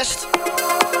special guest.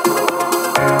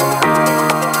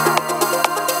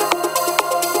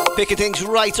 Picking things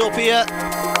right up here.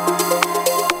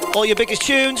 All your biggest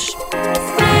tunes. On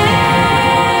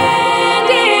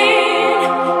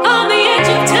the edge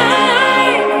of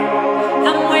time,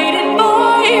 I'm waiting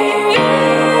for you.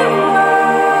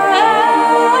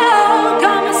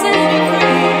 Come and set me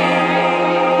free.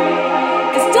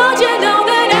 'Cause don't you know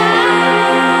that I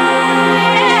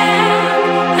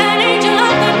am an angel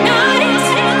of the night?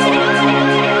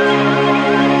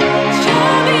 Show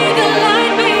me the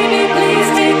light, baby. Please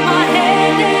take my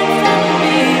hand and follow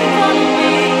me, follow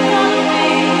me, follow me,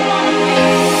 follow me.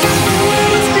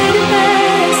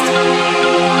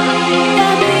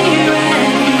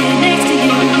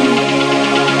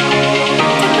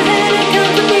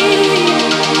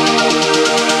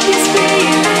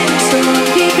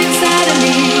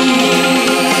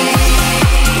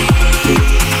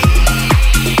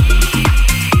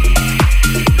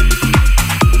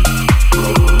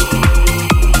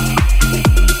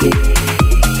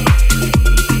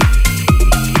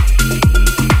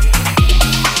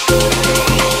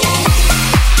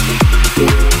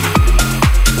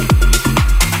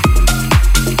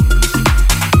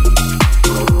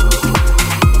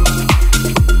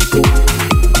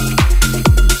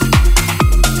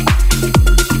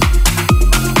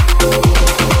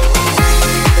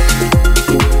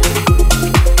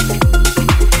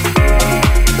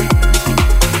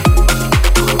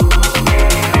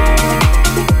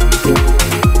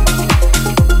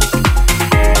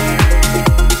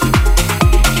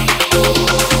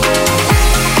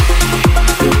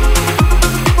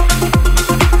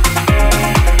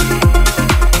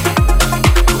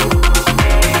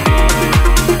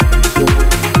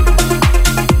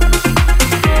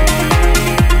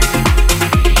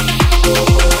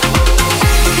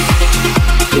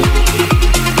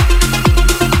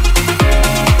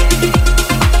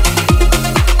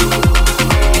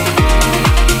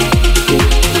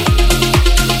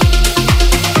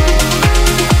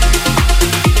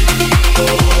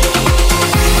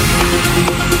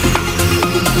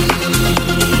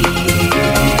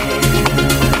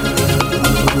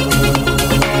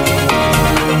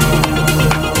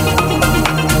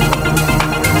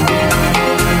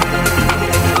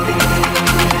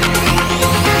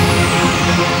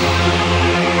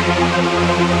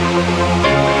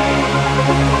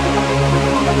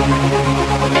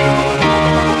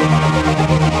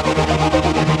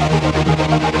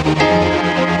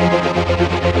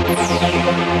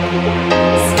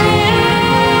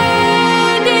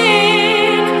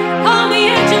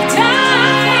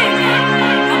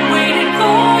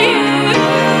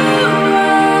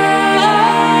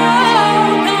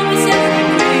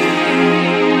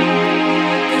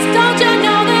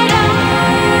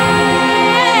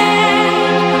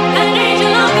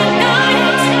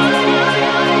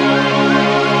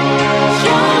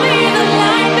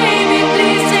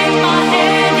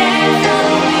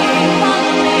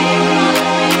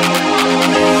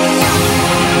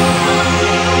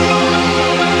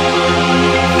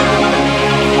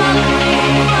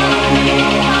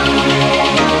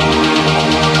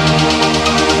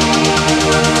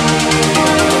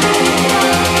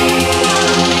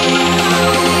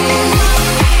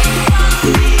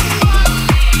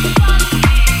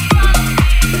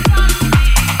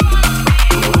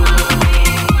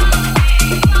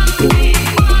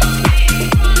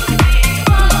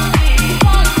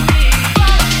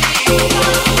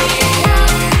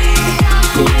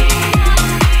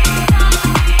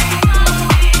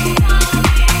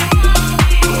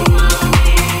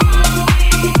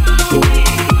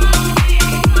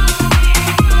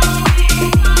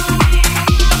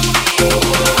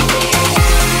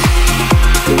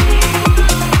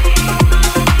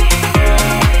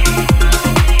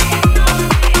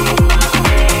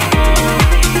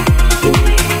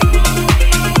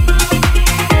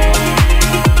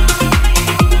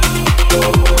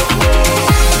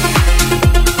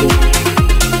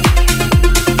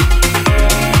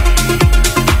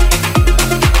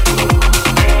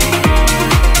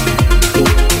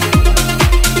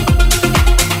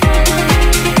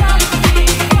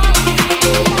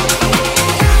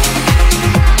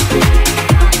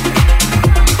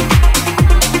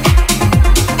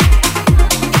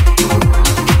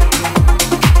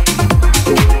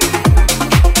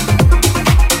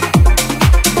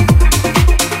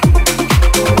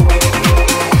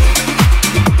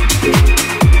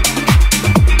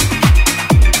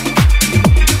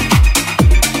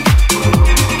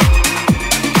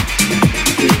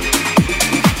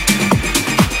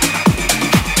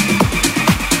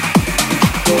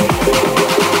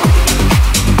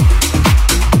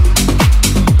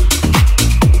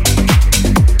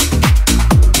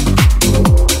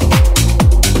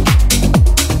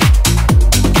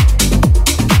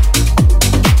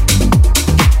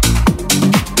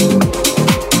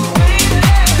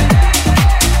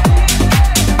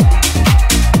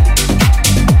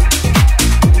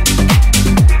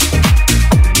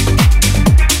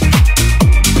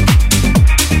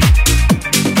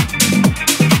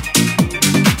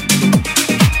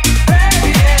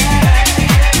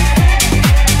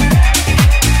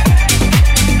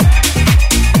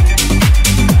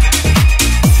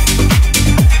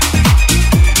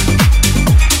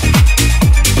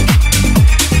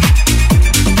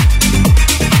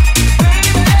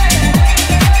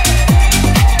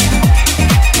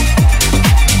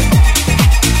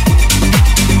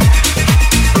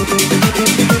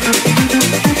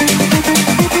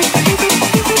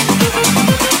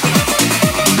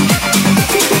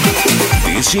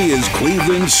 This is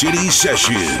Cleveland City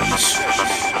Sessions.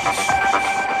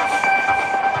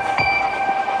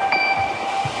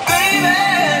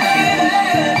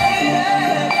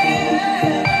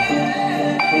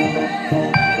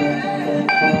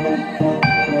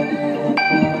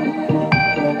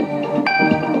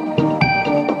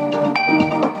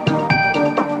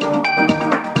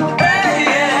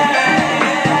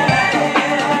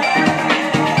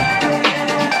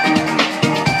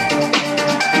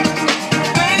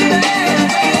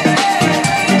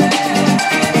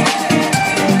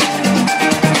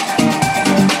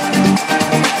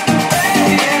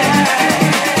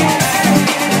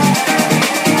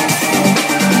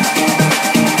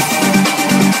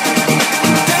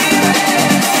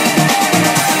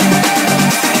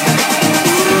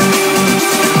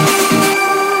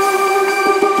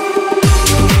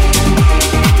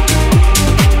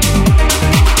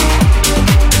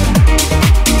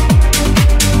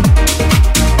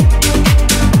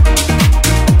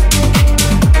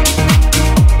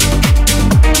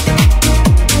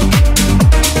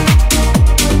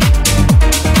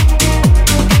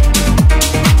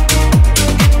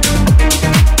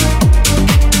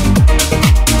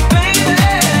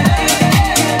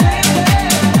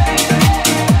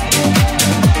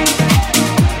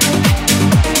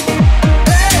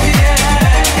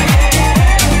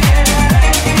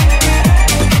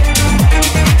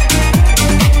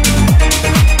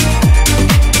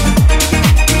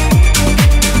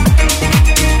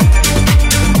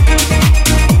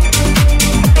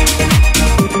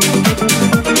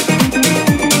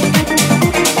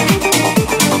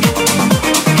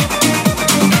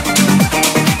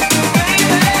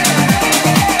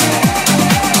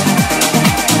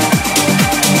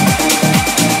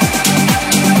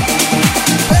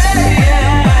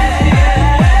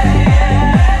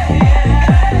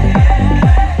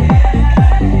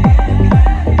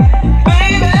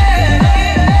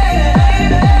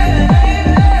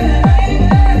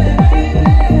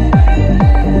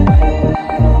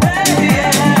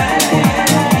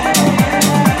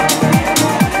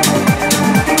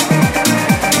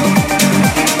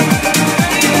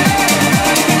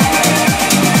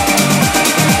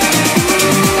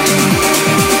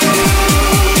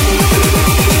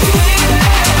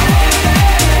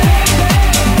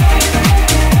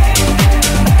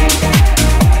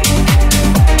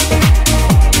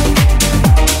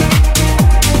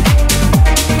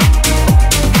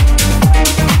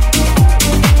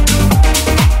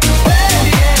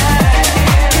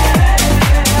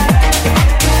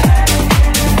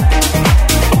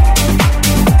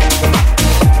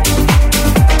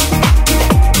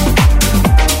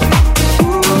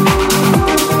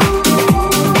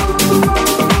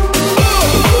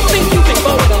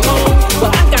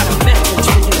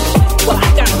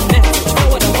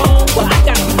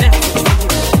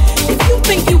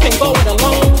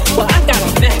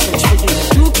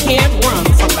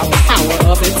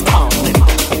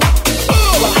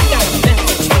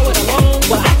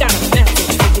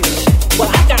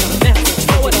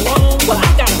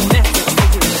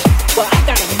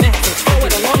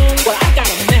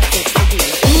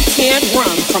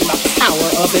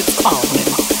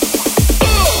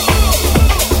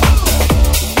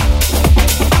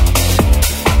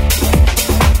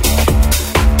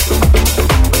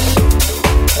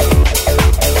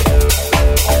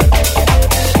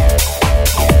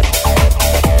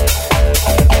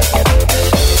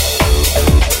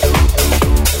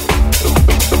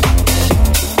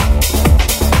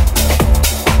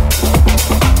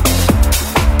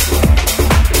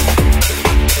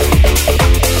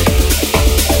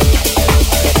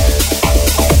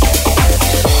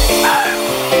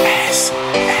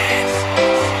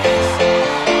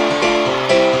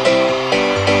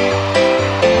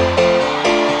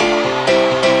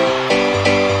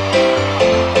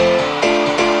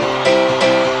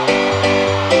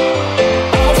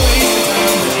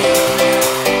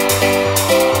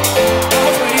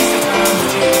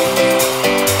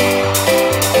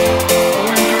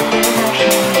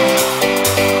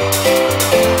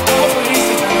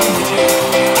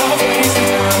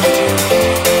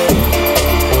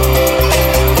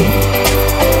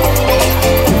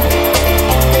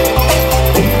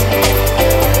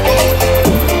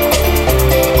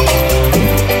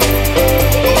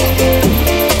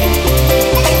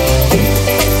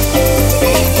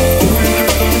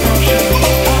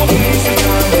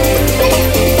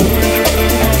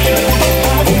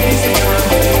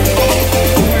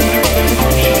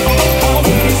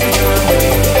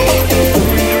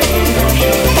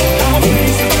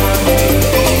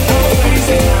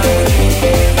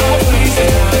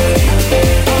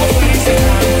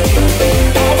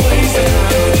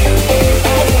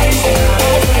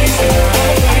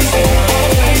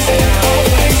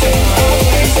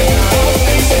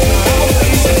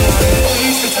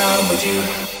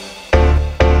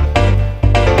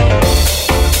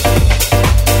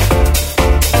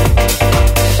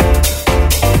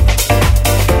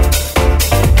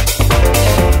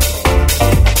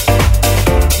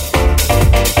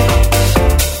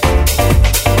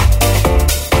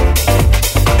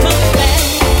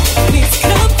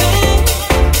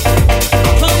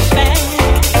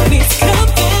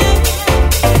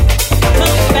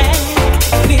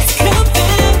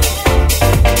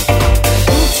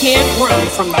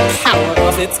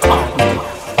 it's called.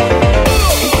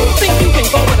 Think you can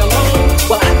go it alone?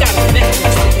 Well, I got a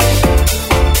message for you.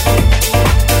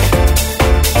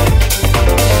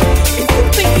 If you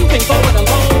think you can go it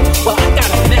alone, well, I got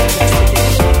a message for you.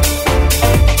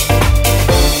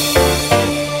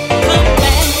 Come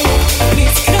back,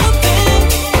 please come back.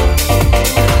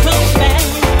 Come back,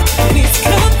 please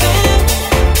come back.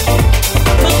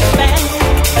 Come back,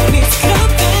 please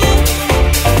come back.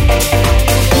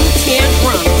 You can't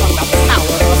run from the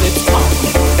power of its calling.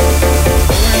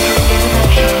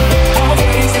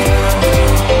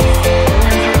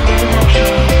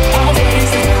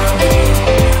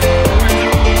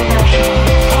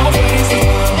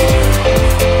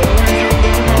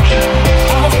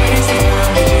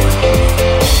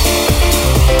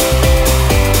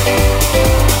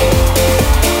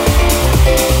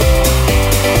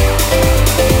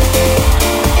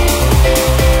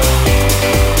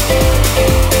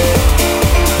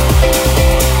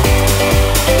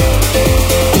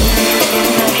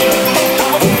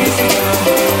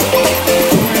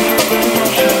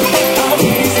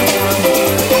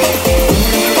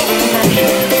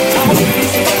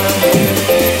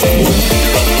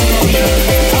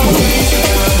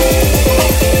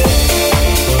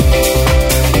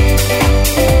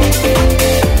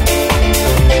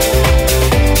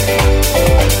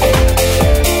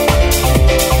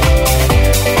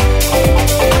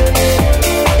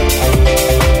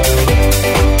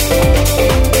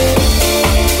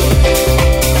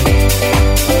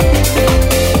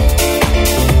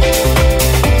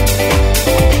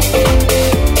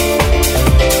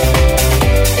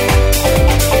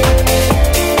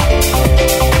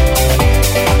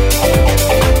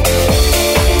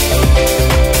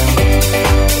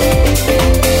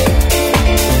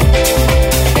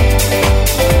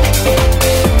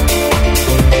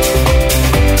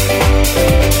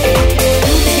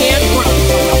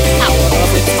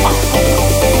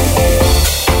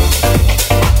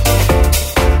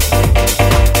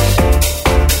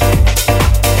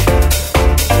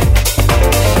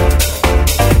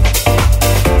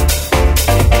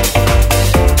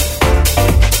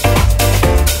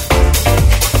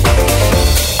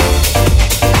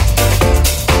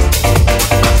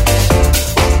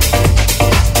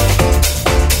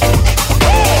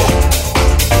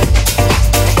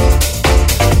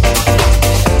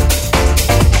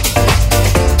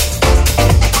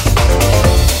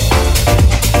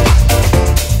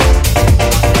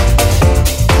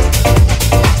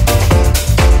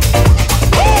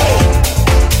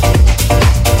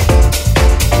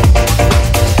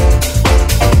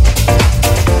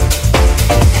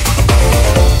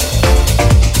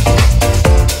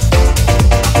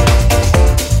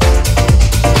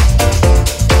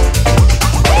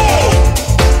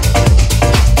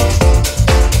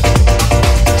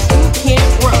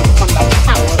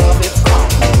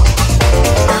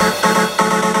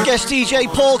 DJ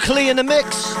Paul Klee in the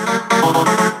mix.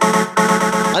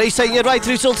 And he's taking it right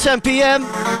through till 10 p.m.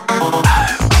 Woo!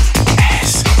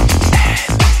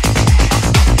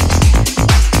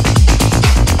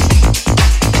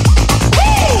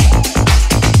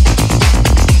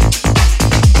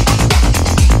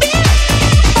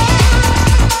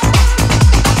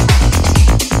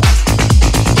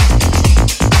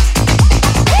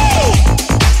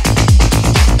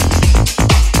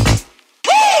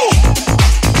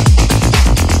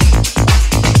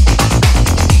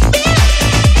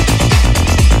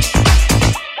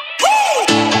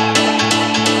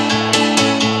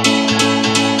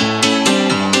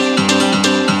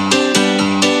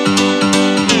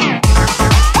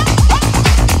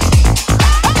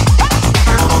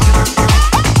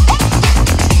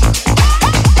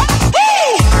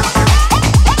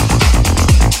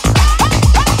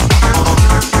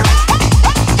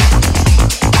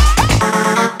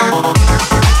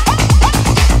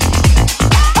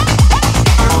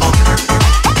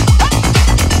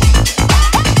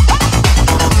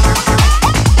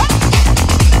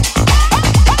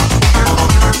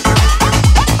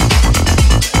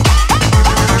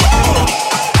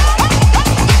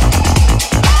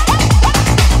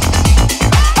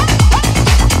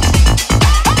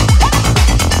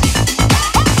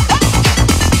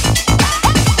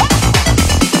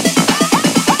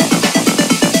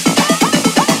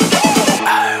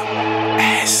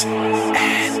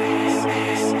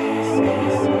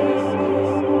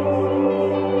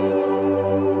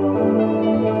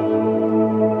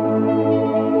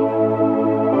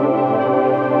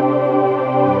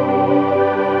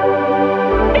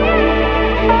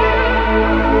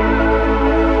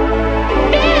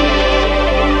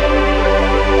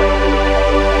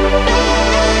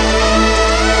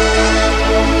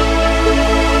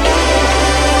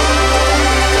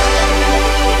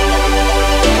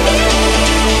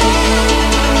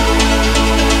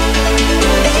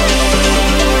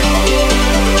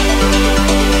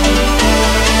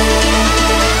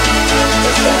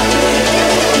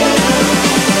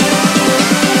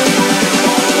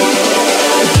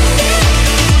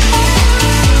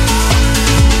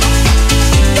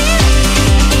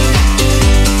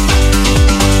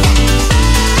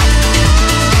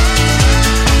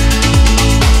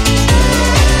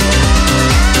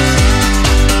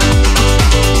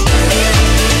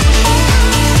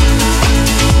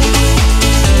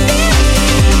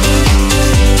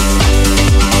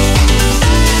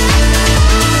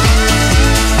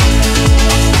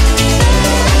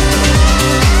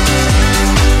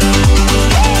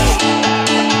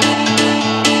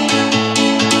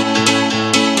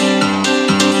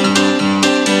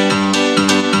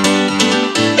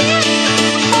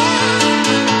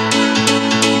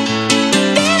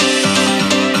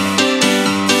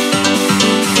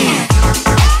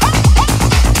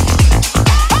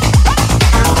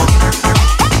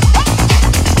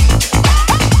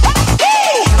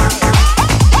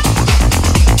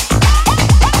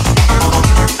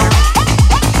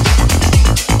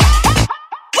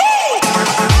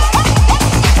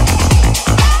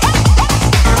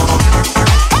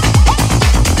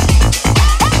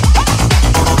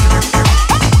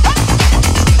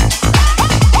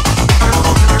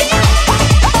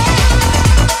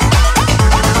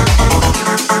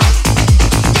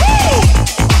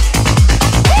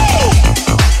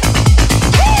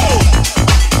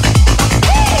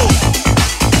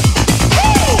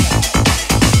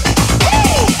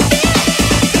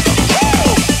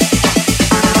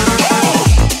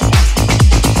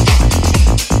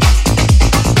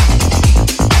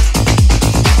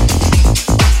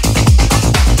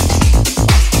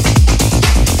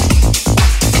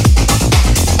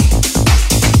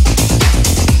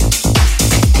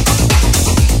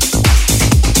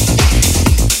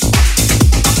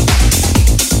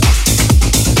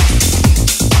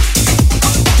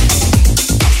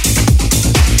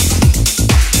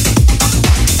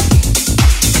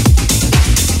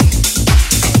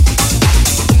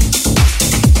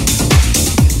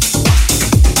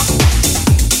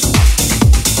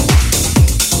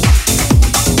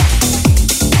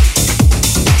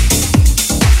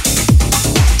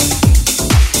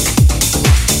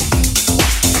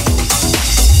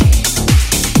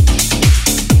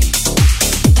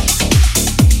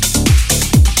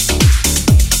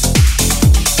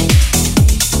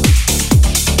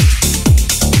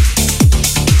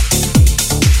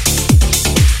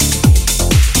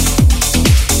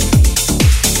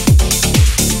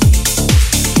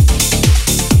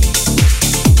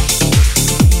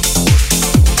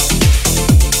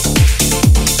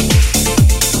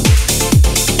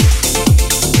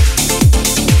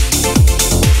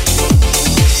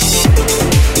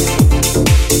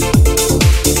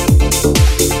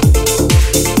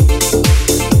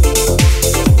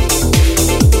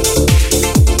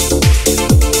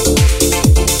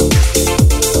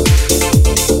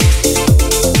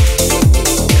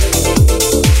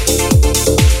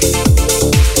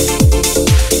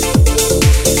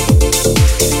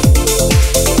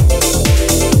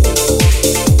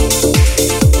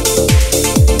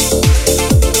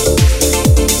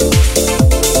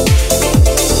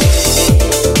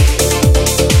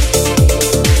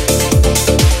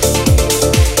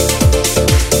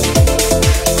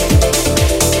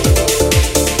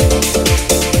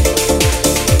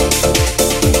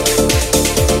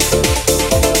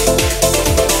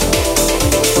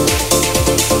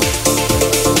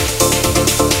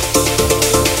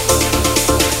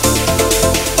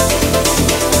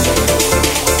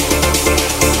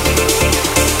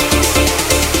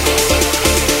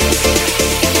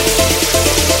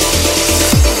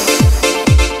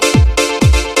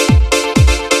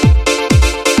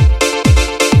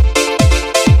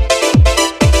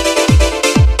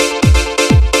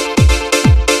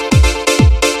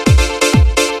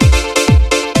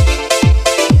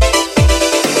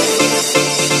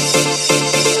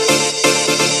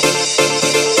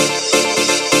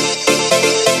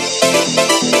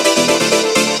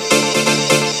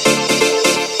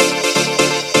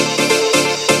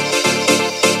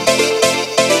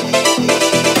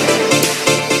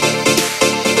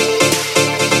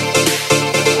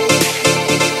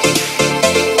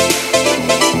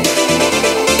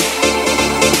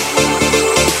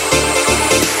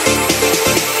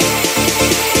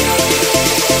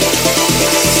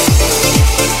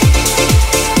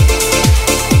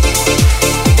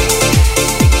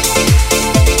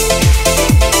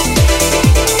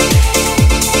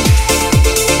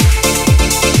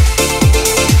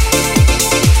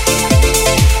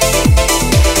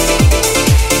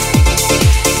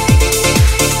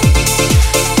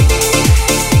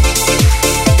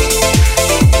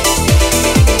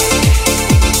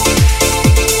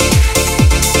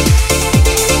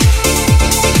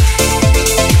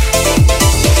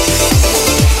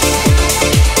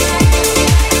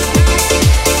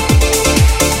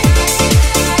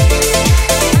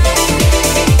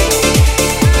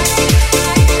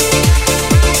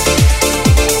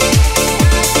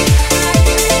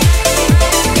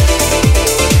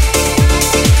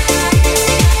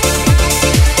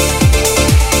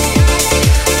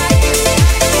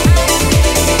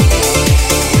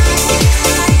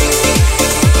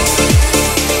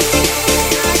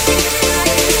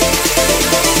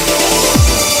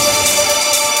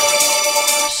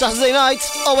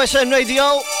 right, OSN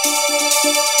Radio.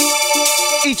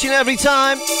 Each and every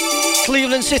time,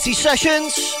 Cleveland City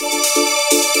Sessions.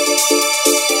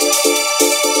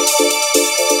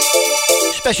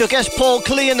 Special guest Paul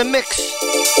Klee in the mix.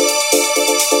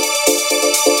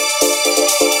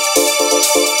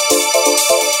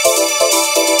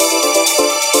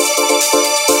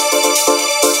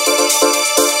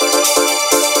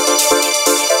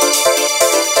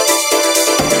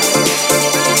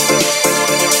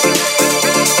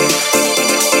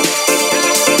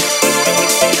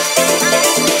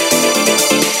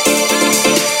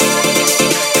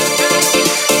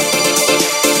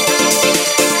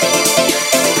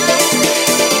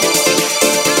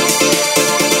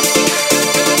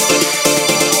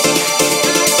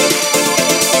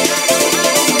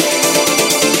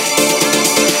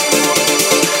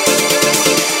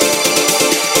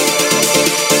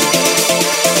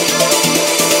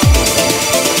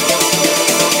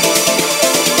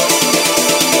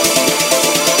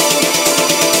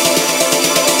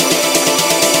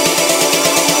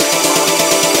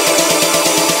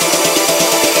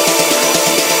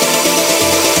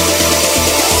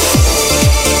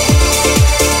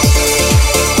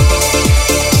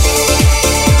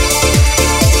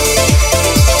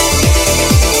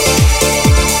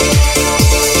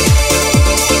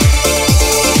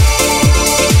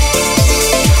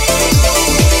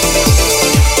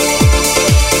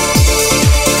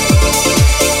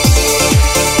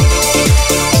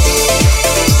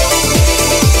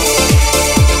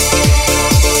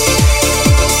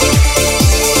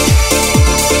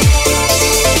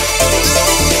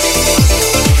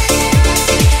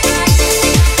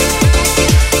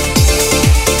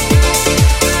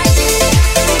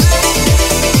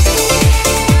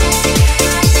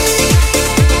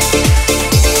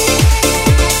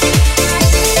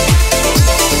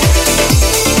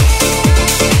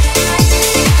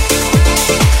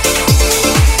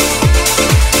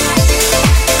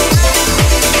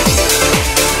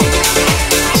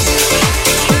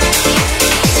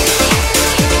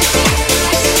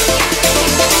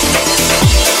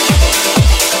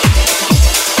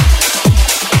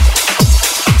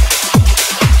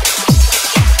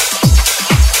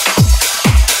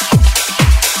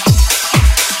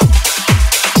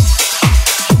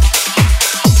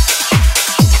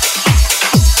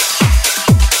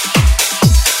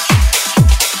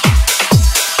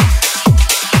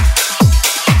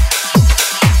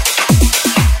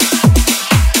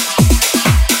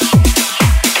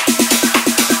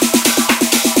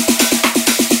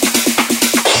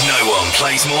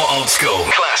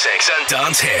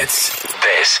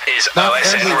 Not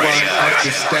everyone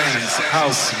understands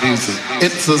house music.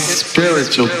 It's a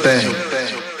spiritual thing,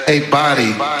 a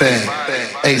body thing,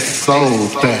 a soul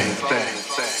thing.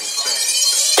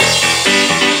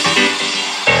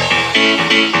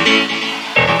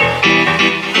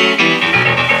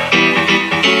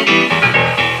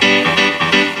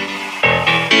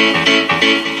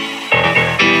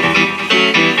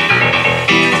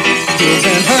 You've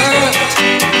been hurt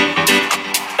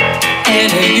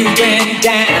and you've been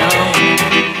down.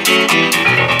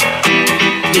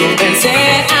 You've been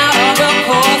set out of the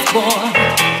course board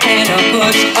and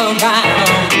pushed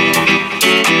around.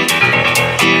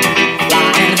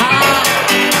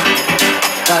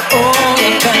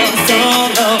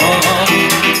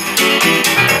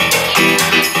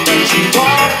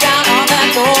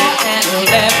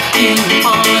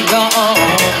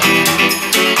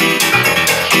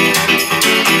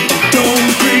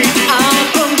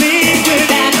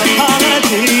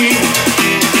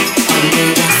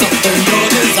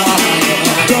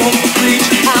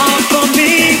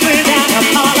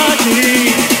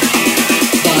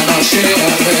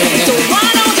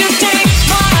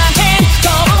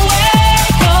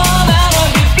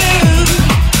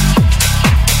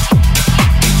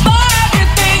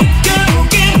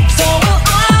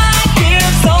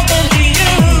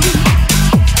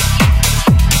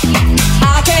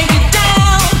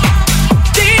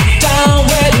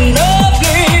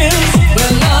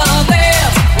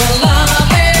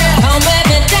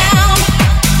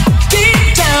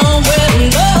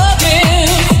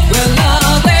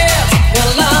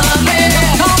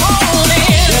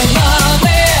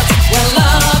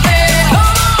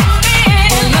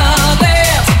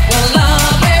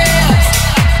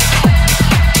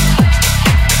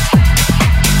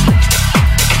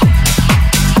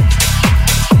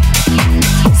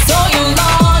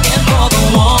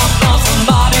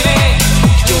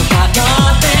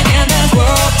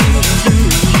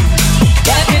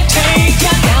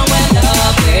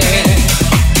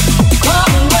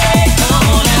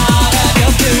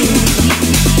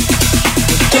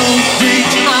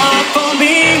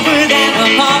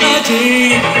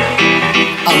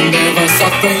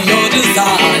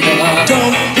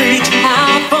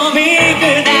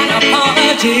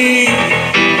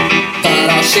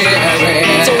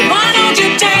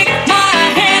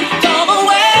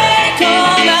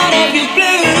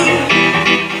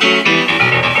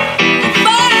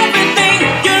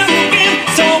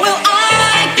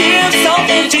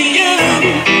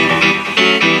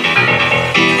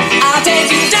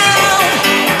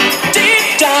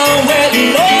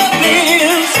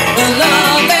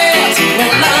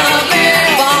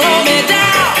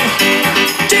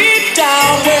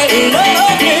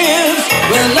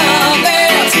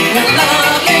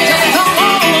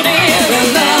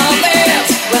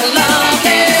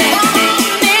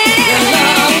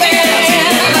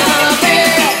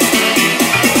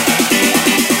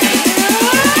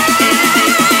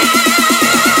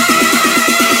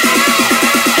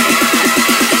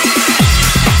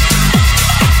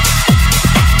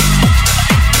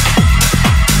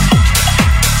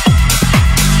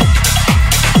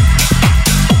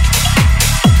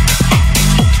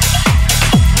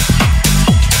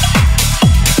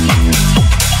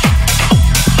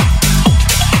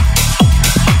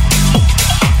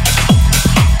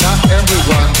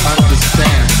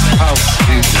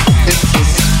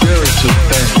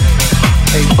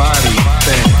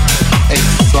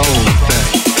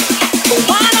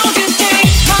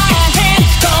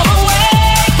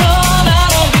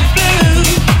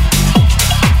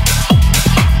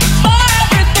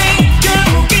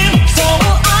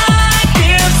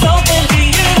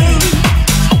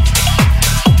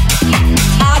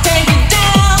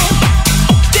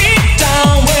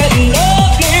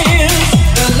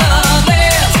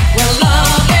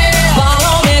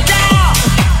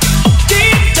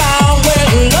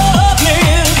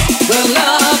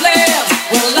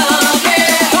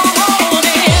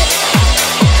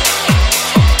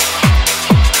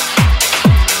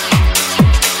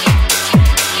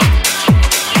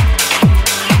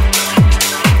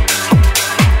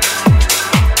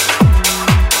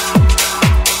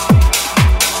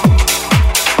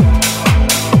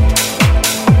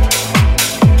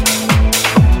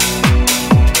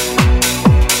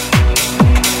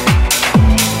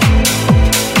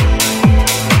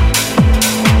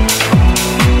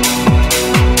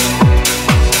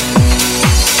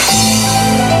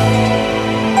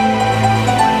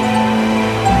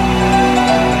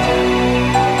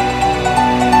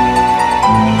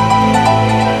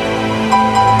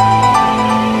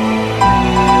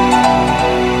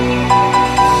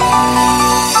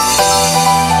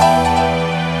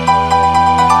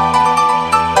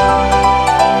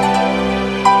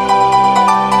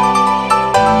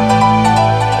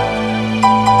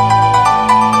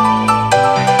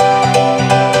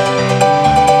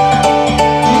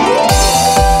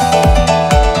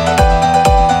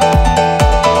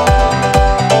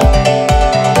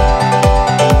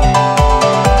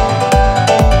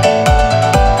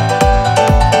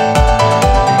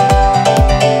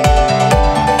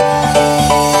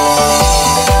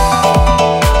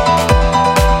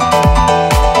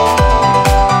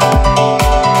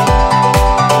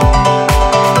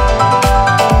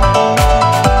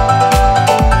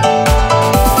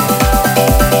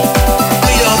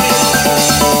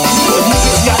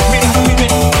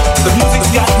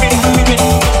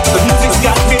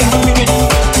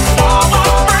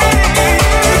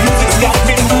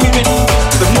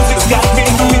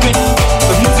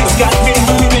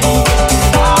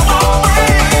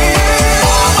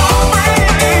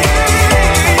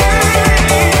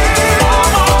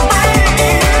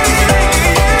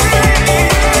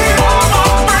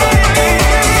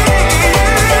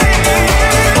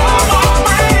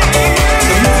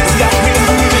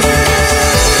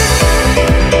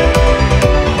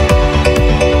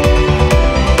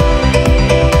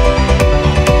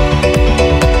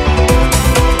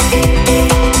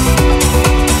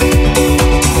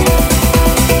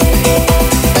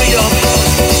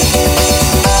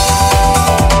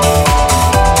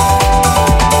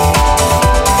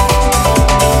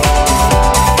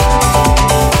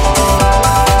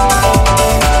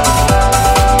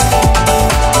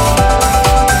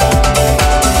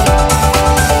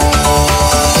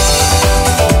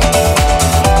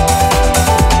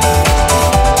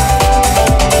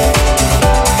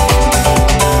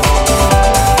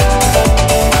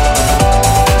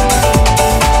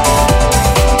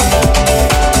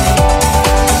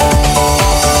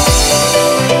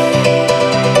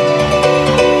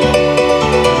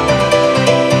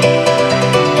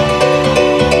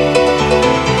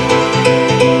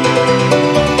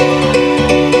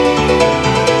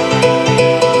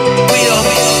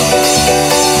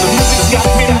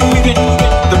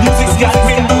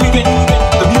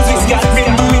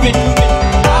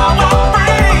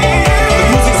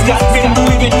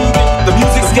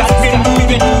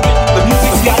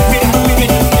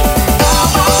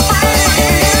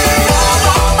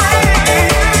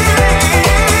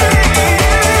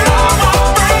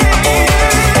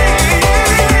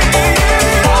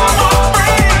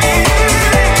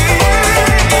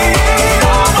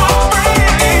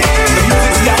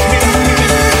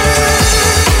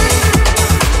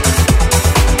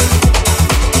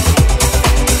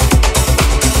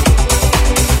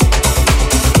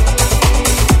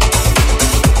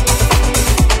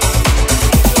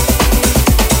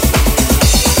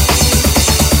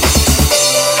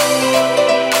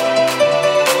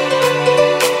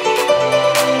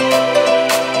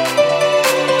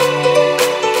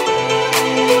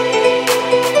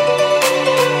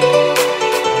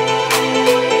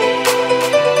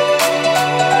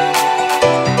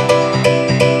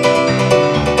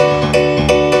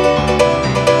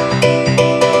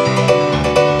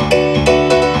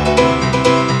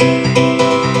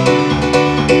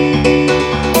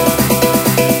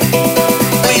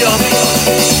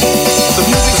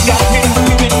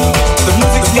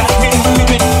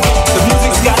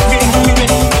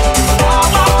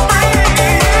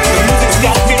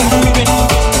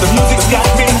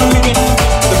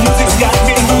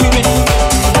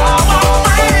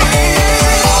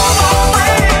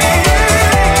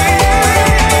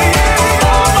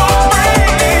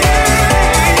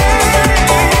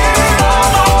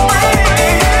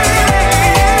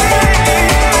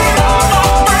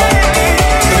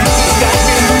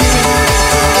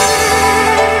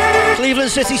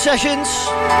 Sessions.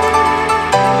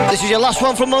 This is your last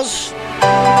one from us. I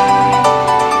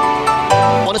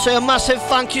want to say a massive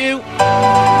thank you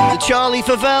to Charlie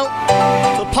Favell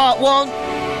for part 1.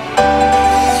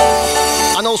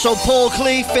 And also Paul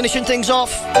Clee finishing things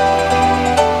off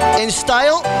in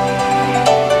style.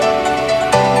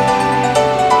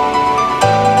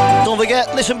 Don't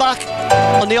forget, listen back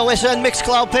on the OSN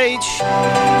Mixcloud page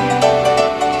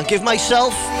and give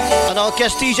myself and our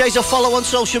guest DJs a follow on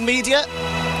social media,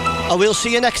 and we'll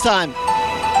see you next time.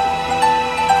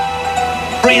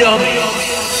 Freedom.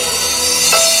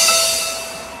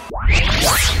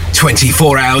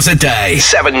 24 hours a day,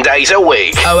 7 days a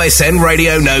week. OSN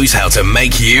Radio knows how to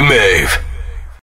make you move.